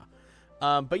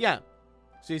 But yeah,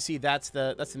 so you see, that's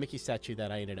the Mickey statue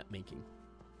that I ended up making.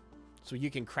 So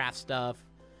you can craft stuff,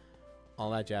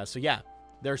 all that jazz. So yeah,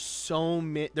 there's so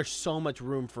much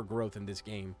room for growth in this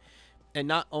game, and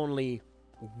not only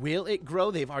will it grow,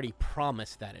 they've already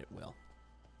promised that it will.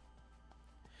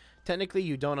 Technically,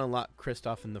 you don't unlock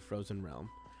Kristoff in the Frozen Realm.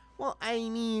 Well, I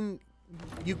mean,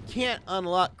 you can't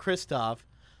unlock Kristoff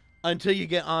until you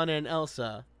get Anna and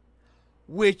Elsa,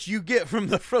 which you get from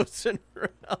the Frozen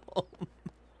Realm.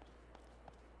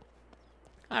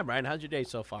 Hi, Brian. How's your day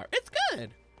so far? It's good.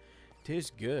 It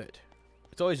is good.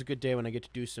 It's always a good day when I get to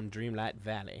do some Dreamlight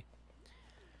Valley.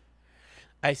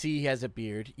 I see he has a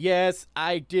beard. Yes,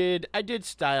 I did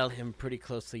style him pretty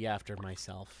closely after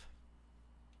myself.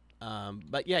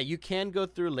 But yeah, you can go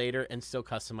through later and still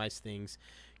customize things.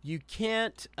 You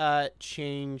can't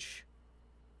change.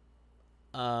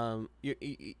 You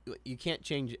can't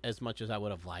change as much as I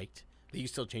would have liked, but you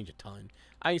still change a ton.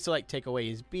 I used to like take away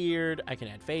his beard. I can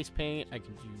add face paint. I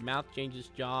can do mouth changes,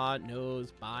 jaw,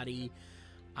 nose, body,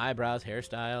 eyebrows,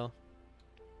 hairstyle.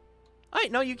 Oh,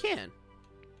 wait, no, you can.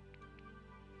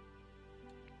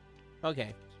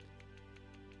 Okay.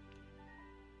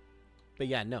 But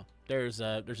yeah, no. There's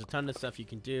a ton of stuff you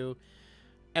can do.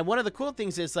 And one of the cool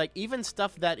things is, like, even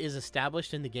stuff that is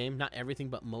established in the game, not everything,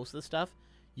 but most of the stuff,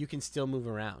 you can still move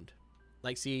around.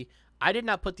 Like, see, I did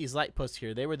not put these light posts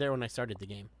here. They were there when I started the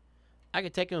game. I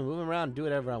could take them and move them around and do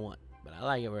whatever I want. But I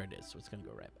like it where it is, so it's going to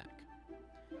go right back.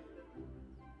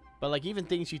 But, like, even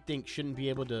things you think shouldn't be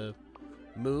able to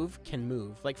move can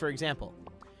move. Like, for example,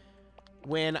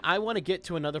 when I want to get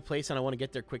to another place and I want to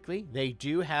get there quickly, they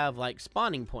do have, like,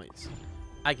 spawning points.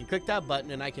 I can click that button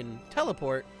and I can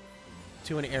teleport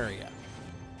to an area.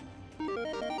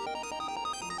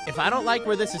 If I don't like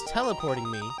where this is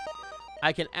teleporting me,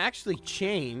 I can actually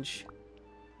change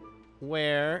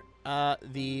where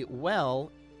the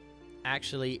well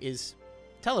actually is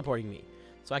teleporting me.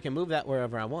 So I can move that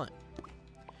wherever I want.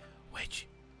 Which,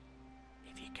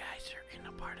 if you guys are in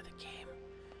a part of the game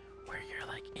where you're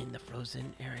like in the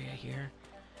frozen area here,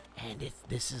 and if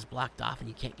this is blocked off and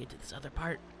you can't get to this other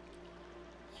part,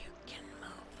 you can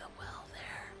move the well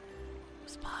there,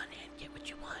 spawn in, get what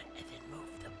you want, and then move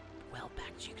the well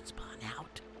back so you can spawn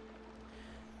out.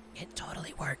 It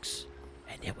totally works,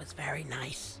 and it was very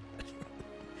nice.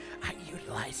 I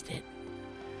utilized it.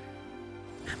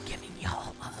 I'm giving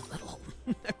y'all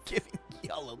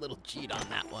a little cheat on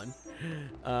that one.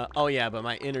 Oh yeah, but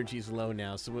my energy's low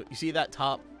now. So you see that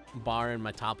top bar in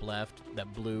my top left,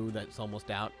 that blue that's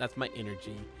almost out? That's my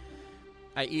energy.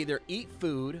 I either eat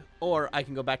food or I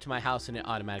can go back to my house and it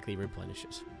automatically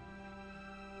replenishes.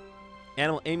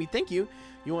 Animal Amy, thank you.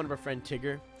 You want to befriend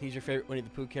Tigger? He's your favorite Winnie the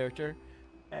Pooh character?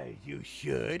 As you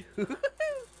should.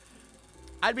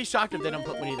 I'd be shocked if they don't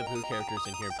put Winnie the Pooh characters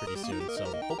in here pretty soon, so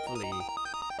hopefully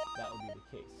that will be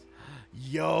the case.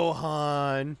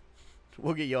 Johan.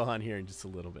 We'll get Johan here in just a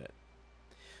little bit.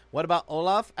 What about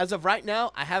Olaf? As of right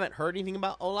now, I haven't heard anything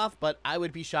about Olaf, but I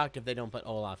would be shocked if they don't put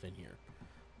Olaf in here.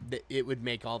 It would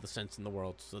make all the sense in the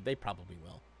world, so they probably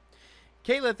will.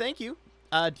 Kayla, thank you.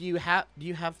 Do you have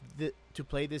to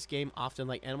play this game often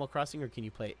like Animal Crossing, or can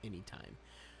you play it anytime?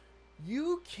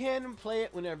 You can play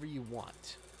it whenever you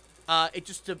want.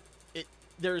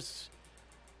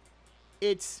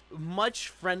 It's much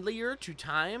friendlier to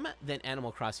time than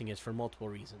Animal Crossing is for multiple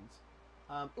reasons.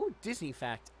 Ooh, Disney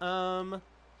fact.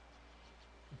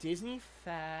 Disney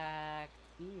fact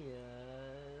is...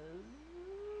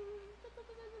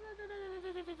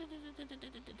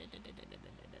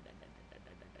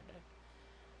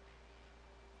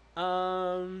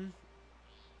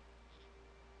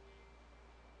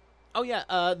 Oh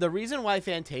yeah, the reason why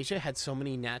Fantasia had so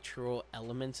many natural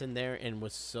elements in there and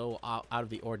was so out of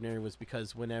the ordinary was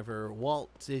because whenever Walt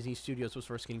Disney Studios was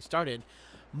first getting started,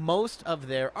 most of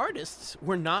their artists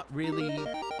were not really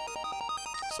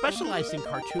specialized in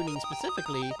cartooning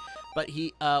specifically, but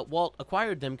Walt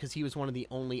acquired them because he was one of the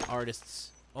only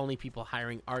people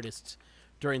hiring artists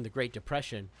during the Great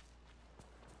Depression.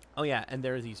 Oh yeah, and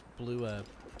there are these blue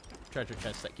treasure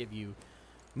chests that give you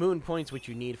moon points, which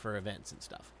you need for events and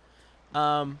stuff.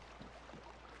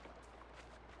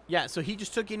 Yeah, so he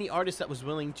just took any artist that was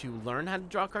willing to learn how to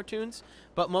draw cartoons,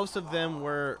 but most of them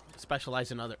were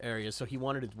specialized in other areas, so he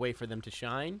wanted a way for them to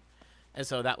shine, and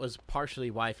so that was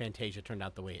partially why Fantasia turned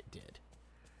out the way it did.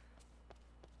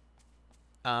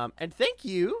 And thank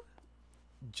you,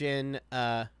 Jen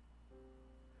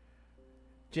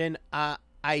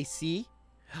IC.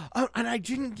 Oh, and I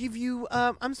didn't give you,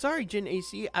 I'm sorry, Jen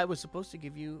AC. I was supposed to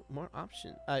give you more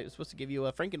options. I was supposed to give you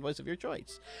a Frankenvoice of your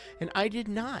choice. And I did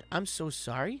not. I'm so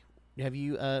sorry. Have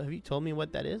you told me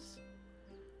what that is?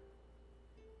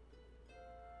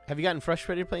 Have you gotten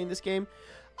frustrated playing this game?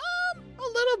 A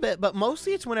little bit, but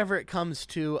mostly it's whenever it comes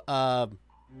to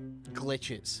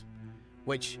glitches,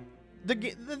 which the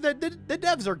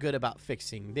devs are good about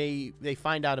fixing. They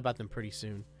find out about them pretty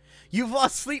soon. You've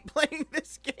lost sleep playing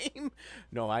this game?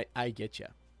 No, I get you.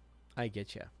 I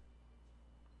get you.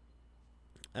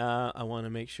 I want to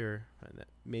make sure that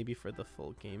maybe for the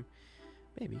full game,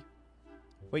 maybe.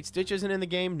 Wait, Stitch isn't in the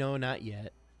game? No, not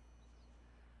yet.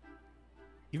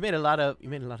 You made a lot of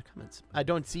comments. I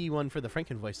don't see one for the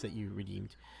Frankenvoice that you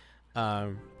redeemed. Let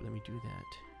me do that.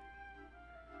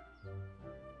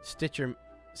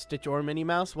 Stitch or Minnie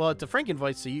Mouse. Well, it's a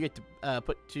Frankenvoice, so you get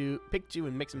to pick two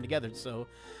and mix them together. So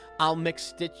I'll mix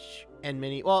Stitch and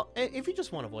Minnie. Well, if you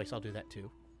just want a voice, I'll do that too.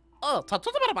 Oh, if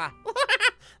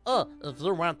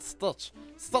you want Stitch,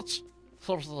 Stitch,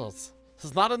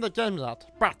 he's not in the game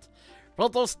yet, but we'll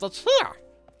do Stitch here.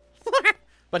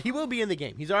 But he will be in the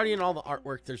game. He's already in all the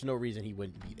artwork. There's no reason he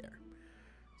wouldn't be there.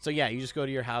 So yeah, you just go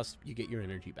to your house, you get your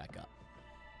energy back up.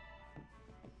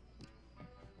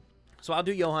 So I'll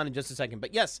do Johan in just a second.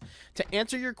 But yes, to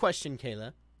answer your question,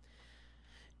 Kayla,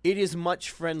 it is much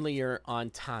friendlier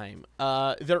on time.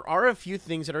 There are a few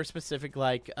things that are specific,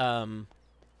 like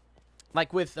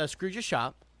with Scrooge's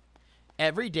shop.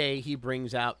 Every day he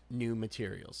brings out new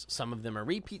materials. Some of them are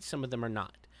repeats, some of them are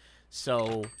not.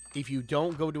 So if you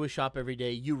don't go to a shop every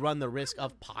day, you run the risk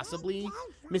of possibly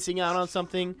missing out on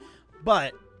something.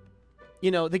 But, you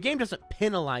know, the game doesn't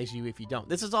penalize you if you don't.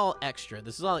 This is all extra.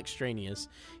 This is all extraneous.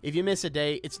 If you miss a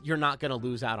day, you're not going to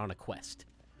lose out on a quest.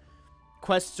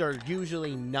 Quests are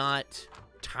usually not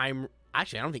time...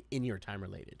 Actually, I don't think any are time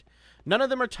related. None of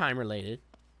them are time related.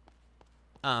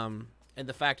 And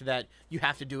the fact that you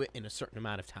have to do it in a certain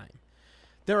amount of time.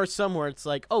 There are some where it's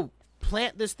like, oh,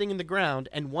 plant this thing in the ground,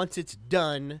 and once it's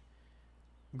done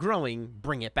growing,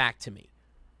 bring it back to me.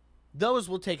 Those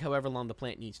will take however long the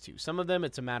plant needs to. Some of them,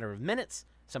 it's a matter of minutes.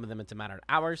 Some of them, it's a matter of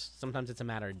hours. Sometimes it's a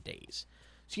matter of days.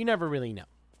 So you never really know.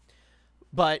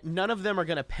 But none of them are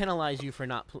going to penalize you for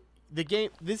not...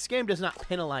 This game does not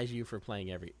penalize you for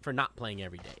not playing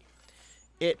every day.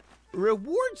 It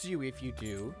rewards you if you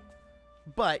do,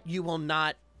 but you will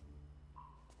not...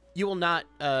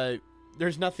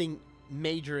 there's nothing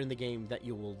major in the game that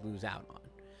you will lose out on.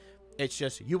 It's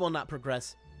just you will not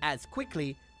progress as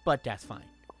quickly, but that's fine.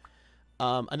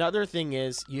 Another thing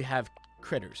is you have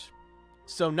critters.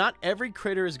 So not every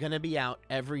critter is going to be out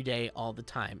every day all the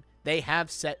time. They have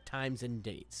set times and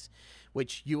dates,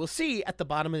 which you will see at the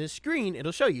bottom of the screen.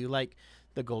 It'll show you, like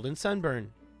the golden sunbird.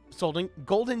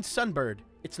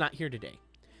 It's not here today.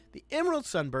 The emerald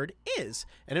sunbird is,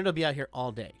 and it'll be out here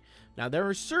all day. Now there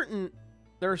are certain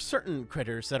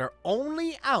critters that are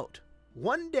only out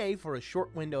one day for a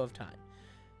short window of time.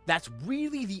 That's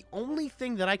really the only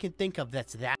thing that I can think of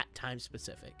that's that time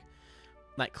specific.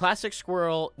 Like classic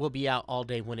squirrel will be out all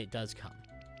day when it does come.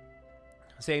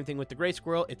 Same thing with the gray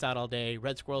squirrel. It's out all day.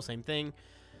 Red squirrel, same thing.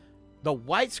 The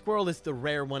white squirrel is the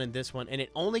rare one in this one, and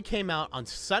it only came out on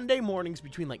Sunday mornings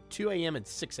between like 2 a.m. and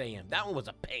 6 a.m. That one was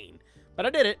a pain, but I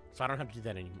did it, so I don't have to do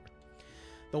that anymore.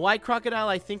 The white crocodile,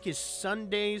 I think, is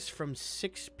Sundays from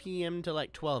 6 p.m. to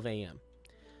like 12 a.m.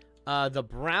 The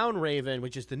brown raven,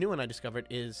 which is the new one I discovered,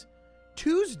 is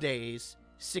Tuesdays,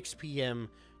 6 p.m.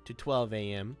 to 12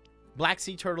 a.m. Black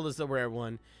sea turtle is the rare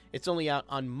one. It's only out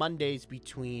on Mondays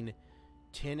between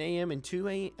 10 a.m. and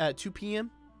 2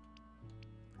 p.m.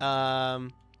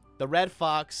 The red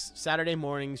fox, Saturday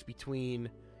mornings between...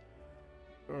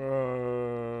 I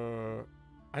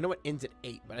know it ends at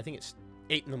 8, but I think it's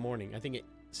 8 in the morning. I think it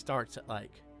starts at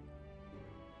like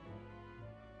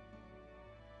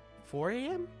 4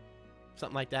 a.m.?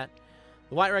 Something like that.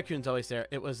 The white raccoon's always there.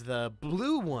 It was the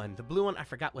blue one. The blue one, I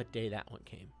forgot what day that one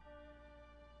came.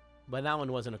 But that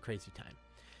one wasn't a crazy time.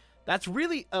 That's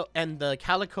really... Oh, and the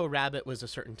calico rabbit was a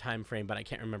certain time frame, but I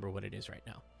can't remember what it is right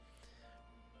now.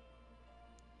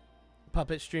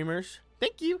 Puppet streamers,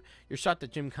 thank you. You're shocked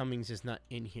that Jim Cummings is not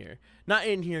in here. Not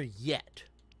in here yet.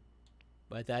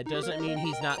 But that doesn't mean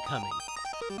he's not coming.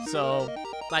 So,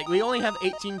 like, we only have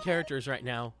 18 characters right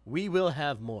now. We will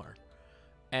have more.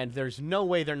 And there's no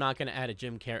way they're not going to add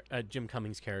a Jim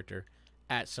Cummings character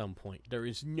at some point. There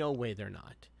is no way they're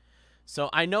not. So,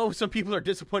 I know some people are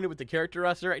disappointed with the character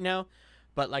roster right now.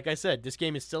 But like I said, this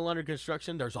game is still under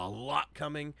construction. There's a lot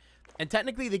coming. And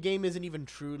technically, the game isn't even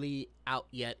truly out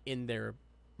yet in their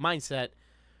mindset.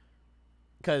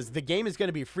 Because the game is going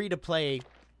to be free to play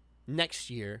next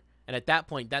year. And at that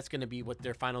point, that's going to be what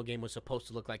their final game was supposed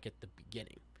to look like at the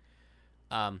beginning.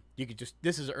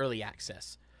 This is early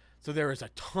access. So there is a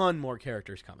ton more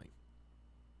characters coming.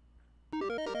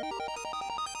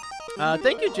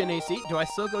 Thank you, Jen AC. Do I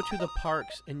still go to the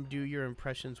parks and do your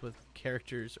impressions with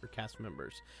characters or cast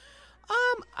members?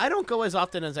 I don't go as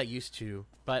often as I used to,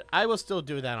 but I will still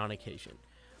do that on occasion.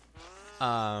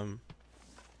 But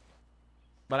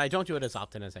I don't do it as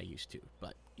often as I used to.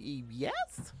 But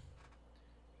yes.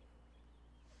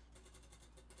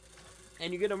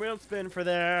 And you get a real spin for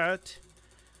that.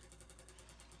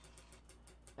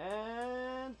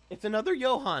 And it's another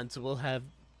Johann, so we'll have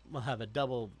a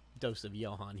double dose of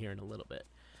Johann here in a little bit.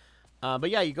 But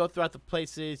yeah, you go throughout the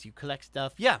places, you collect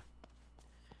stuff. Yeah.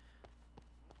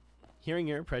 Hearing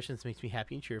your impressions makes me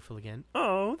happy and cheerful again.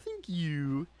 Oh, thank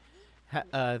you.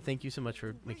 Thank you so much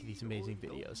for making these amazing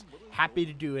videos. Happy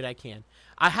to do it, I can.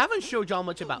 I haven't showed y'all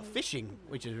much about fishing,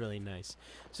 which is really nice.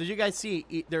 So as you guys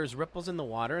see, there's ripples in the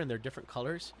water and they're different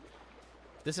colors.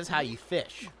 This is how you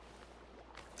fish.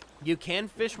 You can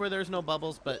fish where there's no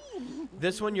bubbles, but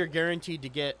this one you're guaranteed to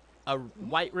get a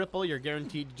white ripple. You're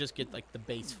guaranteed to just get like the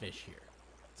base fish here.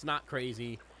 It's not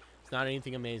crazy. It's not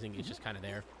anything amazing. It's just kind of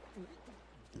there.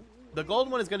 The gold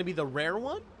one is going to be the rare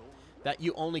one that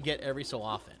you only get every so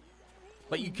often.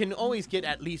 But you can always get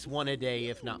at least one a day,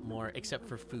 if not more, except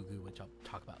for Fugu, which I'll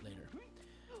talk about later.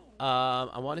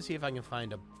 I want to see if I can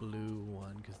find a blue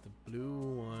one, because the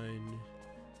blue one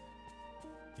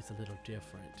is a little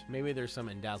different. Maybe there's some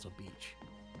in Dazzle Beach.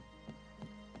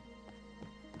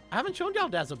 I haven't shown y'all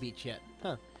Dazzle Beach yet.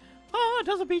 Huh. Oh,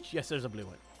 Dazzle Beach. Yes, there's a blue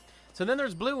one. So then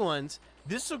there's blue ones.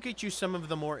 This will get you some of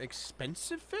the more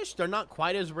expensive fish. They're not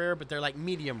quite as rare, but they're like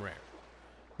medium rare.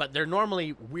 But they're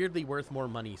normally weirdly worth more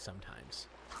money sometimes.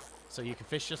 So you can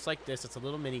fish just like this. It's a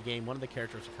little mini game. One of the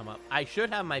characters will come up. I should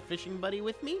have my fishing buddy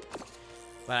with me,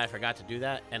 but I forgot to do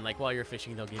that. And like while you're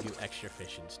fishing, they'll give you extra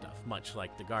fish and stuff, much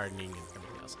like the gardening and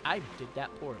everything else. I did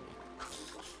that poorly.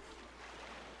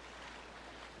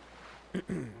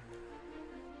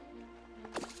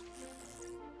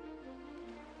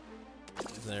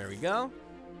 There we go.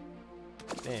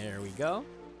 There we go.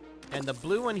 And the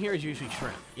blue one here is usually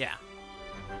shrimp. Yeah.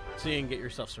 So you can get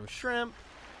yourself some shrimp.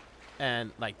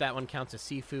 And like that one counts as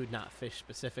seafood, not fish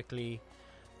specifically.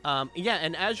 Yeah,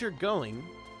 and as you're going,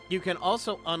 you can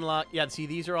also unlock... Yeah, see,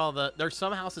 these are all the... There's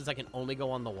some houses that can only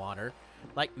go on the water.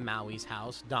 Like Maui's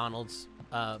house, Donald's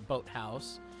boat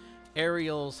house,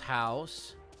 Ariel's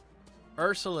house,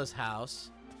 Ursula's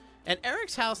house. And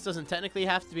Eric's house doesn't technically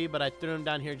have to be, but I threw him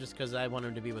down here just because I want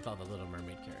him to be with all the Little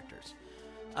Mermaid characters.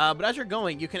 But as you're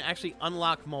going, you can actually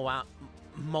unlock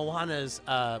Moana's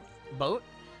boat,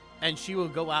 and she will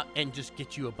go out and just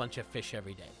get you a bunch of fish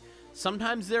every day.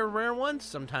 Sometimes they're rare ones,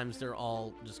 sometimes they're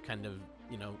all just kind of,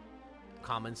 you know,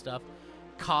 common stuff.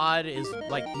 Cod is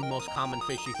like the most common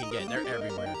fish you can get. They're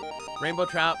everywhere. Rainbow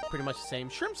trout, pretty much the same.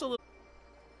 Shrimp's a little...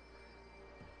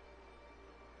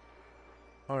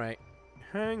 Alright.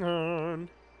 Hang on.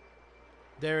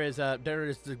 There is a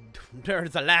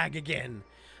lag again.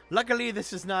 Luckily,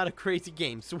 this is not a crazy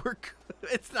game, so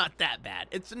it's not that bad.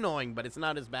 It's annoying, but it's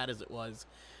not as bad as it was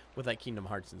with like Kingdom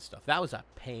Hearts and stuff. That was a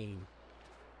pain.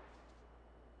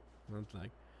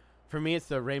 Like, for me, it's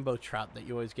the rainbow trout that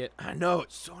you always get. I know,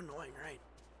 it's so annoying, right?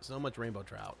 So much rainbow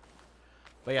trout.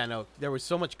 But yeah, no, there was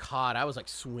so much cod. I was like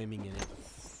swimming in it.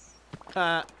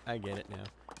 I get it now.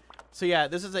 So yeah,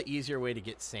 this is an easier way to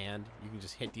get sand. You can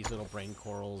just hit these little brain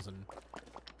corals and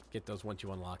get those once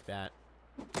you unlock that.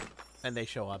 And they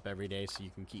show up every day, so you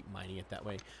can keep mining it that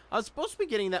way. I was supposed to be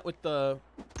getting that with the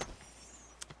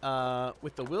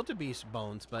wildebeest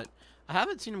bones, but I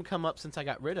haven't seen them come up since I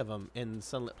got rid of them in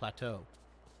Sunlit Plateau.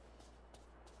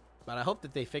 But I hope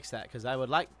that they fix that, because I would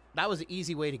like... That was an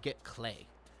easy way to get clay.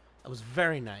 That was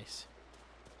very nice.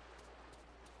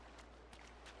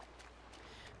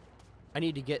 I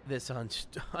need to get this on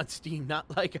Steam,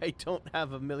 not like I don't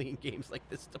have a million games like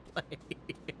this to play.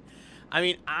 I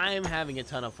mean, I'm having a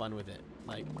ton of fun with it.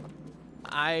 Like,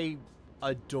 I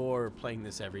adore playing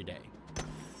this every day.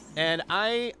 And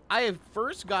I have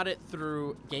first got it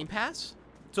through Game Pass.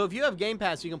 So if you have Game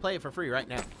Pass, you can play it for free right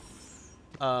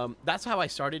now. That's how I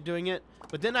started doing it.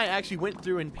 But then I actually went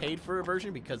through and paid for a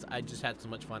version because I just had so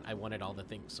much fun. I wanted all the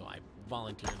things, so I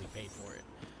voluntarily paid for it.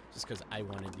 Just because I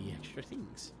wanted the extra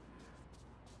things.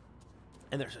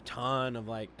 And there's a ton of,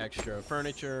 like, extra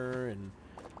furniture and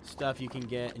stuff you can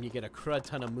get. And you get a crud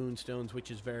ton of moonstones,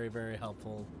 which is very, very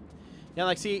helpful. Yeah,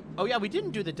 like, see... Oh, yeah, we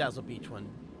didn't do the Dazzle Beach one.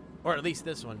 Or at least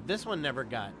this one. This one never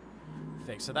got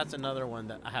fixed. So that's another one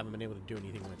that I haven't been able to do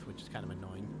anything with, which is kind of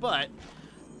annoying. But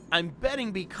I'm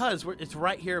betting because it's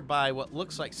right here by what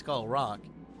looks like Skull Rock,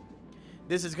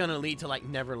 this is going to lead to, like,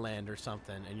 Neverland or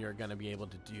something. And you're going to be able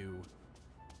to do,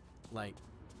 like,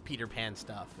 Peter Pan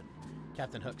stuff and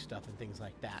Captain Hook stuff and things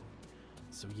like that.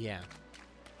 So, yeah.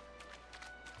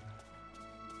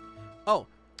 Oh,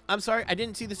 I'm sorry, I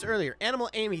didn't see this earlier. Animal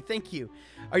Amy, thank you.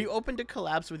 Are you open to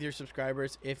collabs with your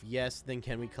subscribers? If yes, then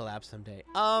can we collab someday?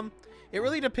 It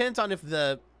really depends on if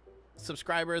the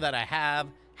subscriber that I have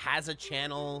has a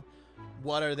channel.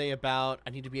 What are they about? I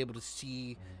need to be able to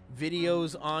see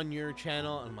videos on your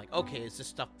channel. I'm like, okay, is this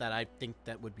stuff that I think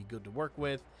that would be good to work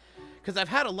with? Because I've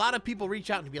had a lot of people reach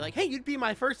out and be like, hey, you'd be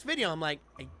my first video. I'm like,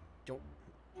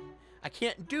 I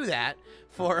can't do that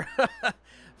for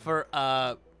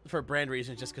for brand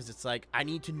reasons, just because it's like, I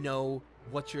need to know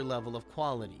what's your level of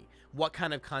quality. What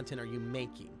kind of content are you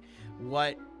making?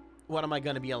 What am I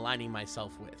going to be aligning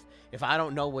myself with? If I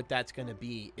don't know what that's going to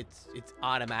be, it's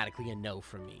automatically a no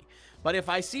from me. But if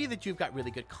I see that you've got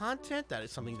really good content, that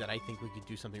is something that I think we could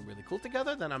do something really cool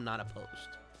together, then I'm not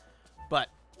opposed. But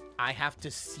I have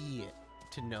to see it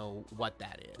to know what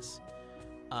that is.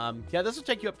 Yeah, this will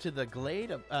take you up to the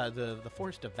glade of the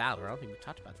Forest of Valor. I don't think we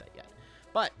talked about that yet.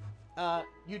 But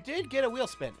you did get a wheel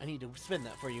spin. I need to spin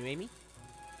that for you, Amy.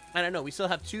 I don't know. We still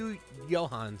have 2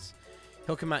 Johans.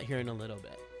 He'll come out here in a little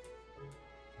bit.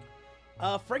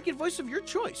 Frankenvoice of your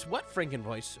choice. What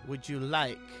Frankenvoice would you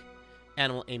like,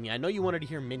 Animal Amy? I know you wanted to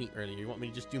hear Minnie earlier. You want me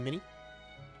to just do Minnie?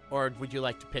 Or would you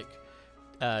like to pick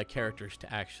characters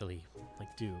to actually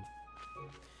do?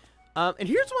 And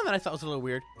here's one that I thought was a little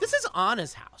weird. This is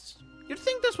Anna's house. You'd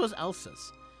think this was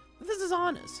Elsa's, but this is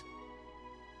Anna's.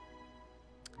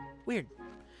 Weird.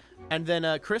 And then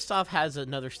Kristoff has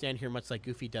another stand here, much like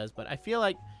Goofy does, but I feel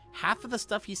like half of the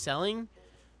stuff he's selling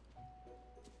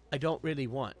I don't really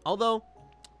want. Although,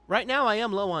 right now I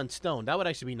am low on stone. That would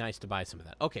actually be nice to buy some of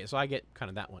that. Okay, so I get kind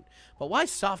of that one. But why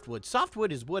softwood?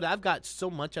 Softwood is wood I've got so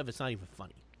much of, it's not even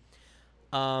funny.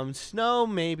 Snow,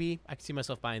 maybe. I can see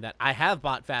myself buying that. I have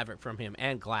bought fabric from him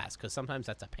and glass, because sometimes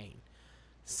that's a pain.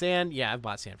 Sand, yeah, I've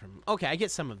bought sand from him. Okay, I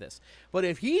get some of this. But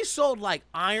if he sold, like,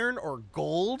 iron or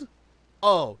gold,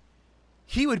 oh,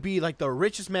 he would be, like, the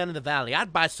richest man in the valley.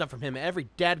 I'd buy stuff from him every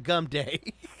dadgum day.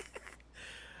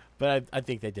 But I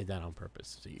think they did that on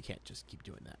purpose, so you can't just keep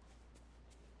doing that.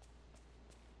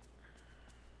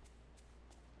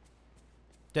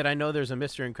 Did I know there's a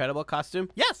Mr. Incredible costume?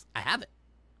 Yes, I have it.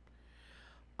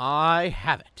 I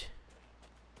have it.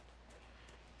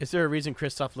 Is there a reason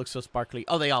Kristoff looks so sparkly?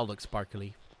 Oh, they all look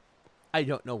sparkly. I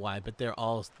don't know why, but they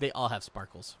all have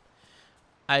sparkles.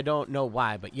 I don't know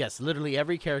why, but yes, literally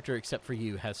every character except for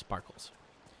you has sparkles.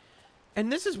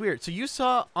 And this is weird. So you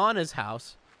saw Anna's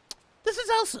house. This is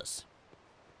Elsa's.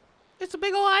 It's a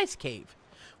big old ice cave.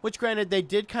 Which, granted, they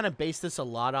did kind of base this a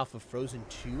lot off of Frozen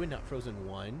 2 and not Frozen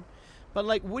 1. But,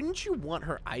 like, wouldn't you want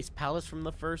her ice palace from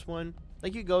the first one?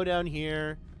 Like, you go down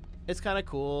here. It's kind of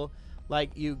cool.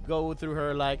 Like, you go through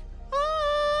her, like,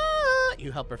 ah!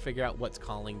 You help her figure out what's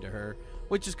calling to her,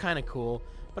 which is kind of cool.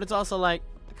 But it's also like,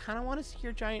 I kind of want to see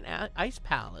your giant ice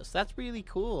palace. That's really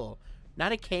cool.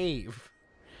 Not a cave.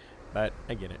 But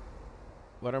I get it.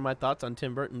 What are my thoughts on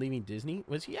Tim Burton leaving Disney?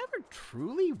 Was he ever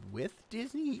truly with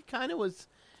Disney?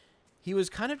 He was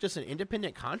kind of just an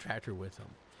independent contractor with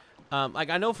them. Like,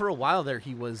 I know for a while there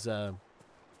he was an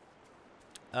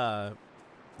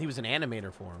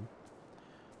animator for him.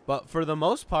 But for the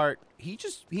most part, he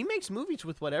makes movies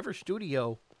with whatever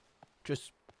studio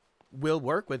just will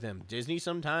work with him. Disney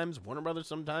sometimes, Warner Brothers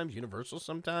sometimes, Universal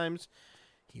sometimes.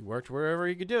 He worked wherever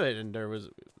he could do it, and it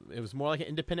was more like an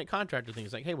independent contractor thing.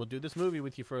 It's like, hey, we'll do this movie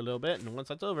with you for a little bit, and once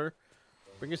that's over,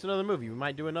 bring us another movie. We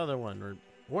might do another one, or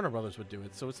Warner Brothers would do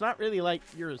it. So it's not really like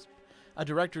you're a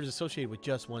director is associated with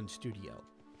just one studio.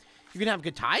 You can have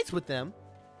good ties with them,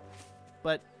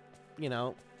 but, you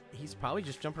know, he's probably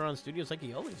just jumping around studios like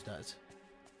he always does.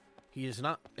 He is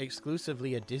not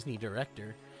exclusively a Disney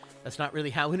director. That's not really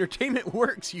how entertainment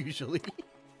works usually.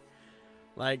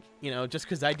 Like, you know, just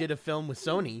because I did a film with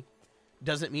Sony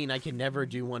doesn't mean I can never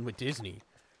do one with Disney.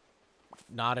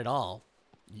 Not at all.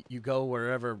 You go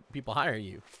wherever people hire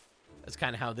you. That's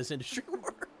kind of how this industry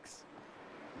works.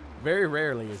 Very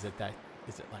rarely is it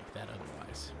like that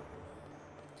otherwise.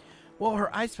 Well,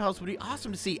 her ice palace would be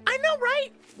awesome to see. I know,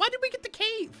 right? Why did we get the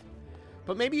cave?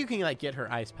 But maybe you can, like, get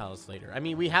her ice palace later. I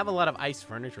mean, we have a lot of ice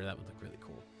furniture. That would look really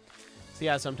cool. So,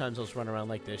 yeah, sometimes I'll just run around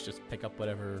like this. Just pick up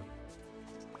whatever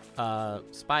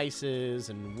spices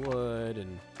and wood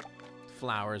and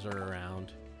flowers are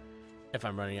around if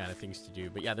I'm running out of things to do.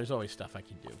 But, yeah, there's always stuff I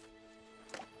can do.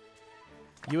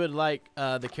 You would like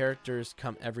the characters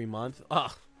come every month?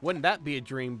 Ugh, wouldn't that be a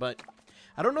dream? But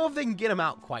I don't know if they can get them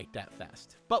out quite that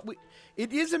fast. But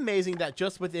it is amazing that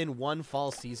just within one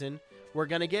fall season, we're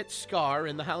going to get Scar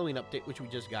in the Halloween update, which we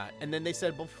just got. And then they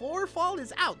said before fall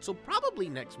is out, so probably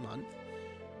next month,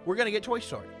 we're going to get Toy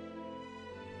Story.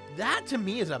 That, to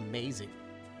me, is amazing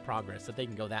progress that they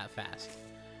can go that fast.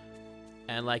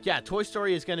 And like, yeah, Toy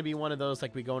Story is going to be one of those,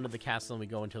 like we go into the castle and we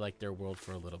go into like their world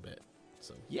for a little bit.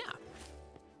 So yeah.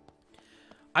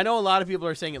 I know a lot of people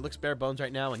are saying it looks bare bones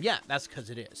right now, and yeah, that's because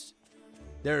it is.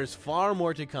 There's far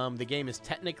more to come. The game is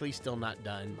technically still not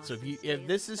done. So if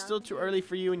this is still too early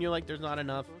for you and you're like, there's not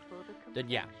enough, then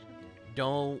yeah,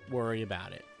 don't worry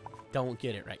about it. Don't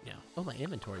get it right now. Oh, my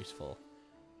inventory's full.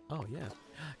 Oh, yeah.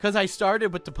 Because I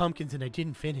started with the pumpkins and I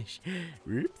didn't finish.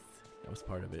 Whoops. That was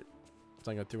part of it.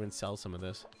 So I'm going to go through and sell some of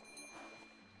this.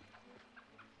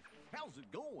 How's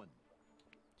it going?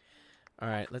 All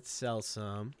right, let's sell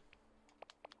some.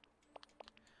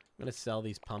 I'm going to sell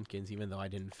these pumpkins even though I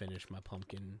didn't finish my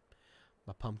pumpkin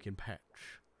patch.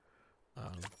 Yeah,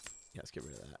 let's get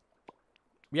rid of that.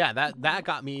 Yeah, that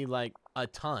got me like a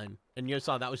ton. And you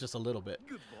saw that was just a little bit.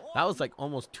 That was like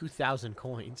almost 2,000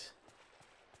 coins.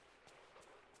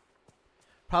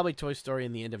 Probably Toy Story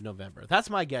in the end of November. That's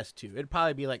my guess too. It'd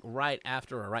probably be like right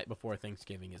after or right before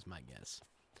Thanksgiving is my guess.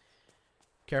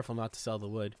 Careful not to sell the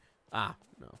wood. Ah,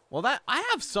 no. Well, I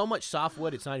have so much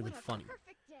softwood, it's not even funny.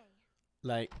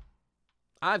 Like,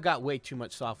 I've got way too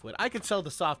much softwood. I could sell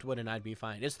the softwood and I'd be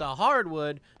fine. It's the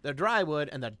hardwood, the dry wood,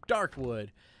 and the dark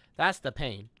wood. That's the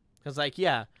pain. Because, like,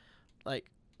 yeah.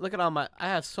 Like, look at all my... I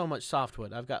have so much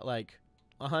softwood. I've got, like,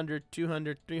 100,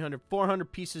 200, 300,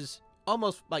 400 pieces.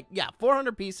 Almost, like, yeah,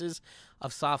 400 pieces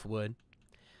of softwood.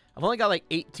 I've only got, like,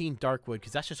 18 dark wood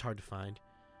because that's just hard to find.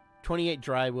 28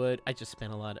 dry wood. I just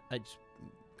spent a lot of... I just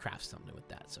craft something with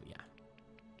that, so yeah.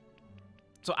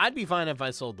 So I'd be fine if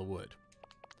I sold the wood.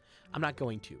 I'm not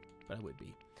going to, but I would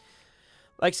be.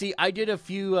 Like, see, I did a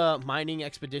few mining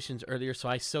expeditions earlier, so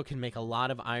I still can make a lot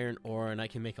of iron ore, and I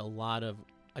can make a lot of...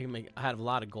 I have a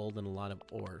lot of gold and a lot of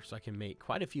ore, so I can make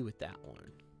quite a few with that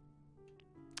one.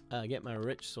 Get my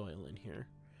rich soil in here.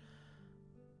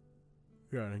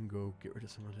 Yeah, I can go get rid of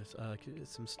some of this. Get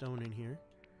some stone in here.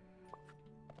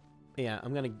 Yeah,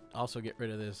 I'm gonna also get rid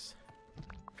of this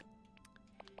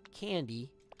candy.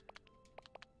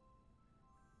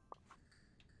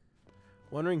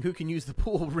 Wondering who can use the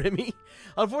pool, Remy?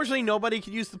 Unfortunately, nobody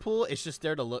can use the pool. It's just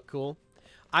there to look cool.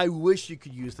 I wish you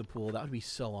could use the pool. That would be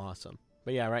so awesome.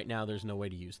 But yeah, right now there's no way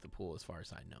to use the pool as far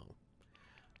as I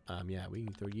know. Yeah, we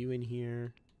can throw you in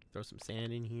here. Throw some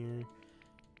sand in here.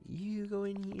 You go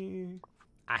in here.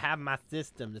 I have my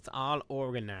system that's all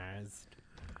organized.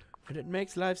 And it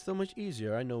makes life so much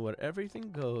easier. I know where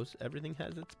everything goes. Everything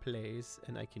has its place.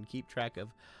 And I can keep track of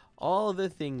all the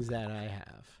things that I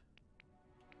have.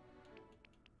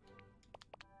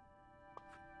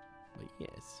 But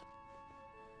yes.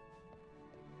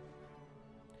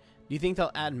 Do you think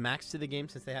they'll add Max to the game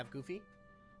since they have Goofy?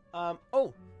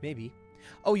 Oh, maybe.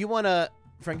 Oh, you want a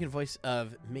Frankenvoice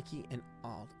of Mickey and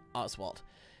Oswald.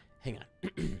 Hang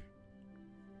on.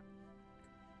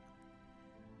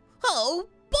 Oh,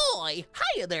 boy.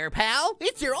 Hiya there, pal.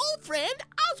 It's your old friend,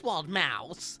 Oswald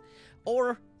Mouse.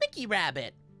 Or Mickey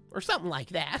Rabbit. Or something like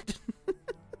that.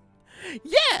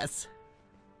 Yes.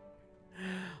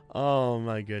 Oh,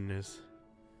 my goodness.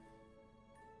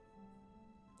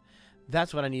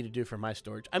 That's what I need to do for my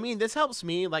storage. I mean, this helps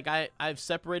me. Like, I've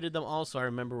separated them all so I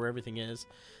remember where everything is.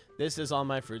 This is all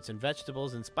my fruits and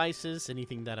vegetables and spices,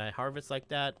 anything that I harvest like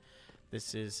that.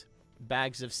 This is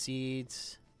bags of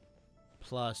seeds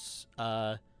plus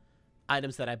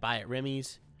items that I buy at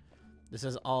Remy's. This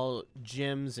is all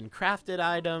gems and crafted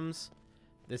items.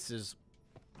 This is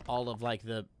all of, like,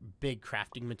 the big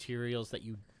crafting materials that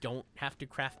you don't have to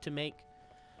craft to make.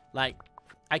 Like,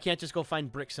 I can't just go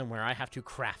find brick somewhere. I have to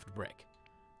craft brick.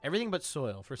 Everything but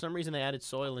soil. For some reason, they added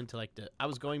soil into, like, I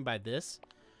was going by this.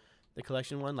 The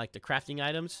collection one, like the crafting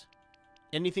items.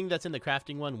 Anything that's in the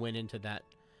crafting one went into that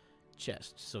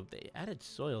chest. So they added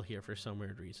soil here for some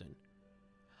weird reason.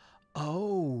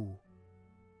 Oh.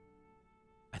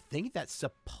 I think that's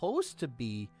supposed to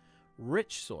be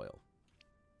rich soil.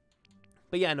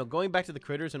 But yeah, no, going back to the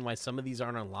critters and why some of these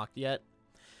aren't unlocked yet.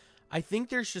 I think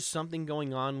there's just something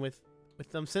going on with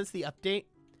them since the update.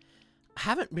 I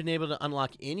haven't been able to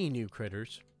unlock any new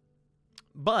critters.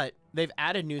 But they've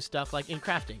added new stuff like in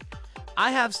crafting.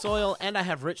 I have soil and I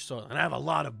have rich soil, and I have a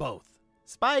lot of both.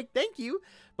 Spike, thank you.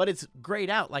 But it's grayed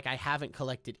out like I haven't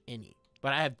collected any.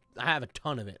 But I have a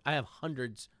ton of it. I have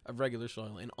hundreds of regular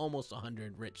soil and almost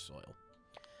 100 rich soil.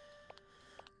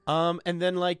 And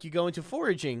then like you go into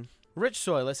foraging, rich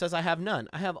soil, it says I have none.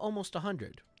 I have almost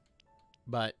 100.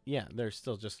 But yeah, there's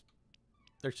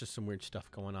just some weird stuff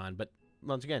going on. But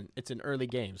once again, it's an early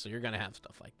game, so you're gonna have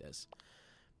stuff like this.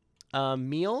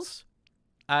 Meals.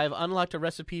 I've unlocked a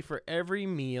recipe for every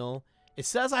meal. It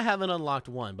says I haven't unlocked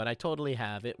one, but I totally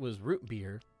have. It was root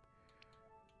beer.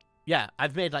 Yeah,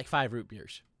 I've made like 5 root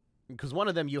beers. Because one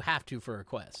of them you have to for a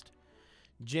quest.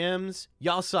 Gems,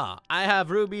 y'all saw. I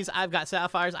have rubies, I've got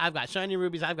sapphires, I've got shiny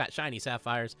rubies, I've got shiny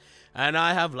sapphires, and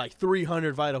I have like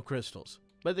 300 vital crystals.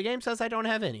 But the game says I don't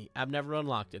have any. I've never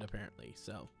unlocked it, apparently.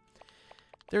 So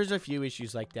there's a few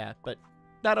issues like that, but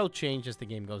that'll change as the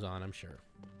game goes on, I'm sure.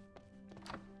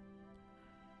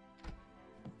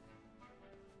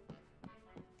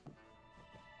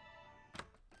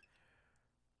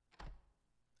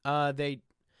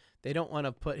 They don't want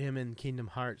to put him in Kingdom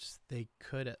Hearts. They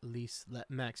could at least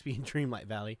let Max be in Dreamlight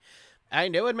Valley. I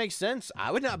know it makes sense.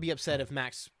 I would not be upset if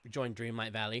Max joined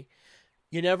Dreamlight Valley.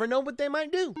 You never know what they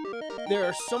might do. There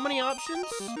are so many options.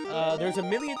 There's a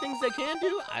million things they can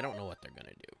do. I don't know what they're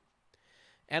going to do.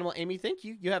 Animal Amy, thank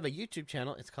you. You have a YouTube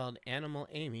channel. It's called Animal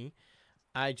Amy.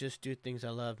 I just do things I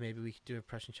love. Maybe we could do a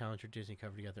impression challenge or Disney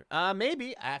cover together.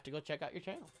 Maybe. I have to go check out your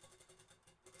channel.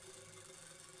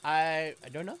 I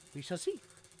don't know. We shall see.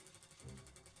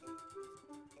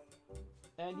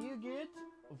 And you get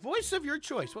voice of your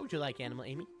choice. What would you like, Animal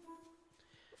Amy?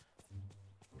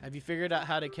 Have you figured out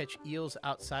how to catch eels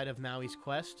outside of Maui's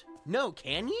quest? No,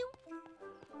 can you?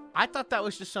 I thought that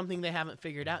was just something they haven't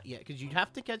figured out yet, because you'd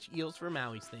have to catch eels for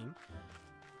Maui's thing,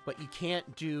 but you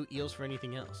can't do eels for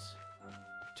anything else,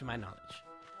 to my knowledge.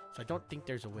 So I don't think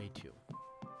there's a way to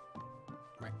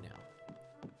right now.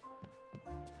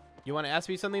 You want to ask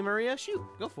me something, Maria? Shoot,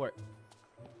 go for it.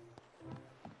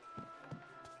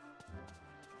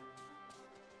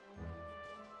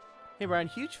 Hey Brian,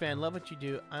 huge fan, love what you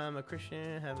do. I'm a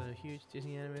Christian, have a huge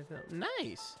Disney anime film.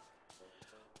 Nice!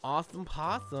 Awesome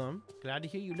possum. Glad to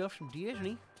hear you love some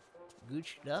Disney. Good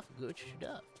stuff, good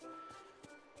stuff.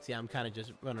 See, I'm kind of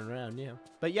just running around, yeah.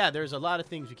 But yeah, there's a lot of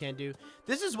things we can do.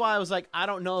 This is why I was like, I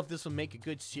don't know if this will make a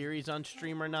good series on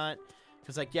stream or not.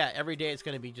 Because like, yeah, every day it's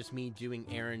going to be just me doing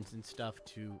errands and stuff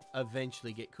to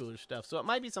eventually get cooler stuff. So it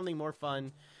might be something more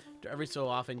fun to every so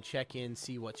often check in,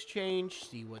 see what's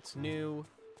changed, see what's new.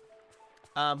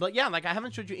 But yeah, like I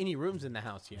haven't showed you any rooms in the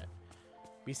house yet.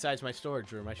 Besides my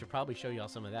storage room, I should probably show y'all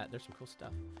some of that. There's some cool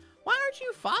stuff. Why aren't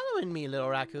you following me, little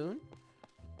raccoon?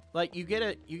 Like you get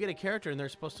a character and they're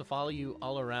supposed to follow you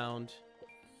all around.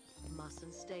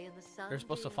 Mustn't stay in the sun. They're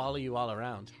supposed to follow you all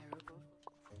around.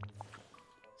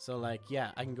 So like,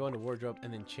 yeah, I can go into wardrobe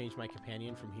and then change my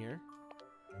companion from here.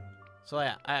 So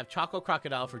yeah, I have Choco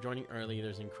Crocodile for joining early.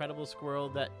 There's Incredible Squirrel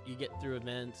that you get through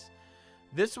events.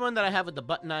 This one that I have with the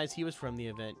button eyes, he was from the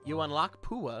event. You unlock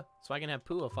Pua, so I can have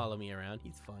Pua follow me around.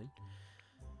 He's fun.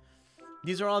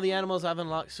 These are all the animals I've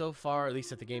unlocked so far, at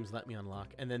least that the game's let me unlock.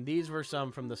 And then these were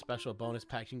some from the special bonus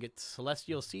packs. You can get the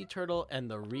Celestial Sea Turtle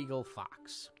and the Regal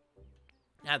Fox.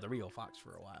 I had the Regal Fox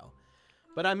for a while.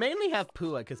 But I mainly have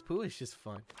Pua, because Pua is just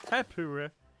fun. Hi,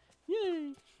 Pua.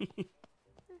 Yay!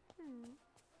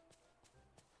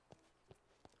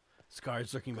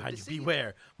 Scars lurking behind you.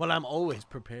 Beware. Well, I'm always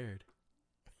prepared.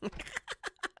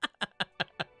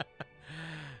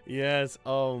 Yes.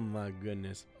 Oh my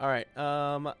goodness. All right.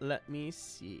 Let me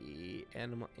see.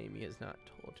 Animal Amy has not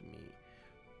told me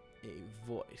a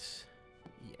voice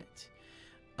yet.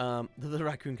 The little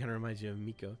raccoon kind of reminds you of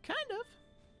Miko. Kind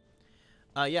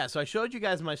of. Yeah. So I showed you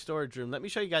guys my storage room. Let me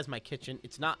show you guys my kitchen.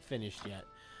 It's not finished yet.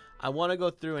 I want to go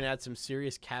through and add some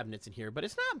serious cabinets in here, but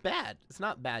it's not bad. It's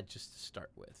not bad just to start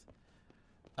with.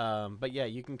 But yeah,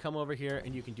 you can come over here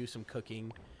and you can do some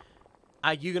cooking.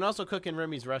 You can also cook in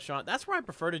Remy's restaurant. That's where I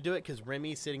prefer to do it, because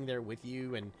Remy's sitting there with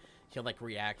you and he'll like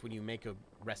react when you make a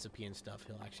recipe and stuff.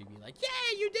 He'll actually be like,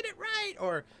 yeah, you did it right.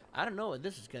 Or I don't know what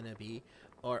this is going to be.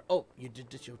 Or, oh, you did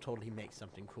this. You'll totally make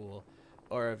something cool.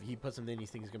 Or if he puts something in, he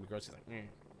thinks it's going to be gross. He's like,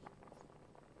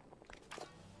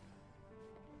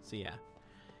 So yeah.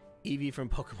 Eevee from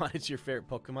Pokemon is your favorite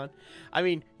Pokemon. I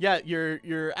mean, yeah,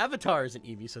 your avatar is an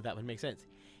Eevee, so that would make sense.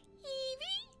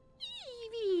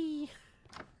 Eevee.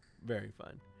 Very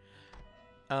fun.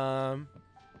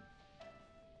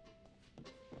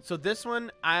 So this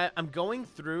one, I'm going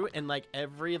through and like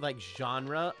every like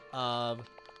genre of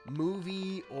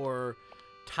movie or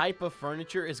type of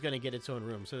furniture is going to get its own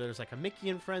room. So there's like a Mickey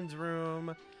and Friends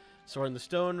room, Sword in the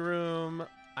Stone room.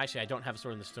 Actually, I don't have a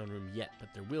Sword in the Stone room yet,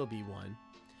 but there will be one.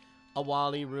 A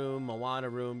Wally room, Moana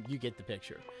room, you get the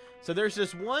picture. So there's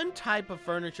this one type of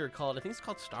furniture called, I think it's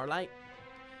called Starlight,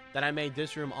 that I made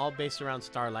this room all based around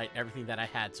Starlight, everything that I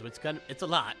had. So it's a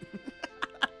lot.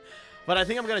 But I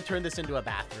think I'm going to turn this into a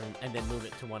bathroom and then move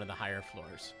it to one of the higher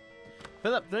floors.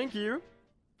 Philip, thank you.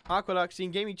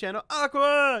 Aqualoxine Gaming Channel.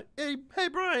 Aqua! Hey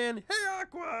Brian! Hey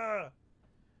Aqua!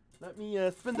 Let me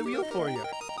spin the wheel for you.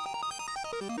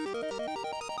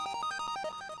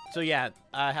 So yeah,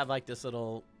 I have like this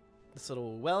little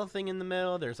well thing in the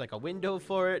middle. There's like a window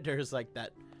for it. There's like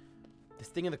this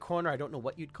thing in the corner. I don't know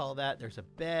what you'd call that. There's a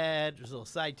bed. There's a little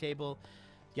side table.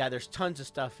 Yeah, there's tons of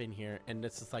stuff in here, and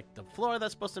this is like the floor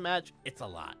that's supposed to match. It's a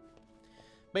lot.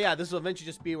 But yeah, this will eventually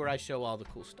just be where I show all the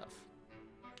cool stuff.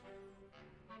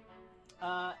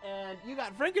 And you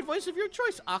got Frankenvoice of your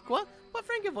choice, Aqua. What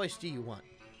Frankenvoice do you want?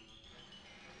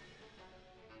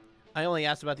 I only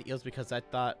asked about the eels because I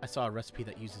thought I saw a recipe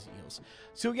that uses eels.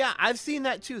 So yeah, I've seen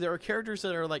that too. There are characters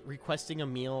that are like requesting a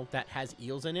meal that has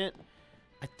eels in it.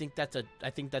 I think that's a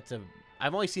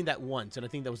I've only seen that once, and I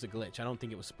think that was a glitch. I don't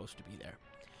think it was supposed to be there.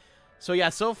 So yeah,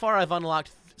 so far I've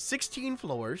unlocked 16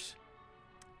 floors.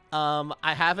 I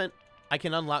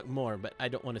can unlock more, but I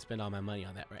don't want to spend all my money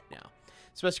on that right now.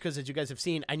 Especially because, as you guys have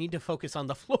seen, I need to focus on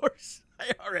the floors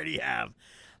I already have.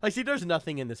 Like, see, there's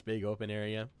nothing in this big open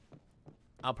area.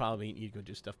 I'll probably need to go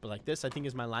do stuff, but like this, I think,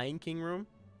 is my Lion King room.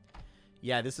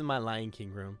 Yeah, this is my Lion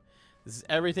King room. This is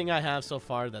everything I have so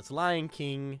far that's Lion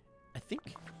King. I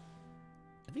think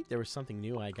there was something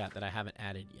new I got that I haven't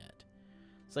added yet.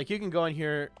 It's like you can go in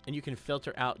here and you can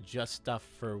filter out just stuff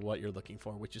for what you're looking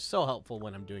for, which is so helpful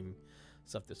when I'm doing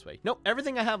stuff this way. Nope,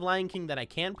 everything I have Lion King that I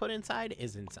can put inside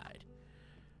is inside.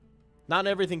 Not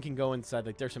everything can go inside.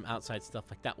 Like, there's some outside stuff.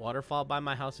 Like, that waterfall by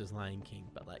my house is Lion King.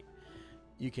 But, like,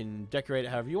 you can decorate it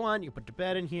however you want. You put the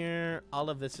bed in here. All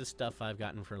of this is stuff I've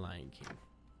gotten for Lion King.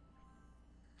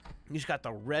 You just got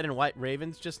the red and white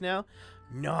ravens just now.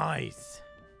 Nice.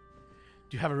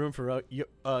 Do you have a room for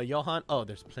Johan? Oh,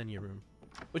 there's plenty of room.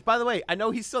 Which, by the way, I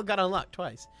know he's still got unlocked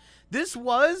twice. This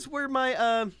was where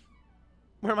my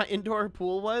indoor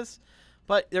pool was.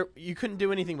 But you couldn't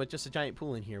do anything with just a giant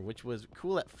pool in here, which was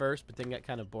cool at first, but then got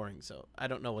kind of boring. So I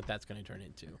don't know what that's going to turn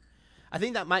into. I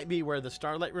think that might be where the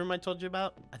Starlight room I told you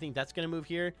about. I think that's going to move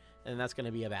here, and that's going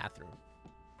to be a bathroom.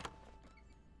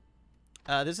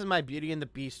 This is my Beauty and the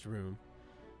Beast room.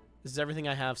 This is everything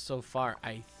I have so far,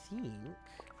 I think.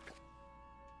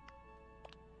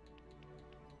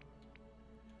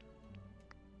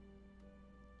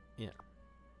 Yeah.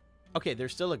 Okay,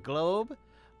 there's still a globe.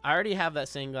 I already have that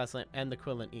stained glass lamp and the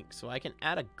quill and ink, so I can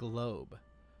add a globe.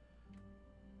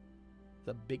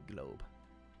 The big globe.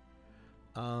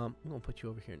 I'm going to put you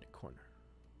over here in the corner.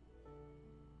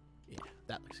 Yeah,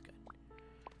 that looks good.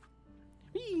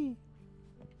 Whee!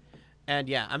 And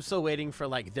yeah, I'm still waiting for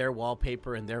like their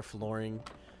wallpaper and their flooring,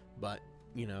 but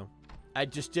you know, I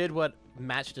just did what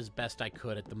matched as best I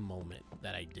could at the moment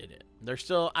that I did it. There's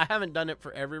still, I haven't done it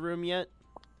for every room yet.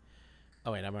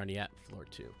 Oh wait, I'm already at floor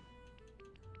 2.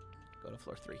 Go to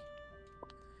floor 3.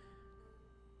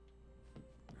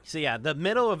 So yeah, the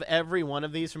middle of every one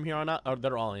of these from here on out,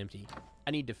 they're all empty. I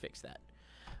need to fix that.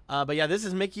 But yeah, this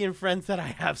is Mickey and Friends that I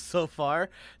have so far.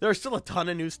 There's still a ton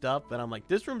of new stuff, but I'm like,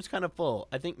 this room's kind of full.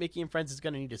 I think Mickey and Friends is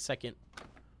going to need a second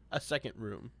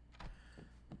room.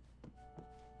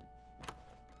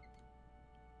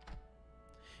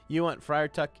 You want Friar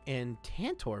Tuck and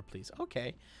Tantor, please.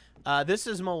 Okay. This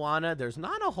is Moana. There's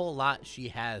not a whole lot she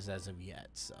has as of yet,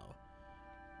 so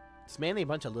it's mainly a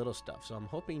bunch of little stuff, so I'm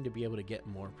hoping to be able to get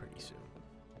more pretty soon.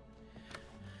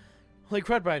 Holy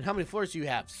crud, Brian, how many floors do you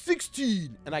have?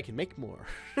 16! And I can make more.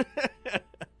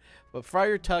 But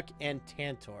Friar Tuck and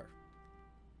Tantor.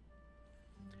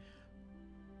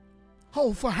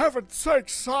 Oh, for heaven's sake,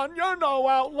 son, you're no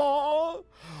outlaw.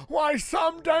 Why,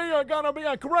 someday you're gonna be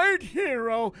a great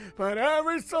hero, but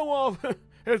every so often,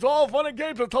 it's all fun and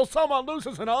games until someone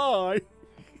loses an eye.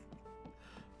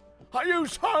 Are you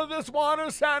sure this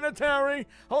water's sanitary?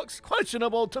 Looks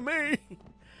questionable to me.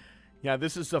 Yeah,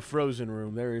 this is the Frozen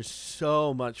room. There is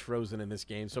so much Frozen in this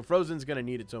game. So Frozen's going to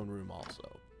need its own room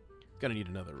also. Going to need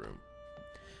another room.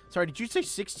 Sorry, did you say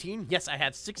 16? Yes, I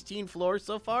have 16 floors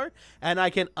so far, and I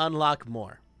can unlock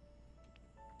more.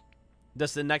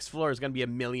 Thus, the next floor is going to be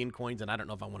 1,000,000 coins, and I don't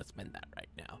know if I want to spend that right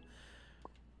now.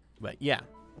 But, yeah.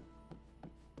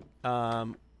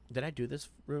 Did I do this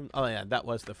room? Oh, yeah, that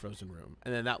was the Frozen room.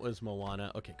 And then that was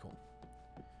Moana. Okay, cool.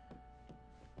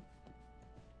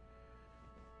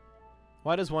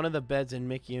 Why does one of the beds in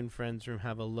Mickey and Friends room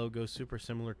have a logo super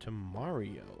similar to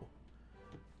Mario?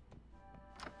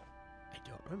 I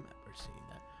don't remember seeing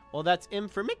that. Well, that's M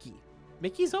for Mickey.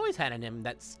 Mickey's always had an M.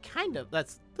 That's kind of,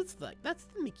 that's the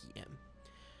Mickey M.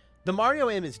 The Mario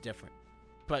M is different.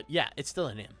 But yeah, it's still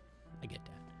an M. I get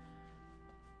that.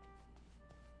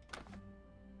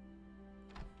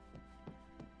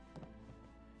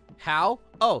 How?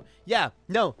 Oh, yeah.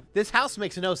 No, this house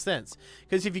makes no sense.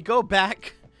 Because if you go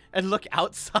back and look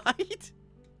outside.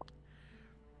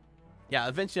 Yeah,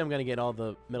 eventually I'm going to get all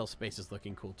the middle spaces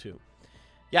looking cool too.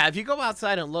 Yeah, if you go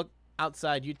outside and look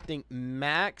outside, you'd think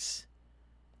maximum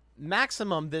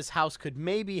this house could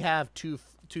maybe have two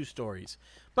stories.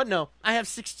 But no, I have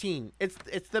 16.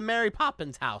 It's the Mary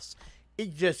Poppins house.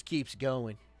 It just keeps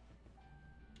going.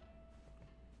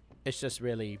 It's just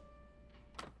really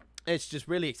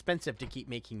expensive to keep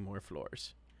making more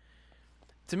floors.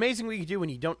 It's amazing what you can do when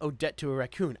you don't owe debt to a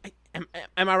raccoon. Am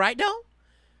I right, though?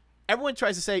 Everyone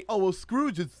tries to say, oh, well,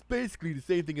 Scrooge is basically the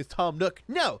same thing as Tom Nook.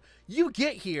 No, you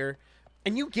get here,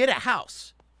 and you get a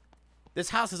house.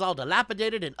 This house is all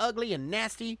dilapidated and ugly and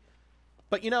nasty.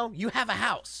 But, you know, you have a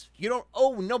house. You don't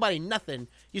owe nobody nothing.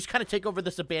 You just kind of take over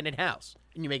this abandoned house,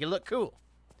 and you make it look cool.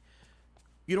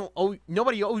 You don't owe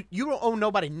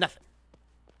nobody nothing.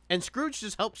 And Scrooge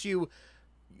just helps you.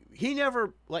 He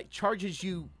never, like, charges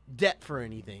you debt for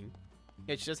anything.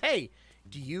 It's just, hey,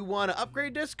 do you want to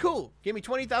upgrade this? Cool. Give me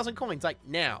 20,000 coins. Like,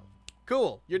 now.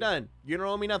 Cool. You're done. You don't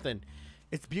owe me nothing.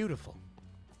 It's beautiful.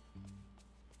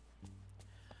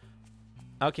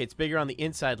 Okay, it's bigger on the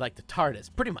inside like the TARDIS.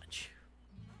 Pretty much.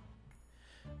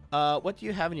 What do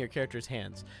you have in your character's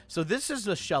hands? So this is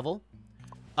a shovel.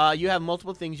 You have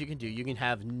multiple things you can do. You can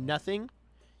have nothing.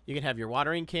 You can have your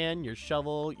watering can, your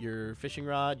shovel, your fishing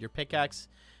rod, your pickaxe,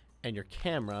 and your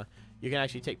camera. You can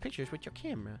actually take pictures with your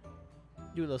camera.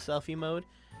 Do a little selfie mode.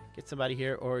 Get somebody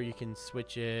here, or you can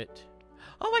switch it.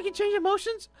 Oh, I can change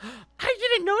emotions? I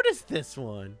didn't notice this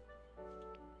one.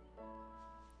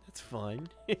 That's fun.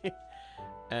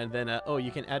 And then, oh,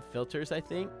 you can add filters, I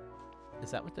think.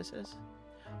 Is that what this is?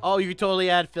 Oh, you can totally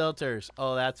add filters.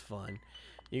 Oh, that's fun.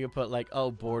 You can put, like,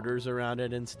 oh, borders around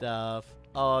it and stuff.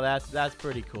 Oh, that's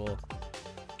pretty cool.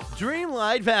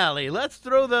 Dreamlight Valley. Let's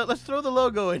throw the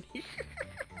logo in here.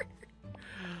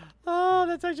 Oh,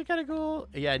 that's actually kind of cool.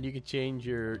 Yeah, and you can change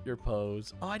your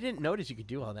pose. Oh, I didn't notice you could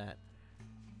do all that.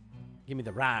 Give me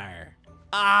the rar.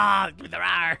 Ah, give me the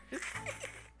rar.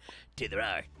 Do the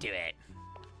rar. Do it.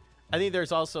 I think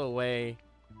there's also a way.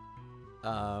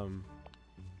 I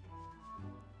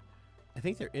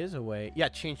think there is a way. Yeah,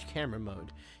 change camera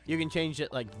mode. You can change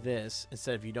it like this.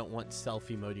 Instead of you don't want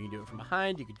selfie mode, you can do it from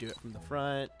behind. You can do it from the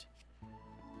front.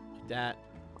 Like that.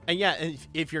 And yeah,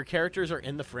 if your characters are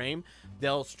in the frame,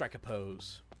 they'll strike a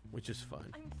pose, which is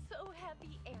fun. I'm so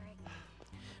happy, Eric.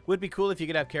 Would be cool if you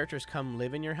could have characters come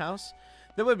live in your house.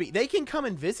 That would be. They can come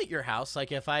and visit your house.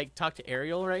 Like if I talk to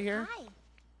Ariel right here. Hi.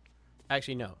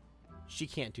 Actually, no. She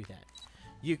can't do that.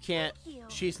 You can't. You.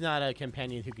 She's not a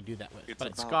companion who can do that with. It's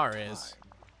But about Scar is.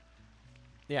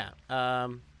 Yeah.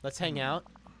 Let's hang out.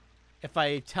 If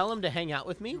I tell him to hang out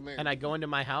with me and I go into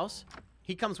my house,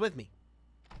 he comes with me.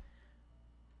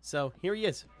 So here he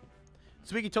is.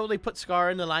 So we could totally put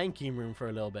Scar in the Lion King room for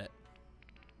a little bit.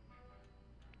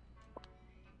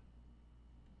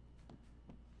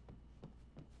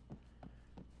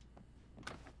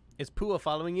 Is Pua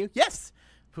following you? Yes!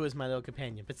 Pua is my little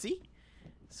companion. But see?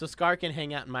 So Scar can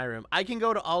hang out in my room. I can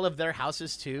go to all of their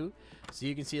houses too. So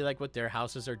you can see like what their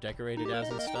houses are decorated as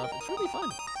and stuff. It's really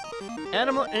fun.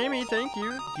 Animal Amy, thank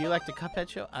you. Do you like the Cuphead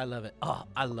show? I love it. Oh,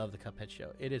 I love the Cuphead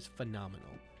show. It is phenomenal.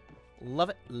 Love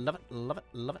it, love it, love it,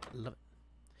 love it, love it.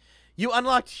 You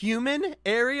unlocked human,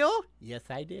 Ariel? Yes,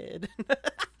 I did.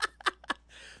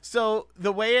 So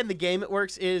the way in the game it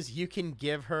works is you can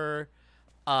give her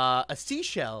a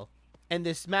seashell. And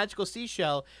this magical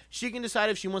seashell, she can decide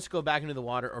if she wants to go back into the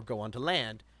water or go onto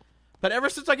land. But ever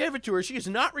since I gave it to her, she has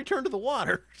not returned to the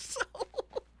water. So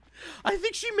I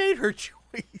think she made her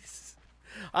choice.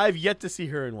 I've yet to see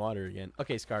her in water again.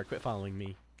 Okay, Scar, quit following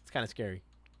me. It's kind of scary.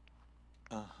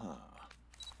 Uh-huh.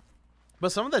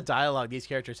 But some of the dialogue these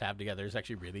characters have together is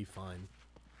actually really fun.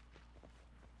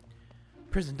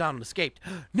 Prison Donald escaped.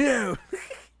 No!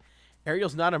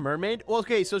 Ariel's not a mermaid? Well,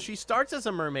 okay, so she starts as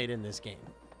a mermaid in this game.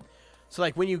 So,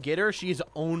 like, when you get her, she's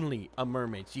only a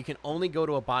mermaid. So you can only go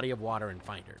to a body of water and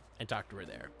find her and talk to her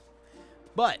there.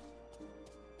 But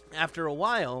after a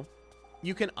while,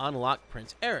 you can unlock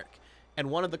Prince Eric.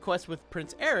 And one of the quests with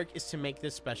Prince Eric is to make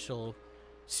this special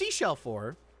seashell for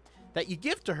her that you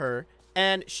give to her,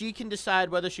 and she can decide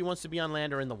whether she wants to be on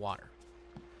land or in the water.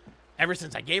 Ever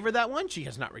since I gave her that one, she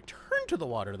has not returned to the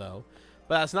water, though.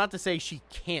 But that's not to say she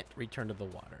can't return to the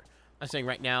water. I'm saying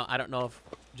right now, I don't know if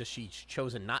just she's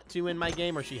chosen not to in my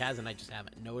game or she hasn't. I just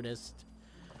haven't noticed.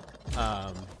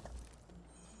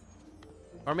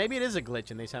 Or maybe it is a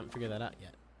glitch and they just haven't figured that out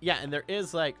yet. Yeah, and there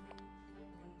is like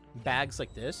bags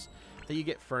like this that you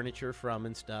get furniture from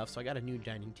and stuff. So I got a new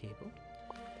dining table.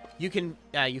 You can,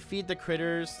 you feed the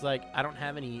critters. Like, I don't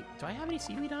have any. Do I have any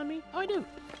seaweed on me? Oh, I do.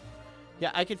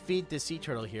 Yeah, I could feed the sea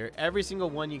turtle here. Every single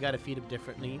one you got to feed them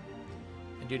differently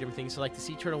and do different things. So like the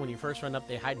sea turtle, when you first run up,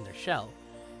 they hide in their shell.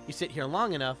 You sit here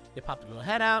long enough, they pop their little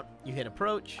head out, you hit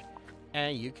approach,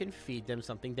 and you can feed them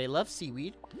something. They love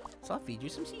seaweed, so I'll feed you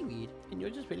some seaweed, and you're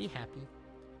just really happy.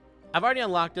 I've already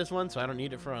unlocked this one, so I don't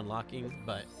need it for unlocking,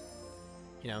 but,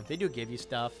 you know, they do give you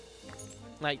stuff.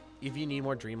 Like, if you need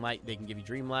more Dreamlight, they can give you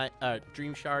Dream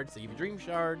Shards. They give you Dream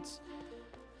Shards.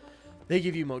 They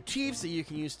give you motifs that you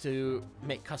can use to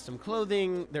make custom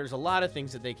clothing. There's a lot of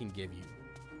things that they can give you.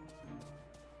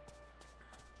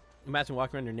 Imagine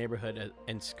walking around your neighborhood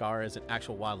and Scar as an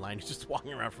actual wild lion who's just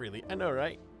walking around freely. I know,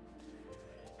 right?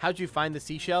 How'd you find the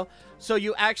seashell? So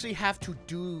you actually have to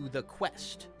do the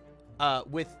quest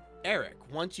with Eric.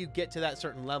 Once you get to that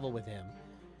certain level with him,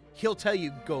 he'll tell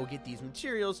you, go get these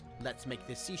materials. Let's make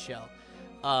this seashell.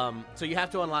 So you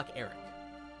have to unlock Eric.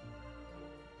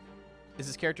 Is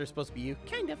this character supposed to be you?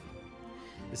 Kind of.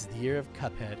 This is the year of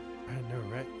Cuphead. I know,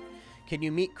 right? Can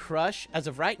you meet Crush? As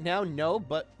of right now, no,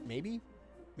 but maybe.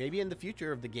 Maybe in the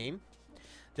future of the game.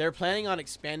 They're planning on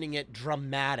expanding it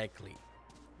dramatically.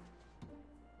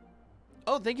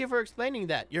 Oh, thank you for explaining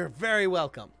that. You're very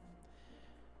welcome.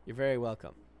 You're very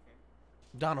welcome.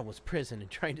 Donald was prison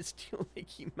and trying to steal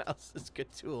Mickey Mouse's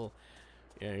tool.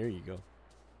 Yeah, here you go.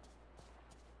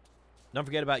 Don't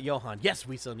forget about Johan. Yes,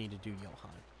 we still need to do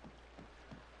Johan.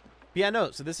 But yeah,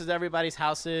 no, so this is everybody's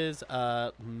houses.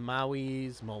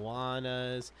 Maui's,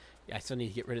 Moana's. Yeah, I still need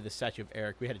to get rid of the statue of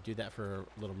Eric. We had to do that for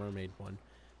Little Mermaid one.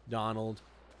 Donald.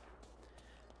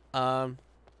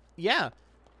 Yeah.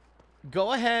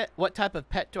 Go ahead. What type of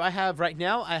pet do I have right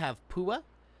now? I have Pua,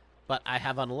 but I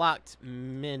have unlocked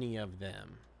many of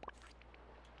them.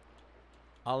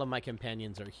 All of my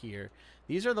companions are here.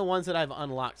 These are the ones that I've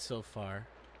unlocked so far.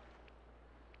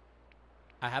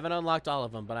 I haven't unlocked all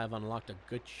of them, but I've unlocked a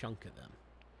good chunk of them.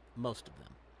 Most of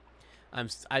them.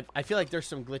 I feel like there's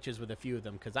some glitches with a few of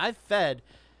them, because I've fed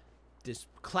this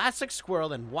classic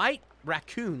squirrel and white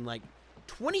raccoon like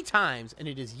 20 times, and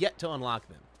it is yet to unlock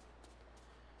them.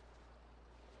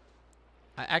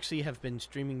 I actually have been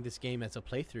streaming this game as a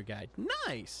playthrough guide.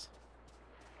 Nice!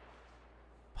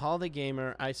 Paul the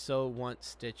Gamer, I so want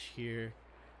Stitch here.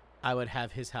 I would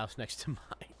have his house next to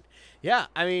mine. Yeah,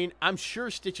 I mean, I'm sure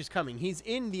Stitch is coming. He's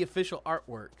in the official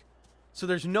artwork. So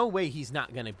there's no way he's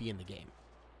not going to be in the game.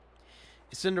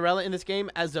 Is Cinderella in this game?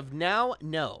 As of now,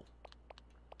 no.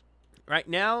 Right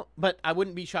now, but I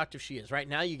wouldn't be shocked if she is. Right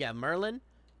now, you got Merlin,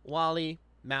 Wally,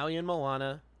 Maui and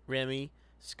Moana, Remy,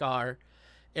 Scar,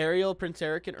 Ariel, Prince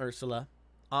Eric and Ursula,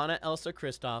 Anna, Elsa,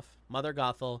 Kristoff, Mother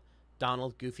Gothel,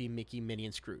 Donald, Goofy, Mickey, Minnie,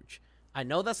 and Scrooge. I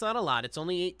know that's not a lot. It's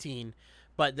only 18.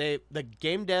 But the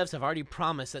game devs have already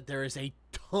promised that there is a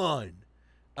ton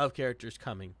of characters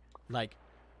coming. Like,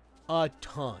 a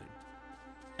ton.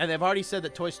 And they've already said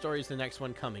that Toy Story is the next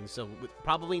one coming. So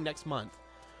probably next month,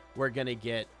 we're going to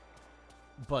get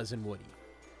Buzz and Woody.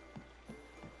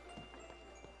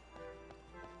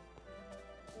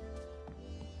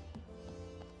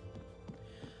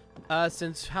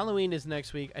 Since Halloween is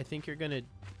next week, I think you're gonna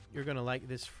like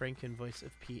this Frankenvoice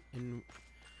of Pete in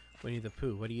Winnie the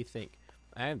Pooh. What do you think?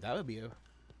 That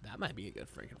might be a good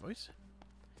Frankenvoice.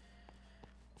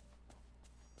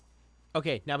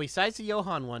 Okay, now besides the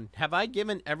Johan one, have I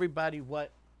given everybody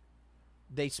what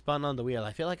they spun on the wheel?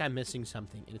 I feel like I'm missing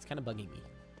something, and it's kind of bugging me.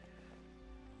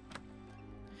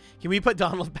 Can we put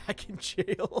Donald back in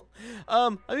jail?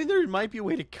 I mean, there might be a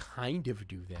way to kind of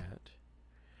do that.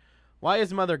 Why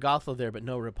is Mother Gothel there but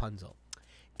no Rapunzel?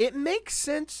 It makes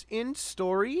sense in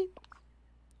story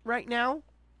right now.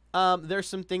 There's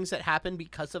some things that happen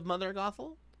because of Mother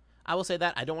Gothel. I will say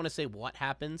that. I don't want to say what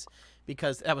happens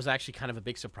because that was actually kind of a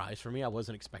big surprise for me. I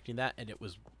wasn't expecting that, and it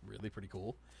was really pretty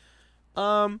cool.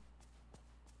 But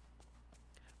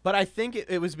I think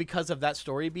it was because of that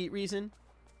story beat reason.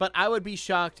 But I would be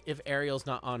shocked if Rapunzel's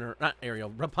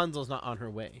not on her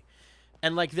way.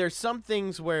 And like, there's some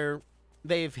things where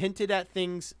they've hinted at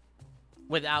things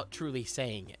without truly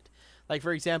saying it. Like,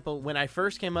 for example, when I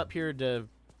first came up here to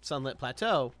Sunlit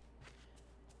Plateau,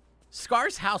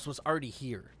 Scar's house was already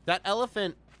here. That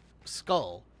elephant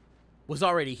skull was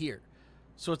already here.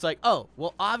 So it's like, oh,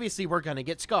 well, obviously we're going to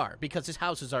get Scar because his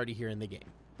house is already here in the game,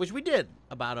 which we did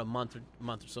about a month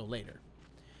or so later.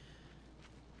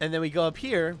 And then we go up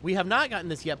here. We have not gotten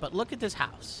this yet, but look at this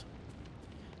house.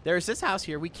 There's this house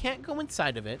here. We can't go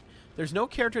inside of it. There's no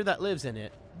character that lives in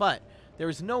it, but there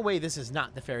is no way this is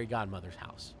not the fairy godmother's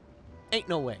house. Ain't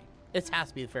no way. It has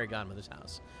to be the fairy godmother's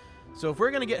house. So if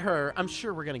we're going to get her, I'm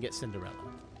sure we're going to get Cinderella.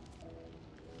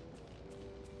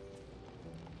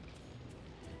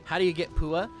 How do you get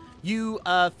Pua? You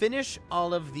finish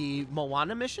all of the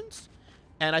Moana missions,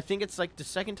 and I think it's like the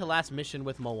second to last mission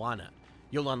with Moana.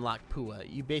 You'll unlock Pua.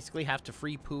 You basically have to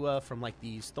free Pua from like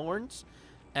these thorns,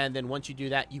 and then once you do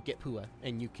that, you get Pua,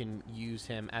 and you can use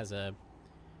him as a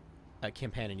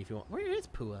companion if you want. Where is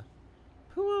Pua?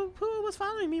 Pua was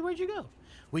following me. Where'd you go?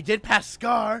 We did pass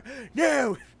Scar.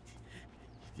 No!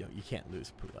 Yo, you can't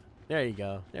lose Pua. There you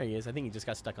go. There he is. I think he just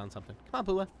got stuck on something. Come on,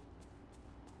 Pua.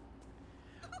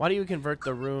 Why do you convert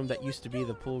the room that used to be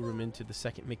the pool room into the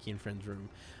second Mickey and Friends room?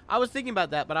 I was thinking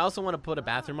about that, but I also want to put a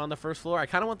bathroom on the first floor. I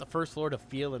kind of want the first floor to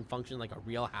feel and function like a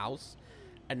real house,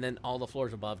 and then all the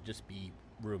floors above just be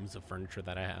rooms of furniture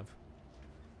that I have.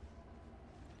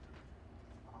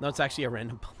 No, it's actually a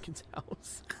random pumpkin's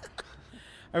house.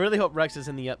 I really hope Rex is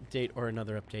in the update or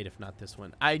another update, if not this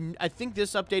one. I think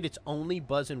this update, it's only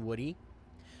Buzz and Woody.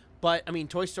 But, I mean,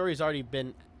 Toy Story has already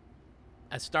been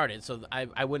started, so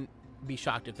I wouldn't be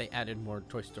shocked if they added more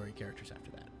Toy Story characters after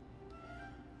that.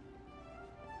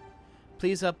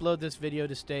 Please upload this video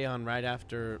to stay on right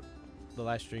after the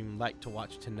live stream. Like to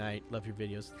watch tonight. Love your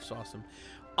videos. It's awesome.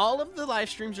 All of the live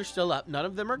streams are still up. None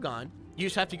of them are gone. You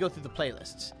just have to go through the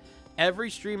playlists. Every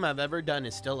stream I've ever done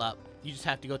is still up. You just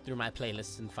have to go through my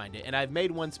playlists and find it. And I've made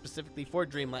one specifically for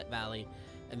Dreamlight Valley,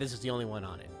 and this is the only one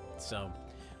on it. So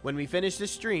when we finish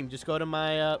this stream, just go to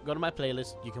my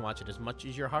playlist. You can watch it as much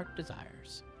as your heart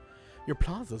desires. Your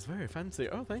plaza's very fancy.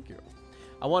 Oh, thank you.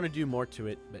 I want to do more to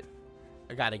it, but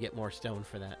I got to get more stone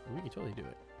for that. We can totally do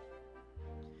it.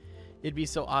 It'd be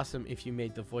so awesome if you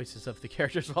made the voices of the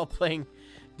characters while playing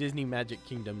Disney Magic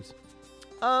Kingdoms.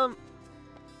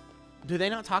 Do they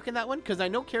not talk in that one? Because I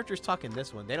know characters talk in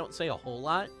this one. They don't say a whole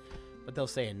lot, but they'll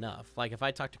say enough. Like, if I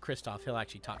talk to Kristoff, he'll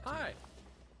actually talk to me.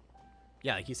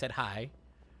 Yeah, like he said hi.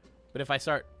 But if I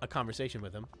start a conversation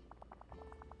with him...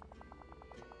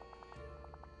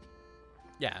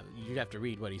 Yeah, you have to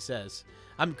read what he says.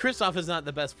 Kristoff is not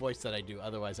the best voice that I do.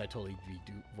 Otherwise, I totally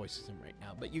redo voices him right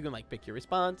now. But you can, like, pick your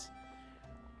response.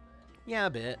 Yeah, a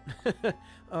bit.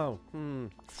 Oh,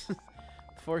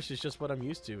 Force is just what I'm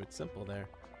used to. It's simple there.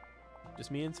 Just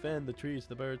me and Sven, the trees,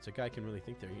 the birds. A guy can really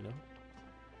think there, you know?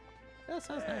 That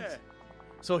sounds nice.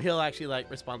 So he'll actually, like,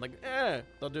 respond like, eh.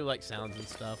 They'll do, like, sounds and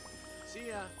stuff. See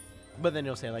ya. But then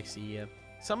he'll say, like, see ya.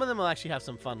 Some of them will actually have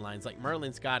some fun lines. Like,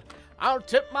 Merlin's got, I'll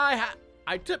tip my hat.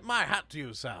 I tip my hat to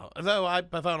you, Sal, though I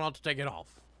prefer not to take it off.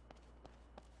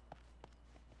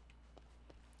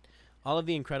 All of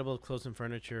the incredible clothes and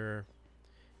furniture,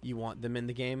 you want them in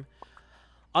the game.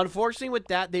 Unfortunately, with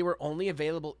that, they were only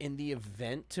available in the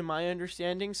event, to my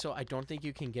understanding, so I don't think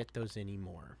you can get those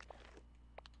anymore.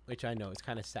 Which I know is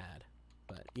kind of sad,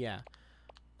 but yeah,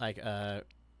 like oh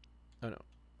no,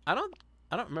 I don't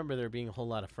remember there being a whole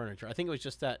lot of furniture. I think it was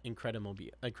just that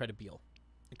Incredicycle.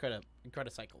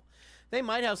 They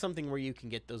might have something where you can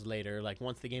get those later, like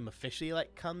once the game officially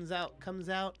like comes out.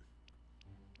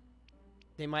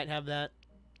 They might have that.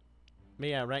 But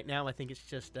yeah, right now I think it's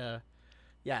just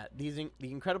yeah, the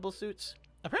incredible suits.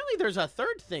 Apparently there's a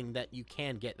third thing that you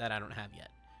can get that I don't have yet.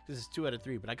 This is 2 out of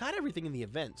 3, but I got everything in the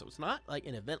event, so it's not like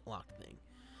an event locked thing.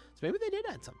 So maybe they did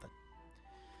add something.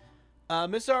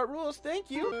 Miss Art Rules, thank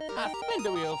you. I spin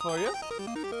the wheel for you.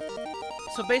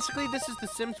 So basically this is The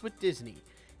Sims with Disney.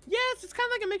 Yes, it's kind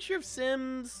of like a mixture of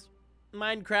Sims,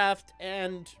 Minecraft,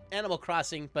 and Animal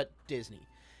Crossing, but Disney.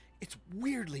 It's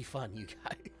weirdly fun, you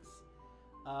guys.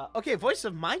 Okay, voice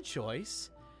of my choice.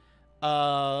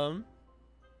 Well,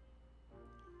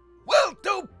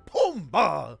 do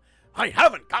Pumbaa! I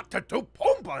haven't got to do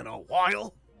Pumbaa in a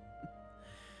while.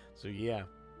 So yeah.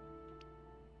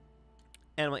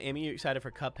 Animal Amy, you excited for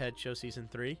Cuphead Show Season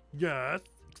 3? Yes,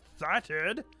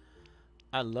 excited.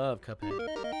 I love Cuphead.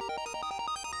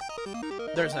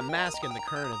 There's a mask in the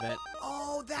current event.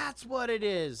 Oh, that's what it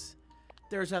is.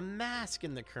 There's a mask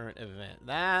in the current event.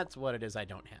 That's what it is I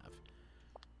don't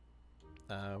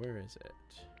have. Where is it?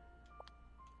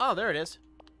 Oh, there it is.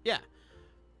 Yeah.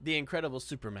 The Incredible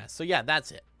Super Mask. So yeah,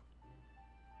 that's it.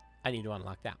 I need to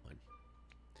unlock that one.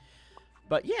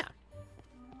 But yeah.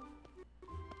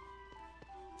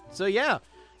 So yeah,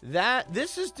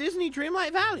 this is Disney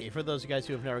Dreamlight Valley for those of you guys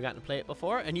who have never gotten to play it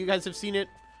before, and you guys have seen it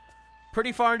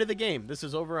pretty far into the game. This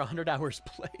is over 100 hours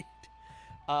played.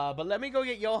 But let me go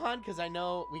get Johan, because I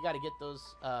know we got to get those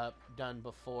done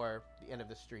before the end of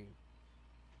the stream.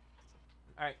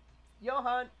 All right,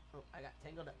 Johan. Oh, I got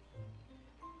tangled up.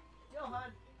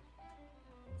 Johan.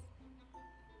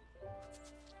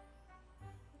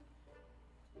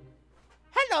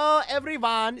 Hello,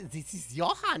 everyone. This is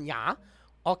Johan, yeah?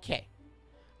 Okay.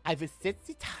 I will set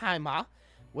the timer.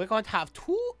 We're going to have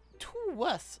two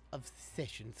worths of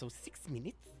session, so 6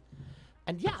 minutes.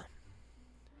 And yeah.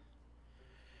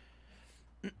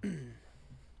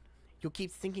 You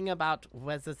keep thinking about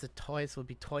whether the toys will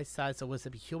be toy size or whether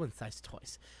it be human sized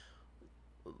toys.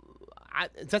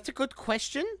 That's a good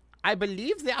question. I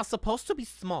believe they are supposed to be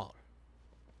small,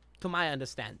 to my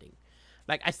understanding.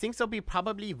 Like, I think they'll be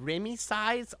probably Remy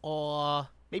size or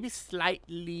maybe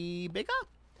slightly bigger.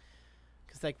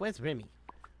 Because, like, where's Remy?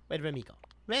 Where'd Remy go?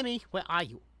 Remy, where are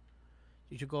you?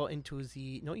 Did you go into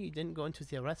the... No, you didn't go into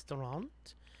the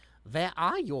restaurant. Where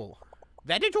are you?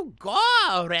 Where did you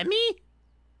go, Remy?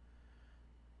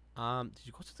 Did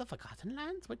you go to the Forgotten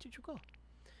Lands? Where did you go?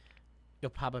 You're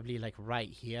probably, like, right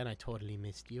here, and I totally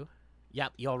missed you.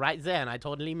 Yep, you're right there, and I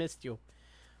totally missed you.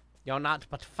 You're not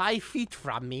but 5 feet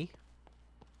from me.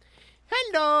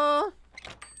 Hello!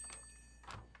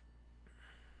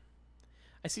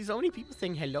 I see so many people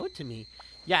saying hello to me.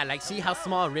 Yeah, like, see how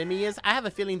small Remy is? I have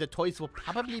a feeling the toys will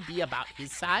probably be about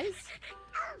his size.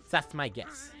 That's my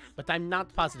guess. But I'm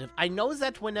not positive. I know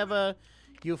that whenever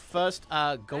you first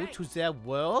go to their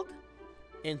world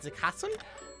in the castle,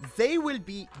 you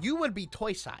will be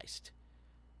toy-sized.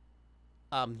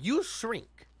 You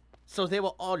shrink. So they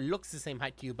will all look the same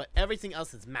height to you, but everything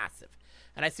else is massive.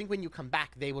 And I think when you come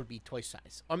back, they will be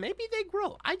toy-sized. Or maybe they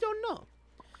grow. I don't know.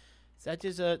 That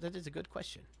is a good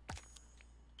question.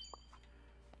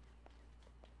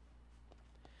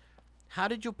 How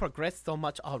did you progress so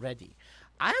much already?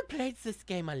 I have played this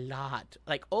game a lot.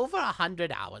 Like, over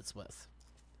 100 hours worth.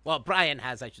 Well, Brian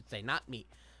has, I should say, not me.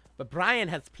 But Brian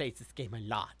has played this game a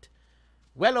lot.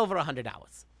 Well over 100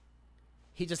 hours.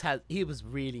 He was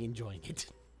really enjoying it.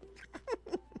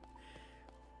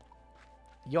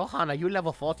 Johan, are you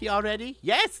level 40 already?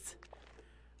 Yes!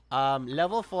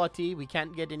 Level 40, we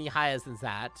can't get any higher than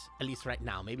that. At least right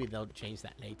now. Maybe they'll change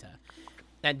that later.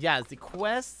 And yeah, the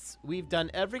quests, we've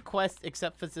done every quest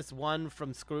except for this one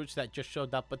from Scrooge that just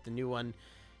showed up with the new one.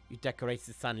 You decorate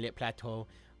the sunlit plateau.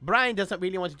 Brian doesn't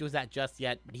really want to do that just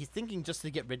yet, but he's thinking just to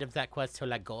get rid of that quest, he'll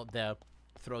like go up there,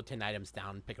 throw 10 items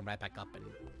down, pick them right back up, and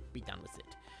be done with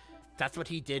it. That's what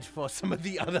he did for some of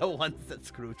the other ones that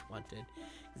Scrooge wanted.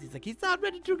 He's like, he's not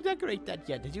ready to decorate that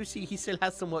yet. Did you see he still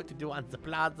has some work to do on the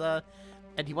plaza?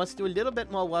 And he wants to do a little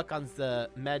bit more work on the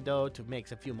meadow to make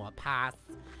a few more paths.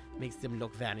 Makes them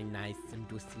look very nice and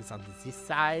do things on this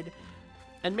side.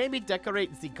 And maybe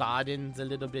decorate the gardens a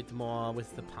little bit more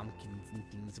with the pumpkins and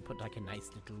things. To put like a nice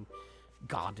little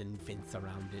garden fence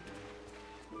around it.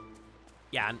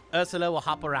 Yeah, and Ursula will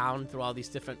hop around through all these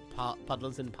different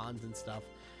puddles and ponds and stuff.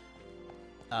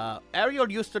 Ariel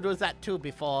used to do that too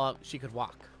before she could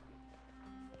walk.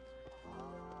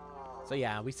 So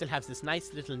yeah, we still have this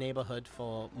nice little neighborhood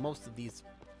for most of these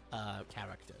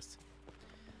characters.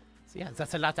 So yeah,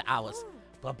 that's a lot of hours.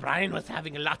 But Brian was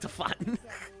having a lot of fun.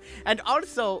 And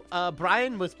also,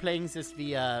 Brian was playing this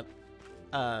via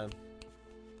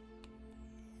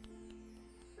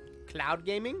cloud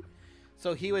gaming.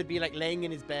 So he would be like laying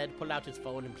in his bed, pull out his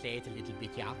phone and play it a little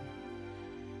bit, yeah.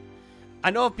 I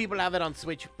know if people have it on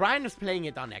Switch. Brian was playing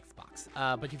it on Xbox.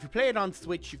 But if you play it on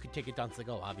Switch, you could take it on the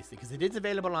go, obviously. Because it is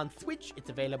available on Switch. It's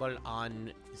available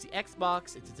on the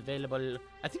Xbox. It's available,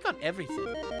 I think, on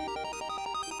everything.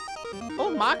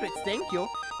 Oh, Margaret, thank you.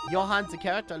 Johan, the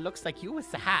character, looks like you with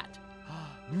the hat.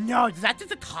 No, that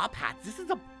is a top hat. This is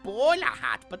a bowler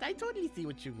hat. But I totally see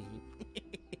what you mean.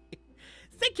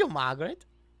 Thank you, Margaret.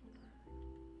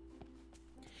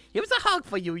 Here's a hug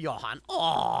for you, Johan.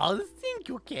 Oh, thank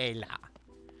you, Kayla.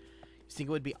 You think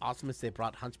it would be awesome if they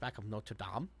brought Hunchback of Notre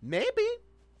Dame? Maybe.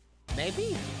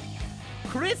 Maybe.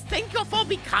 Chris, thank you for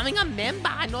becoming a member.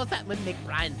 I know that would make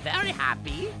Brian very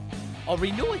happy. Or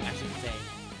renewing, I should say.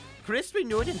 Chris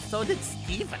renewed and so did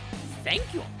Steven.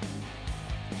 Thank you.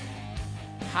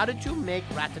 How did you make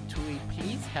Ratatouille?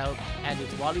 Please help. And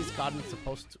is Wally's garden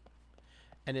supposed to...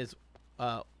 And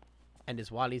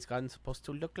is Wally's garden supposed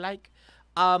to look like?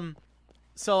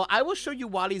 So I will show you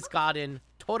Wally's garden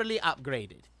totally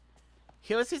upgraded.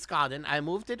 Here's his garden. I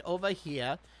moved it over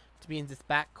here to be in this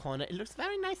back corner. It looks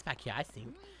very nice back here, I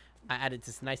think. I added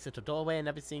this nice little doorway and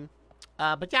everything.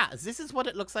 But yeah, this is what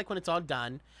it looks like when it's all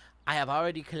done. I have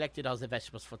already collected all the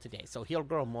vegetables for today, so he'll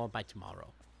grow more by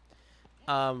tomorrow.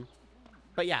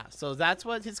 But yeah, so that's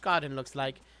what his garden looks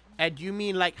like. And you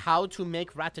mean like how to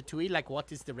make ratatouille? Like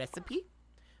what is the recipe?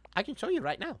 I can show you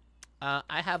right now.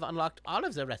 I have unlocked all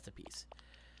of the recipes.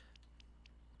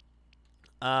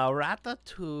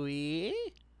 Ratatouille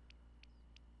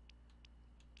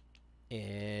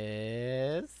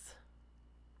is...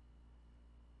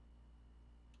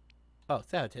 Oh,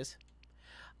 there it is.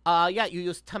 Yeah, you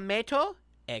use tomato,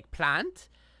 eggplant.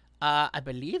 I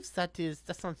believe that's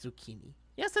not zucchini.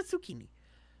 Yes, that's zucchini.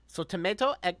 So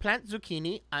tomato, eggplant,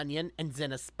 zucchini, onion, and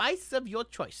then a spice of your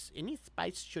choice. Any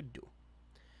spice should do.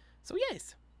 So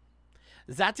yes.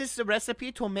 That is the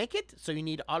recipe to make it. So you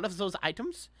need all of those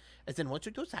items. And then once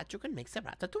you do that, you can make the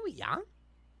ratatouille, yeah?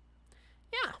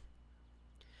 Yeah.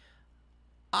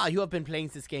 Ah, you have been playing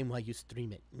this game while you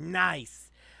stream it.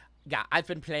 Nice. Yeah, I've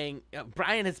been playing...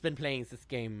 Brian has been playing this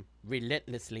game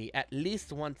relentlessly, at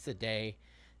least once a day,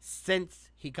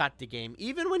 since he got the game.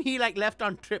 Even when he like left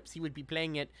on trips, he would be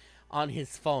playing it on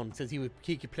his phone, since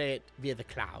he could play it via the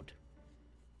cloud.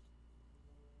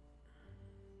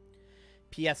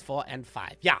 PS4 and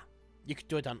 5. Yeah, you could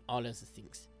do it on all of the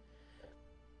things.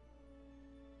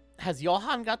 Has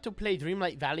Johan got to play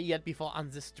Dreamlight Valley yet before on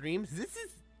the streams?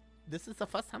 This is the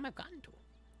first time I've gotten to.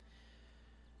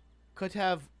 Could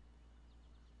have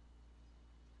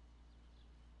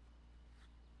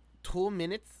 2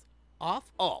 minutes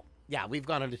off. Oh, yeah, we've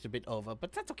gone a little bit over,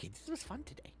 but that's okay. This was fun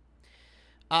today.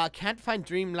 Can't find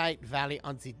Dreamlight Valley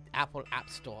on the Apple App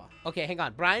Store. Okay, hang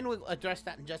on. Brian will address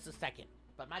that in just a second.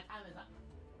 But my time is up.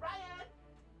 Brian!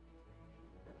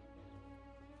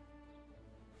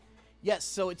 Yes,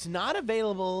 so it's not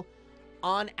available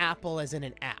on Apple as in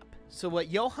an app. So what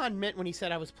Johan meant when he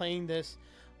said I was playing this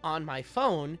on my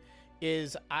phone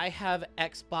is I have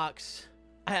Xbox,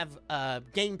 I have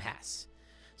Game Pass.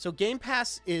 So Game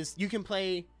Pass is, you can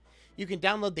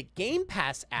download the Game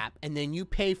Pass app and then you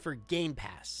pay for Game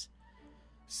Pass.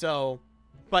 So,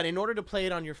 but in order to play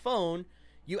it on your phone,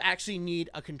 you actually need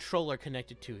a controller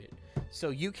connected to it. So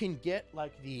you can get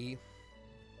like you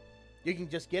can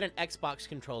just get an Xbox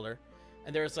controller,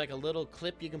 and there's like a little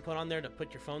clip you can put on there to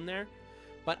put your phone there.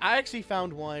 But I actually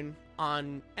found one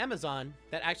on Amazon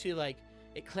that actually like,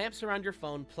 it clamps around your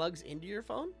phone, plugs into your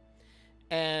phone,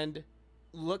 and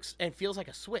looks and feels like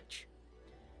a Switch.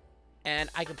 And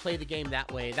I can play the game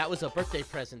that way. That was a birthday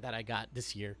present that I got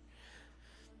this year.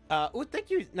 Oh, thank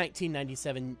you,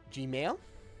 1997 Gmail.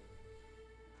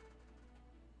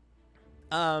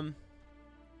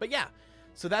 But yeah,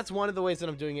 so that's one of the ways that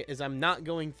I'm doing it, is I'm not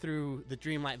going through the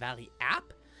Dreamlight Valley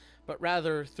app, but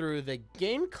rather through the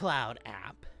Game Cloud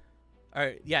app.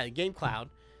 Or, yeah, the Game Cloud.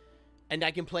 And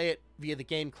I can play it via the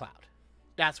Game Cloud.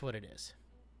 That's what it is.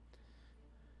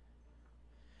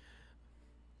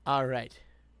 All right.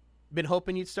 Been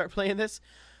hoping you'd start playing this.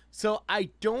 So I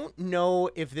don't know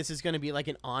if this is going to be like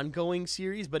an ongoing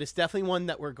series, but it's definitely one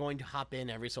that we're going to hop in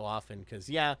every so often. Because,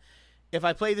 yeah, if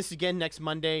I play this again next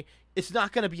Monday, it's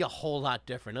not going to be a whole lot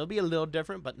different. It'll be a little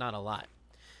different, but not a lot.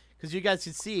 Because you guys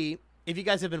can see, if you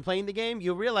guys have been playing the game,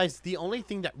 you'll realize the only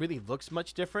thing that really looks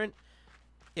much different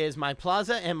is my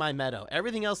plaza and my meadow.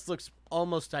 Everything else looks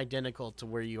almost identical to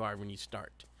where you are when you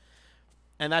start.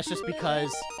 And that's just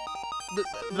because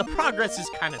the progress is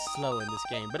kind of slow in this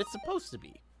game, but it's supposed to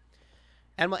be.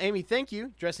 And well, Amy, thank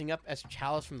you. Dressing up as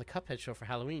Chalice from the Cuphead show for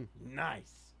Halloween.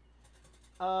 Nice.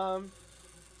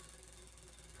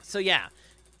 So yeah,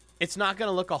 it's not going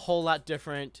to look a whole lot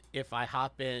different if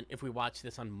we watch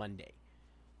this on Monday.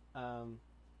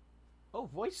 Oh,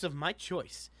 voice of my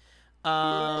choice.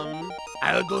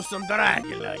 I'll do some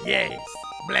Dracula, yes.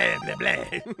 Blah, blah, blah.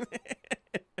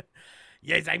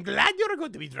 Yes, I'm glad you're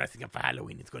going to be dressing up for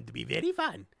Halloween. It's going to be very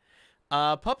fun.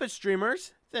 Puppet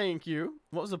streamers, thank you.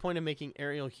 What was the point of making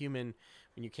Ariel human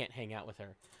when you can't hang out with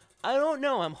her? I don't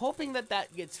know. I'm hoping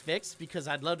that gets fixed, because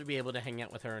I'd love to be able to hang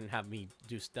out with her and have me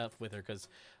do stuff with her, because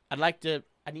I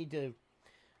need to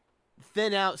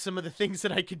thin out some of the things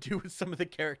that I could do with some of the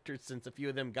characters, since a few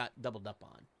of them got doubled up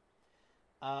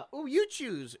on. Oh, you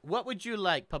choose. What would you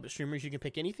like, puppet streamers? You can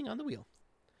pick anything on the wheel.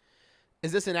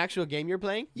 Is this an actual game you're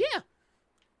playing? Yeah.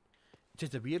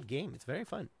 Just a real game. It's very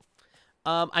fun.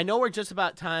 I know we're just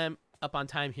about up on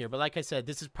time here, but like I said,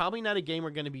 this is probably not a game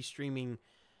we're going to be streaming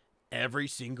every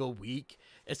single week.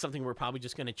 It's something we're probably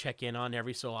just going to check in on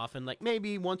every so often, like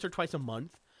maybe once or twice a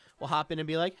month. We'll hop in and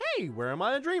be like, hey, where am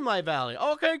I in Dreamlight Valley?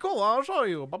 Okay, cool. I'll show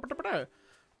you.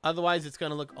 Otherwise, it's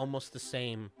going to look almost the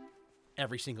same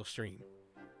every single stream.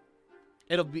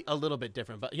 It'll be a little bit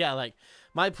different, but yeah, like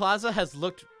my plaza has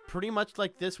looked pretty much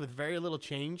like this with very little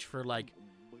change for like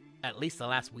at least the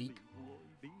last week.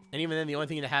 And even then, the only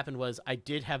thing that happened was I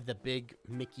did have the big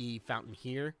Mickey fountain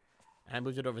here, and I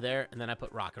moved it over there, and then I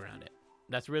put rock around it.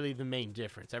 That's really the main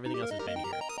difference. Everything else has been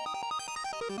here.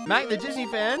 Mac, the Disney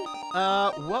fan,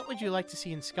 what would you like to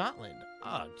see in Scotland?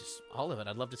 Just all of it.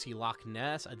 I'd love to see Loch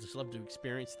Ness. I'd just love to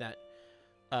experience that.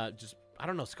 I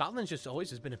don't know. Scotland's just always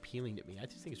has been appealing to me. I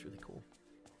just think it's really cool.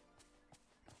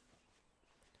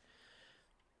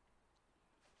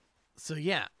 So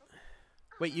yeah.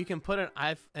 Wait, you can put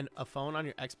a phone on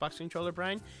your Xbox controller,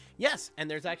 Brian? Yes, and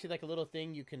there's actually like a little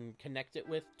thing you can connect it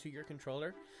with to your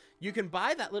controller. You can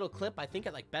buy that little clip, I think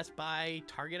at like Best Buy,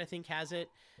 Target I think has it.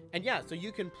 And yeah, so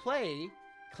you can play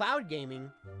cloud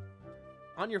gaming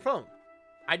on your phone.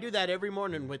 I do that every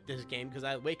morning with this game because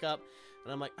I wake up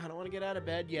and I'm like, I don't want to get out of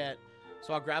bed yet.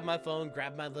 So I'll grab my phone,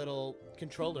 grab my little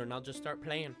controller, and I'll just start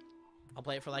playing. I'll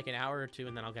play it for like an hour or two,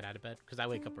 and then I'll get out of bed because I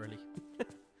wake up early.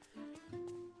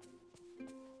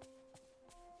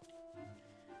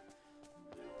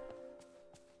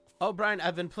 Oh, Brian,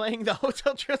 I've been playing the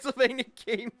Hotel Transylvania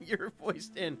game you're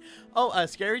voiced in. Oh,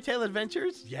 Scary Tale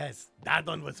Adventures? Yes, that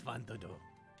one was fun to do.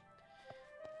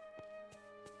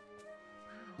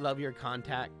 Love your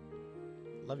contact.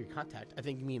 Love your contact? I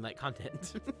think you mean like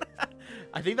content.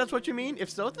 I think that's what you mean. If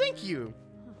so, thank you.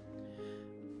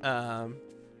 But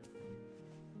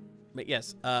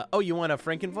yes. Oh, you want a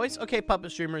Frankenvoice? Okay,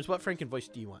 puppet streamers, what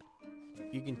Frankenvoice do you want?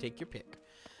 You can take your pick.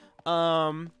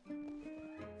 But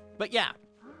yeah.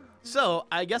 So,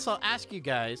 I guess I'll ask you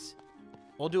guys.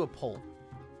 We'll do a poll.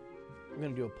 I'm going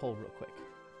to do a poll real quick.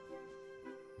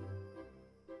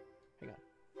 Hang on.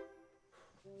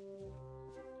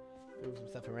 Move some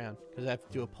stuff around. Because I have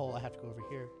to do a poll, I have to go over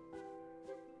here.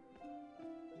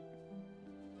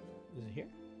 Is it here?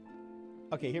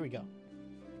 Okay, here we go.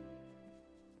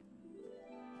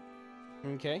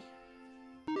 Okay.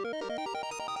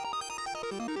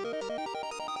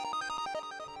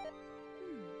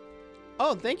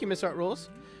 Oh, thank you, Miss Art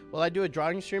Rules. Will I do a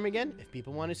drawing stream again? If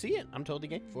people want to see it, I'm totally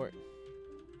game for it.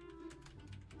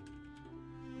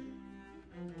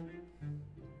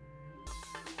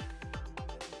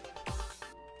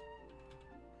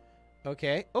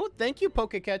 Okay. Oh, thank you,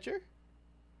 Pokecatcher.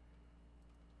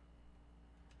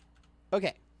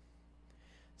 Okay.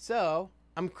 So,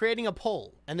 I'm creating a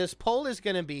poll. And this poll is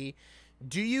going to be,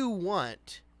 do you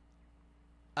want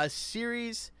a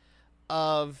series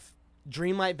of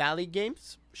Dreamlight Valley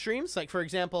games streams? Like, for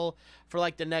example, for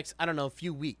like the next, I don't know,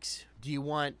 few weeks. Do you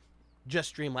want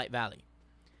just Dreamlight Valley?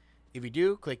 If you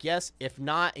do, click yes. If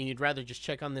not, and you'd rather just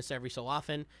check on this every so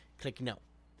often, click no.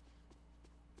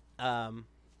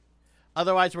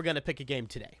 Otherwise, we're going to pick a game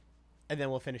today. And then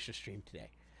we'll finish the stream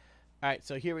today. All right,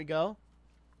 so here we go.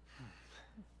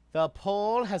 The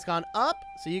poll has gone up.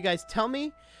 So you guys tell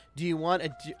me, do you want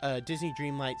a Disney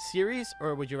Dreamlight series,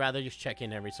 or would you rather just check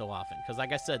in every so often? Because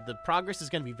like I said, the progress is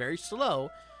going to be very slow.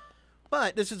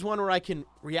 But this is one where I can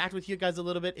react with you guys a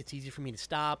little bit. It's easy for me to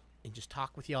stop and just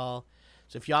talk with y'all.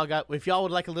 So if y'all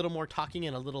would like a little more talking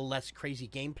and a little less crazy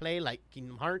gameplay like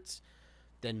Kingdom Hearts,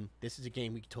 then this is a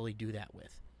game we can totally do that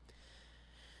with.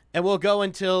 And we'll go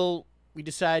until we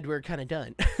decide we're kind of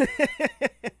done.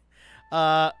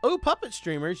 Oh, puppet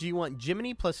streamers, you want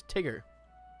Jiminy plus Tigger.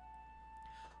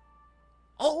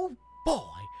 Oh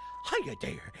boy, hiya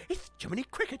there. It's Jiminy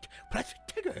Cricket plus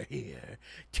Tigger here.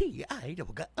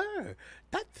 T-I-G-G-R.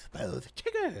 That spells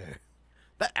Tigger.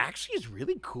 That actually is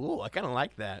really cool. I kind of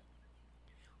like that.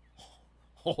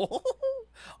 Oh,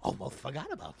 almost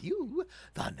forgot about you.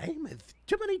 The name is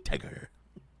Jiminy Tigger.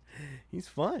 He's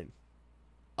fun.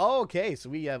 Okay, so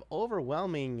we have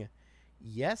overwhelming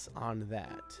yes on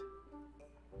that.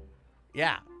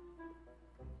 Yeah.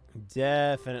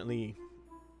 Definitely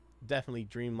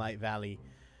Dreamlight Valley.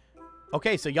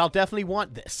 Okay, so y'all definitely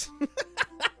want this.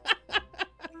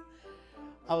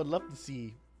 I would love to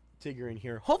see Tigger in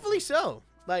here. Hopefully so.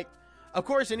 Like, of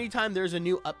course, anytime there's a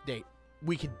new update,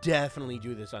 we could definitely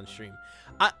do this on stream.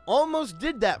 I almost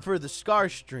did that for the Scar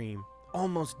stream.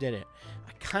 Almost did it.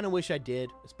 I kind of wish I did,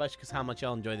 especially because how much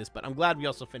y'all enjoy this, but I'm glad we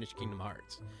also finished Kingdom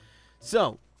Hearts.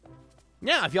 So,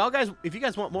 yeah, if you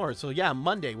guys want more, so yeah,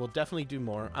 Monday we'll definitely do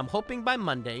more. I'm hoping by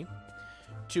Monday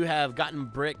to have gotten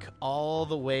brick all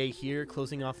the way here,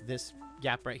 closing off this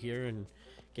gap right here and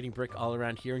getting brick all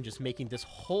around here and just making this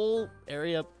whole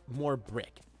area more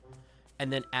brick.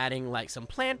 And then adding like some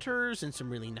planters and some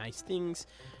really nice things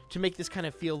to make this kind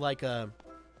of feel like a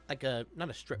not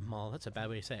a strip mall, that's a bad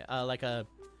way to say it, like a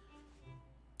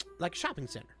shopping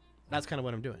center. That's kind of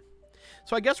what I'm doing.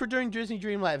 So I guess we're doing Disney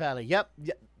Dreamlight Valley. Yep.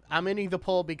 I'm ending the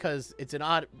poll because it's an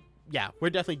odd... Yeah, we're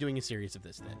definitely doing a series of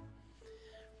this then.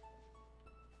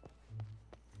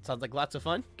 Sounds like lots of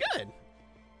fun. Good.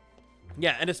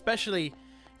 Yeah, and especially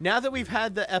now that we've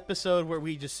had the episode where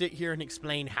we just sit here and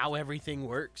explain how everything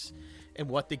works and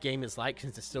what the game is like,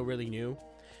 since it's still really new.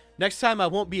 Next time I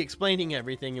won't be explaining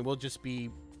everything, and we'll just be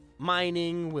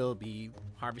mining, we'll be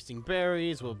harvesting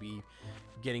berries, we'll be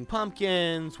getting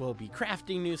pumpkins, we'll be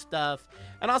crafting new stuff,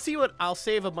 and I'll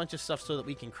save a bunch of stuff so that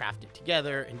we can craft it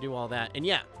together and do all that. And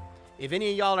yeah, if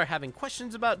any of y'all are having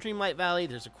questions about Dreamlight Valley,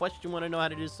 there's a question you want to know how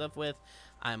to do stuff with,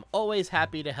 I'm always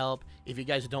happy to help. If you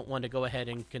guys don't want to go ahead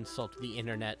and consult the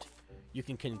internet, you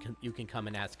can come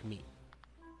and ask me.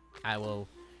 I will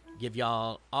give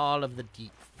y'all all the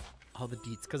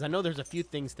deets, because I know there's a few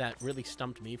things that really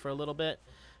stumped me for a little bit,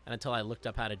 and until I looked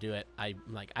up how to do it, I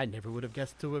never would have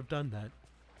guessed to have done that.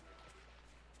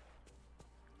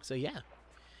 So yeah,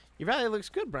 your valley looks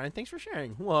good, Brian. Thanks for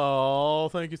sharing. Well,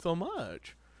 thank you so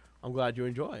much. I'm glad you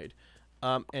enjoyed.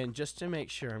 And just to make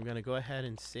sure, I'm gonna go ahead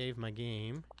and save my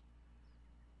game.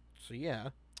 So yeah,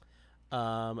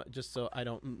 just so I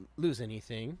don't lose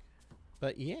anything.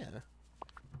 But yeah.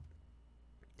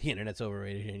 The internet's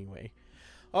overrated anyway.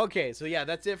 Okay, so yeah,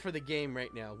 that's it for the game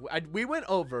right now. We went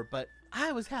over, but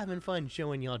I was having fun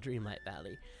showing y'all Dreamlight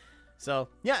Valley. So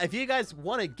yeah, if you guys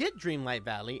want to get Dreamlight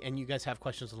Valley and you guys have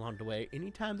questions along the way,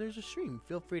 anytime there's a stream,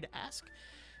 feel free to ask.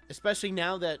 Especially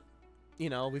now that, you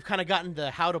know, we've kind of gotten the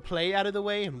how to play out of the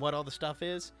way and what all the stuff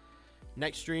is.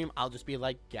 Next stream, I'll just be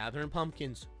like, gathering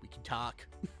pumpkins. We can talk.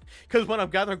 Because when I'm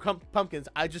gathering pumpkins,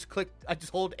 I just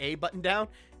hold A button down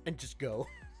and just go.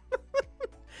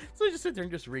 So just sit there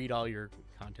and just read all your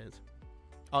contents,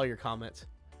 all your comments.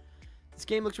 This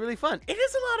game looks really fun. It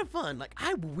is a lot of fun. Like,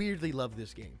 I weirdly love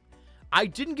this game. I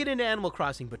didn't get into Animal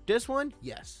Crossing, but this one,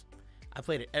 yes. I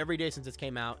played it every day since it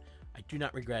came out. I do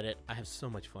not regret it. I have so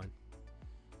much fun.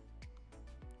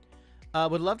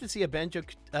 Would love to see a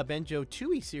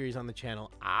Banjo-Tooie series on the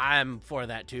channel. I'm for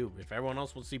that too. If everyone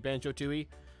else will see Banjo-Tooie,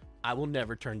 I will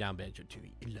never turn down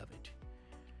Banjo-Tooie. I love it.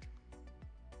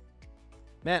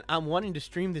 Man, I'm wanting to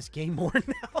stream this game more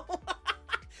now.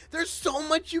 There's so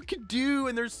much you can do,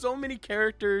 and there's so many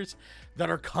characters that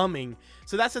are coming.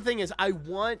 So that's the thing is, I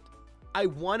want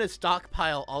to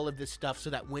stockpile all of this stuff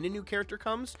so that when a new character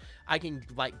comes, I can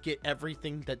like get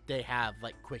everything that they have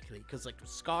like quickly. Because like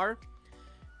Scar,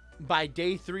 by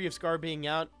day 3 of Scar being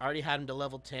out, I already had him to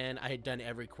level 10. I had done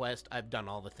every quest. I've done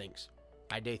all the things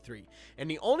by day 3. And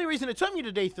the only reason it took me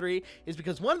to day 3 is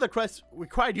because one of the quests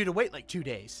required you to wait like 2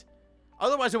 days.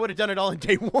 Otherwise, I would have done it all in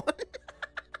day 1.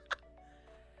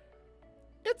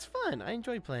 It's fun. I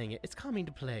enjoy playing it. It's calming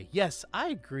to play. Yes, I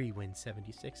agree,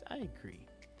 Win76. I agree.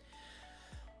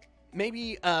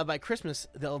 Maybe by Christmas,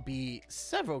 there'll be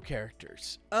several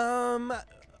characters.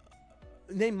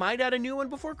 They might add a new one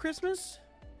before Christmas.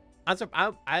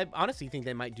 I honestly think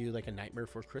they might do like a Nightmare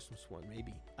Before Christmas one,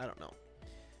 maybe. I don't know.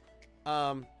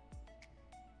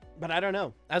 But I don't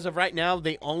know. As of right now,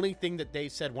 the only thing that they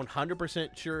said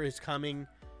 100% sure is coming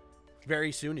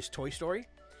very soon is Toy Story.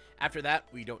 After that,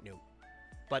 we don't know.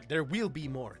 But there will be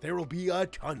more. There will be a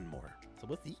ton more. So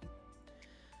we'll see.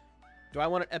 Do I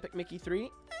want an Epic Mickey 3?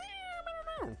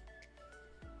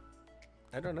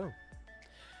 I don't know.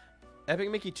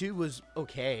 Epic Mickey 2 was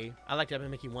okay. I liked Epic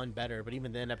Mickey 1 better, but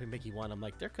even then, Epic Mickey 1, I'm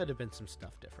like, there could have been some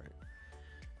stuff different.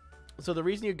 So the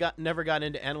reason you never got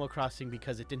into Animal Crossing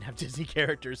because it didn't have Disney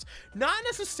characters? Not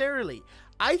necessarily.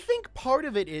 I think part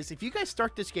of it is, if you guys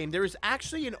start this game, there is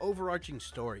actually an overarching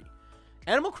story.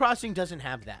 Animal Crossing doesn't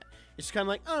have that. It's kind of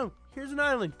like, oh, here's an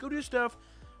island, go do stuff.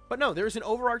 But no, there's an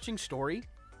overarching story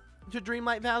to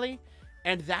Dreamlight Valley,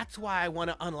 and that's why I want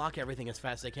to unlock everything as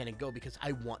fast as I can and go, because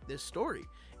I want this story.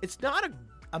 It's not an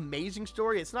amazing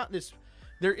story. It's not this...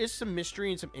 There is some mystery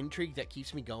and some intrigue that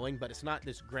keeps me going, but it's not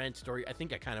this grand story. I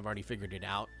think I kind of already figured it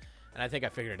out, and I think I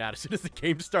figured it out as soon as the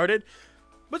game started.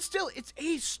 But still, it's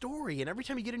a story, and every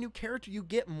time you get a new character, you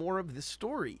get more of the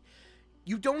story.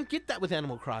 You don't get that with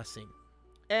Animal Crossing.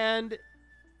 And,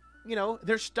 you know,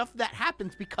 there's stuff that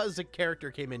happens because a character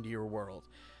came into your world.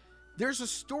 There's a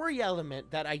story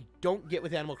element that I don't get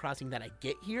with Animal Crossing that I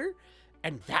get here,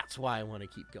 and that's why I want to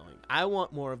keep going. I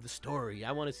want more of the story.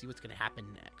 I want to see what's going to happen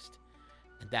next.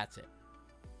 And that's it.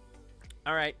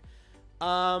 All right.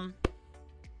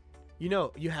 You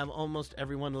know, you have almost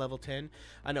everyone level 10.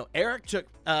 I know Eric took...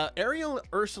 Ariel,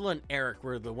 Ursula, and Eric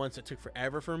were the ones that took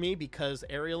forever for me, because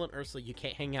Ariel and Ursula you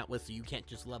can't hang out with, so you can't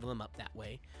just level them up that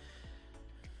way.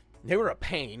 They were a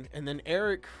pain. And then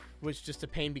Eric was just a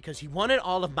pain because he wanted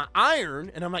all of my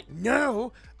iron, and I'm like,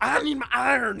 no, I need my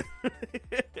iron.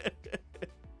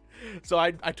 So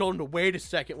I told him to wait a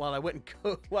second while I went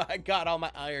and while I got all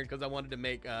my iron, because I wanted to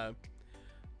make I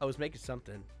was making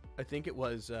something. I think it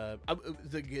was I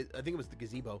think it was the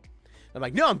gazebo. I'm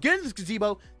like, no, I'm getting this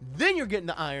gazebo, then you're getting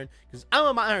the iron, because I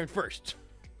want my iron first.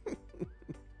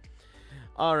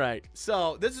 All right,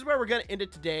 so this is where we're gonna end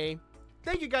it today.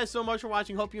 Thank you guys so much for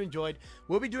watching. Hope you enjoyed.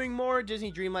 We'll be doing more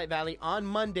Disney Dreamlight Valley on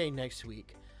Monday next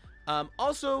week.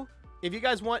 Also, if you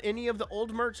guys want any of the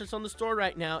old merch that's on the store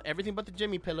right now, everything but the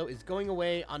Jimmy Pillow is going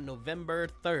away on November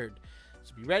 3rd.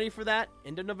 So be ready for that.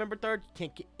 End of November 3rd. You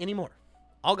can't get any more.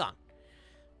 All gone.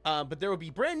 But there will be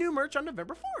brand new merch on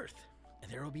November 4th.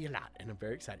 And there will be a lot, and I'm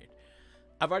very excited.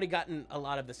 I've already gotten a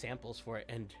lot of the samples for it,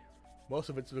 and most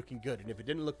of it's looking good. And if it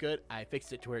didn't look good, I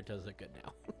fixed it to where it does look good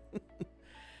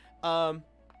now.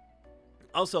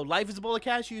 Also, Life is a Bowl of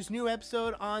Cashews, new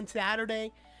episode on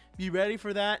Saturday. Be ready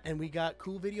for that, and we got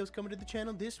cool videos coming to the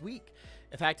channel this week.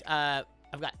 In fact, I've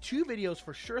got 2 videos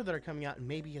for sure that are coming out, and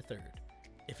maybe a 3rd.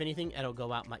 If anything, it'll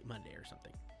go out like Monday or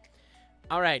something.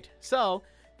 All right, so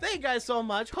thank you guys so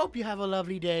much. Hope you have a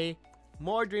lovely day.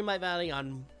 More Dreamlight Valley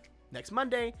on next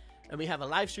Monday, and we have a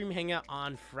live stream hangout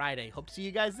on Friday. Hope to see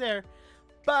you guys there.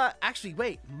 But actually,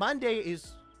 wait,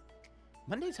 Monday's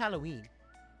Halloween.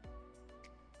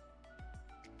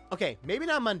 Okay, maybe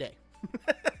not Monday.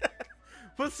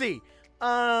 We'll see.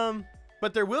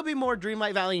 But there will be more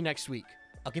Dreamlight Valley next week.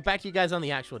 I'll get back to you guys on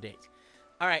the actual dates.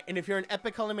 All right, and if you're an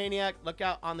Epic Color Maniac, look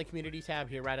out on the community tab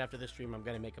here right after the stream. I'm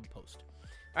going to make a post.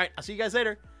 All right, I'll see you guys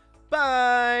later.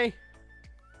 Bye.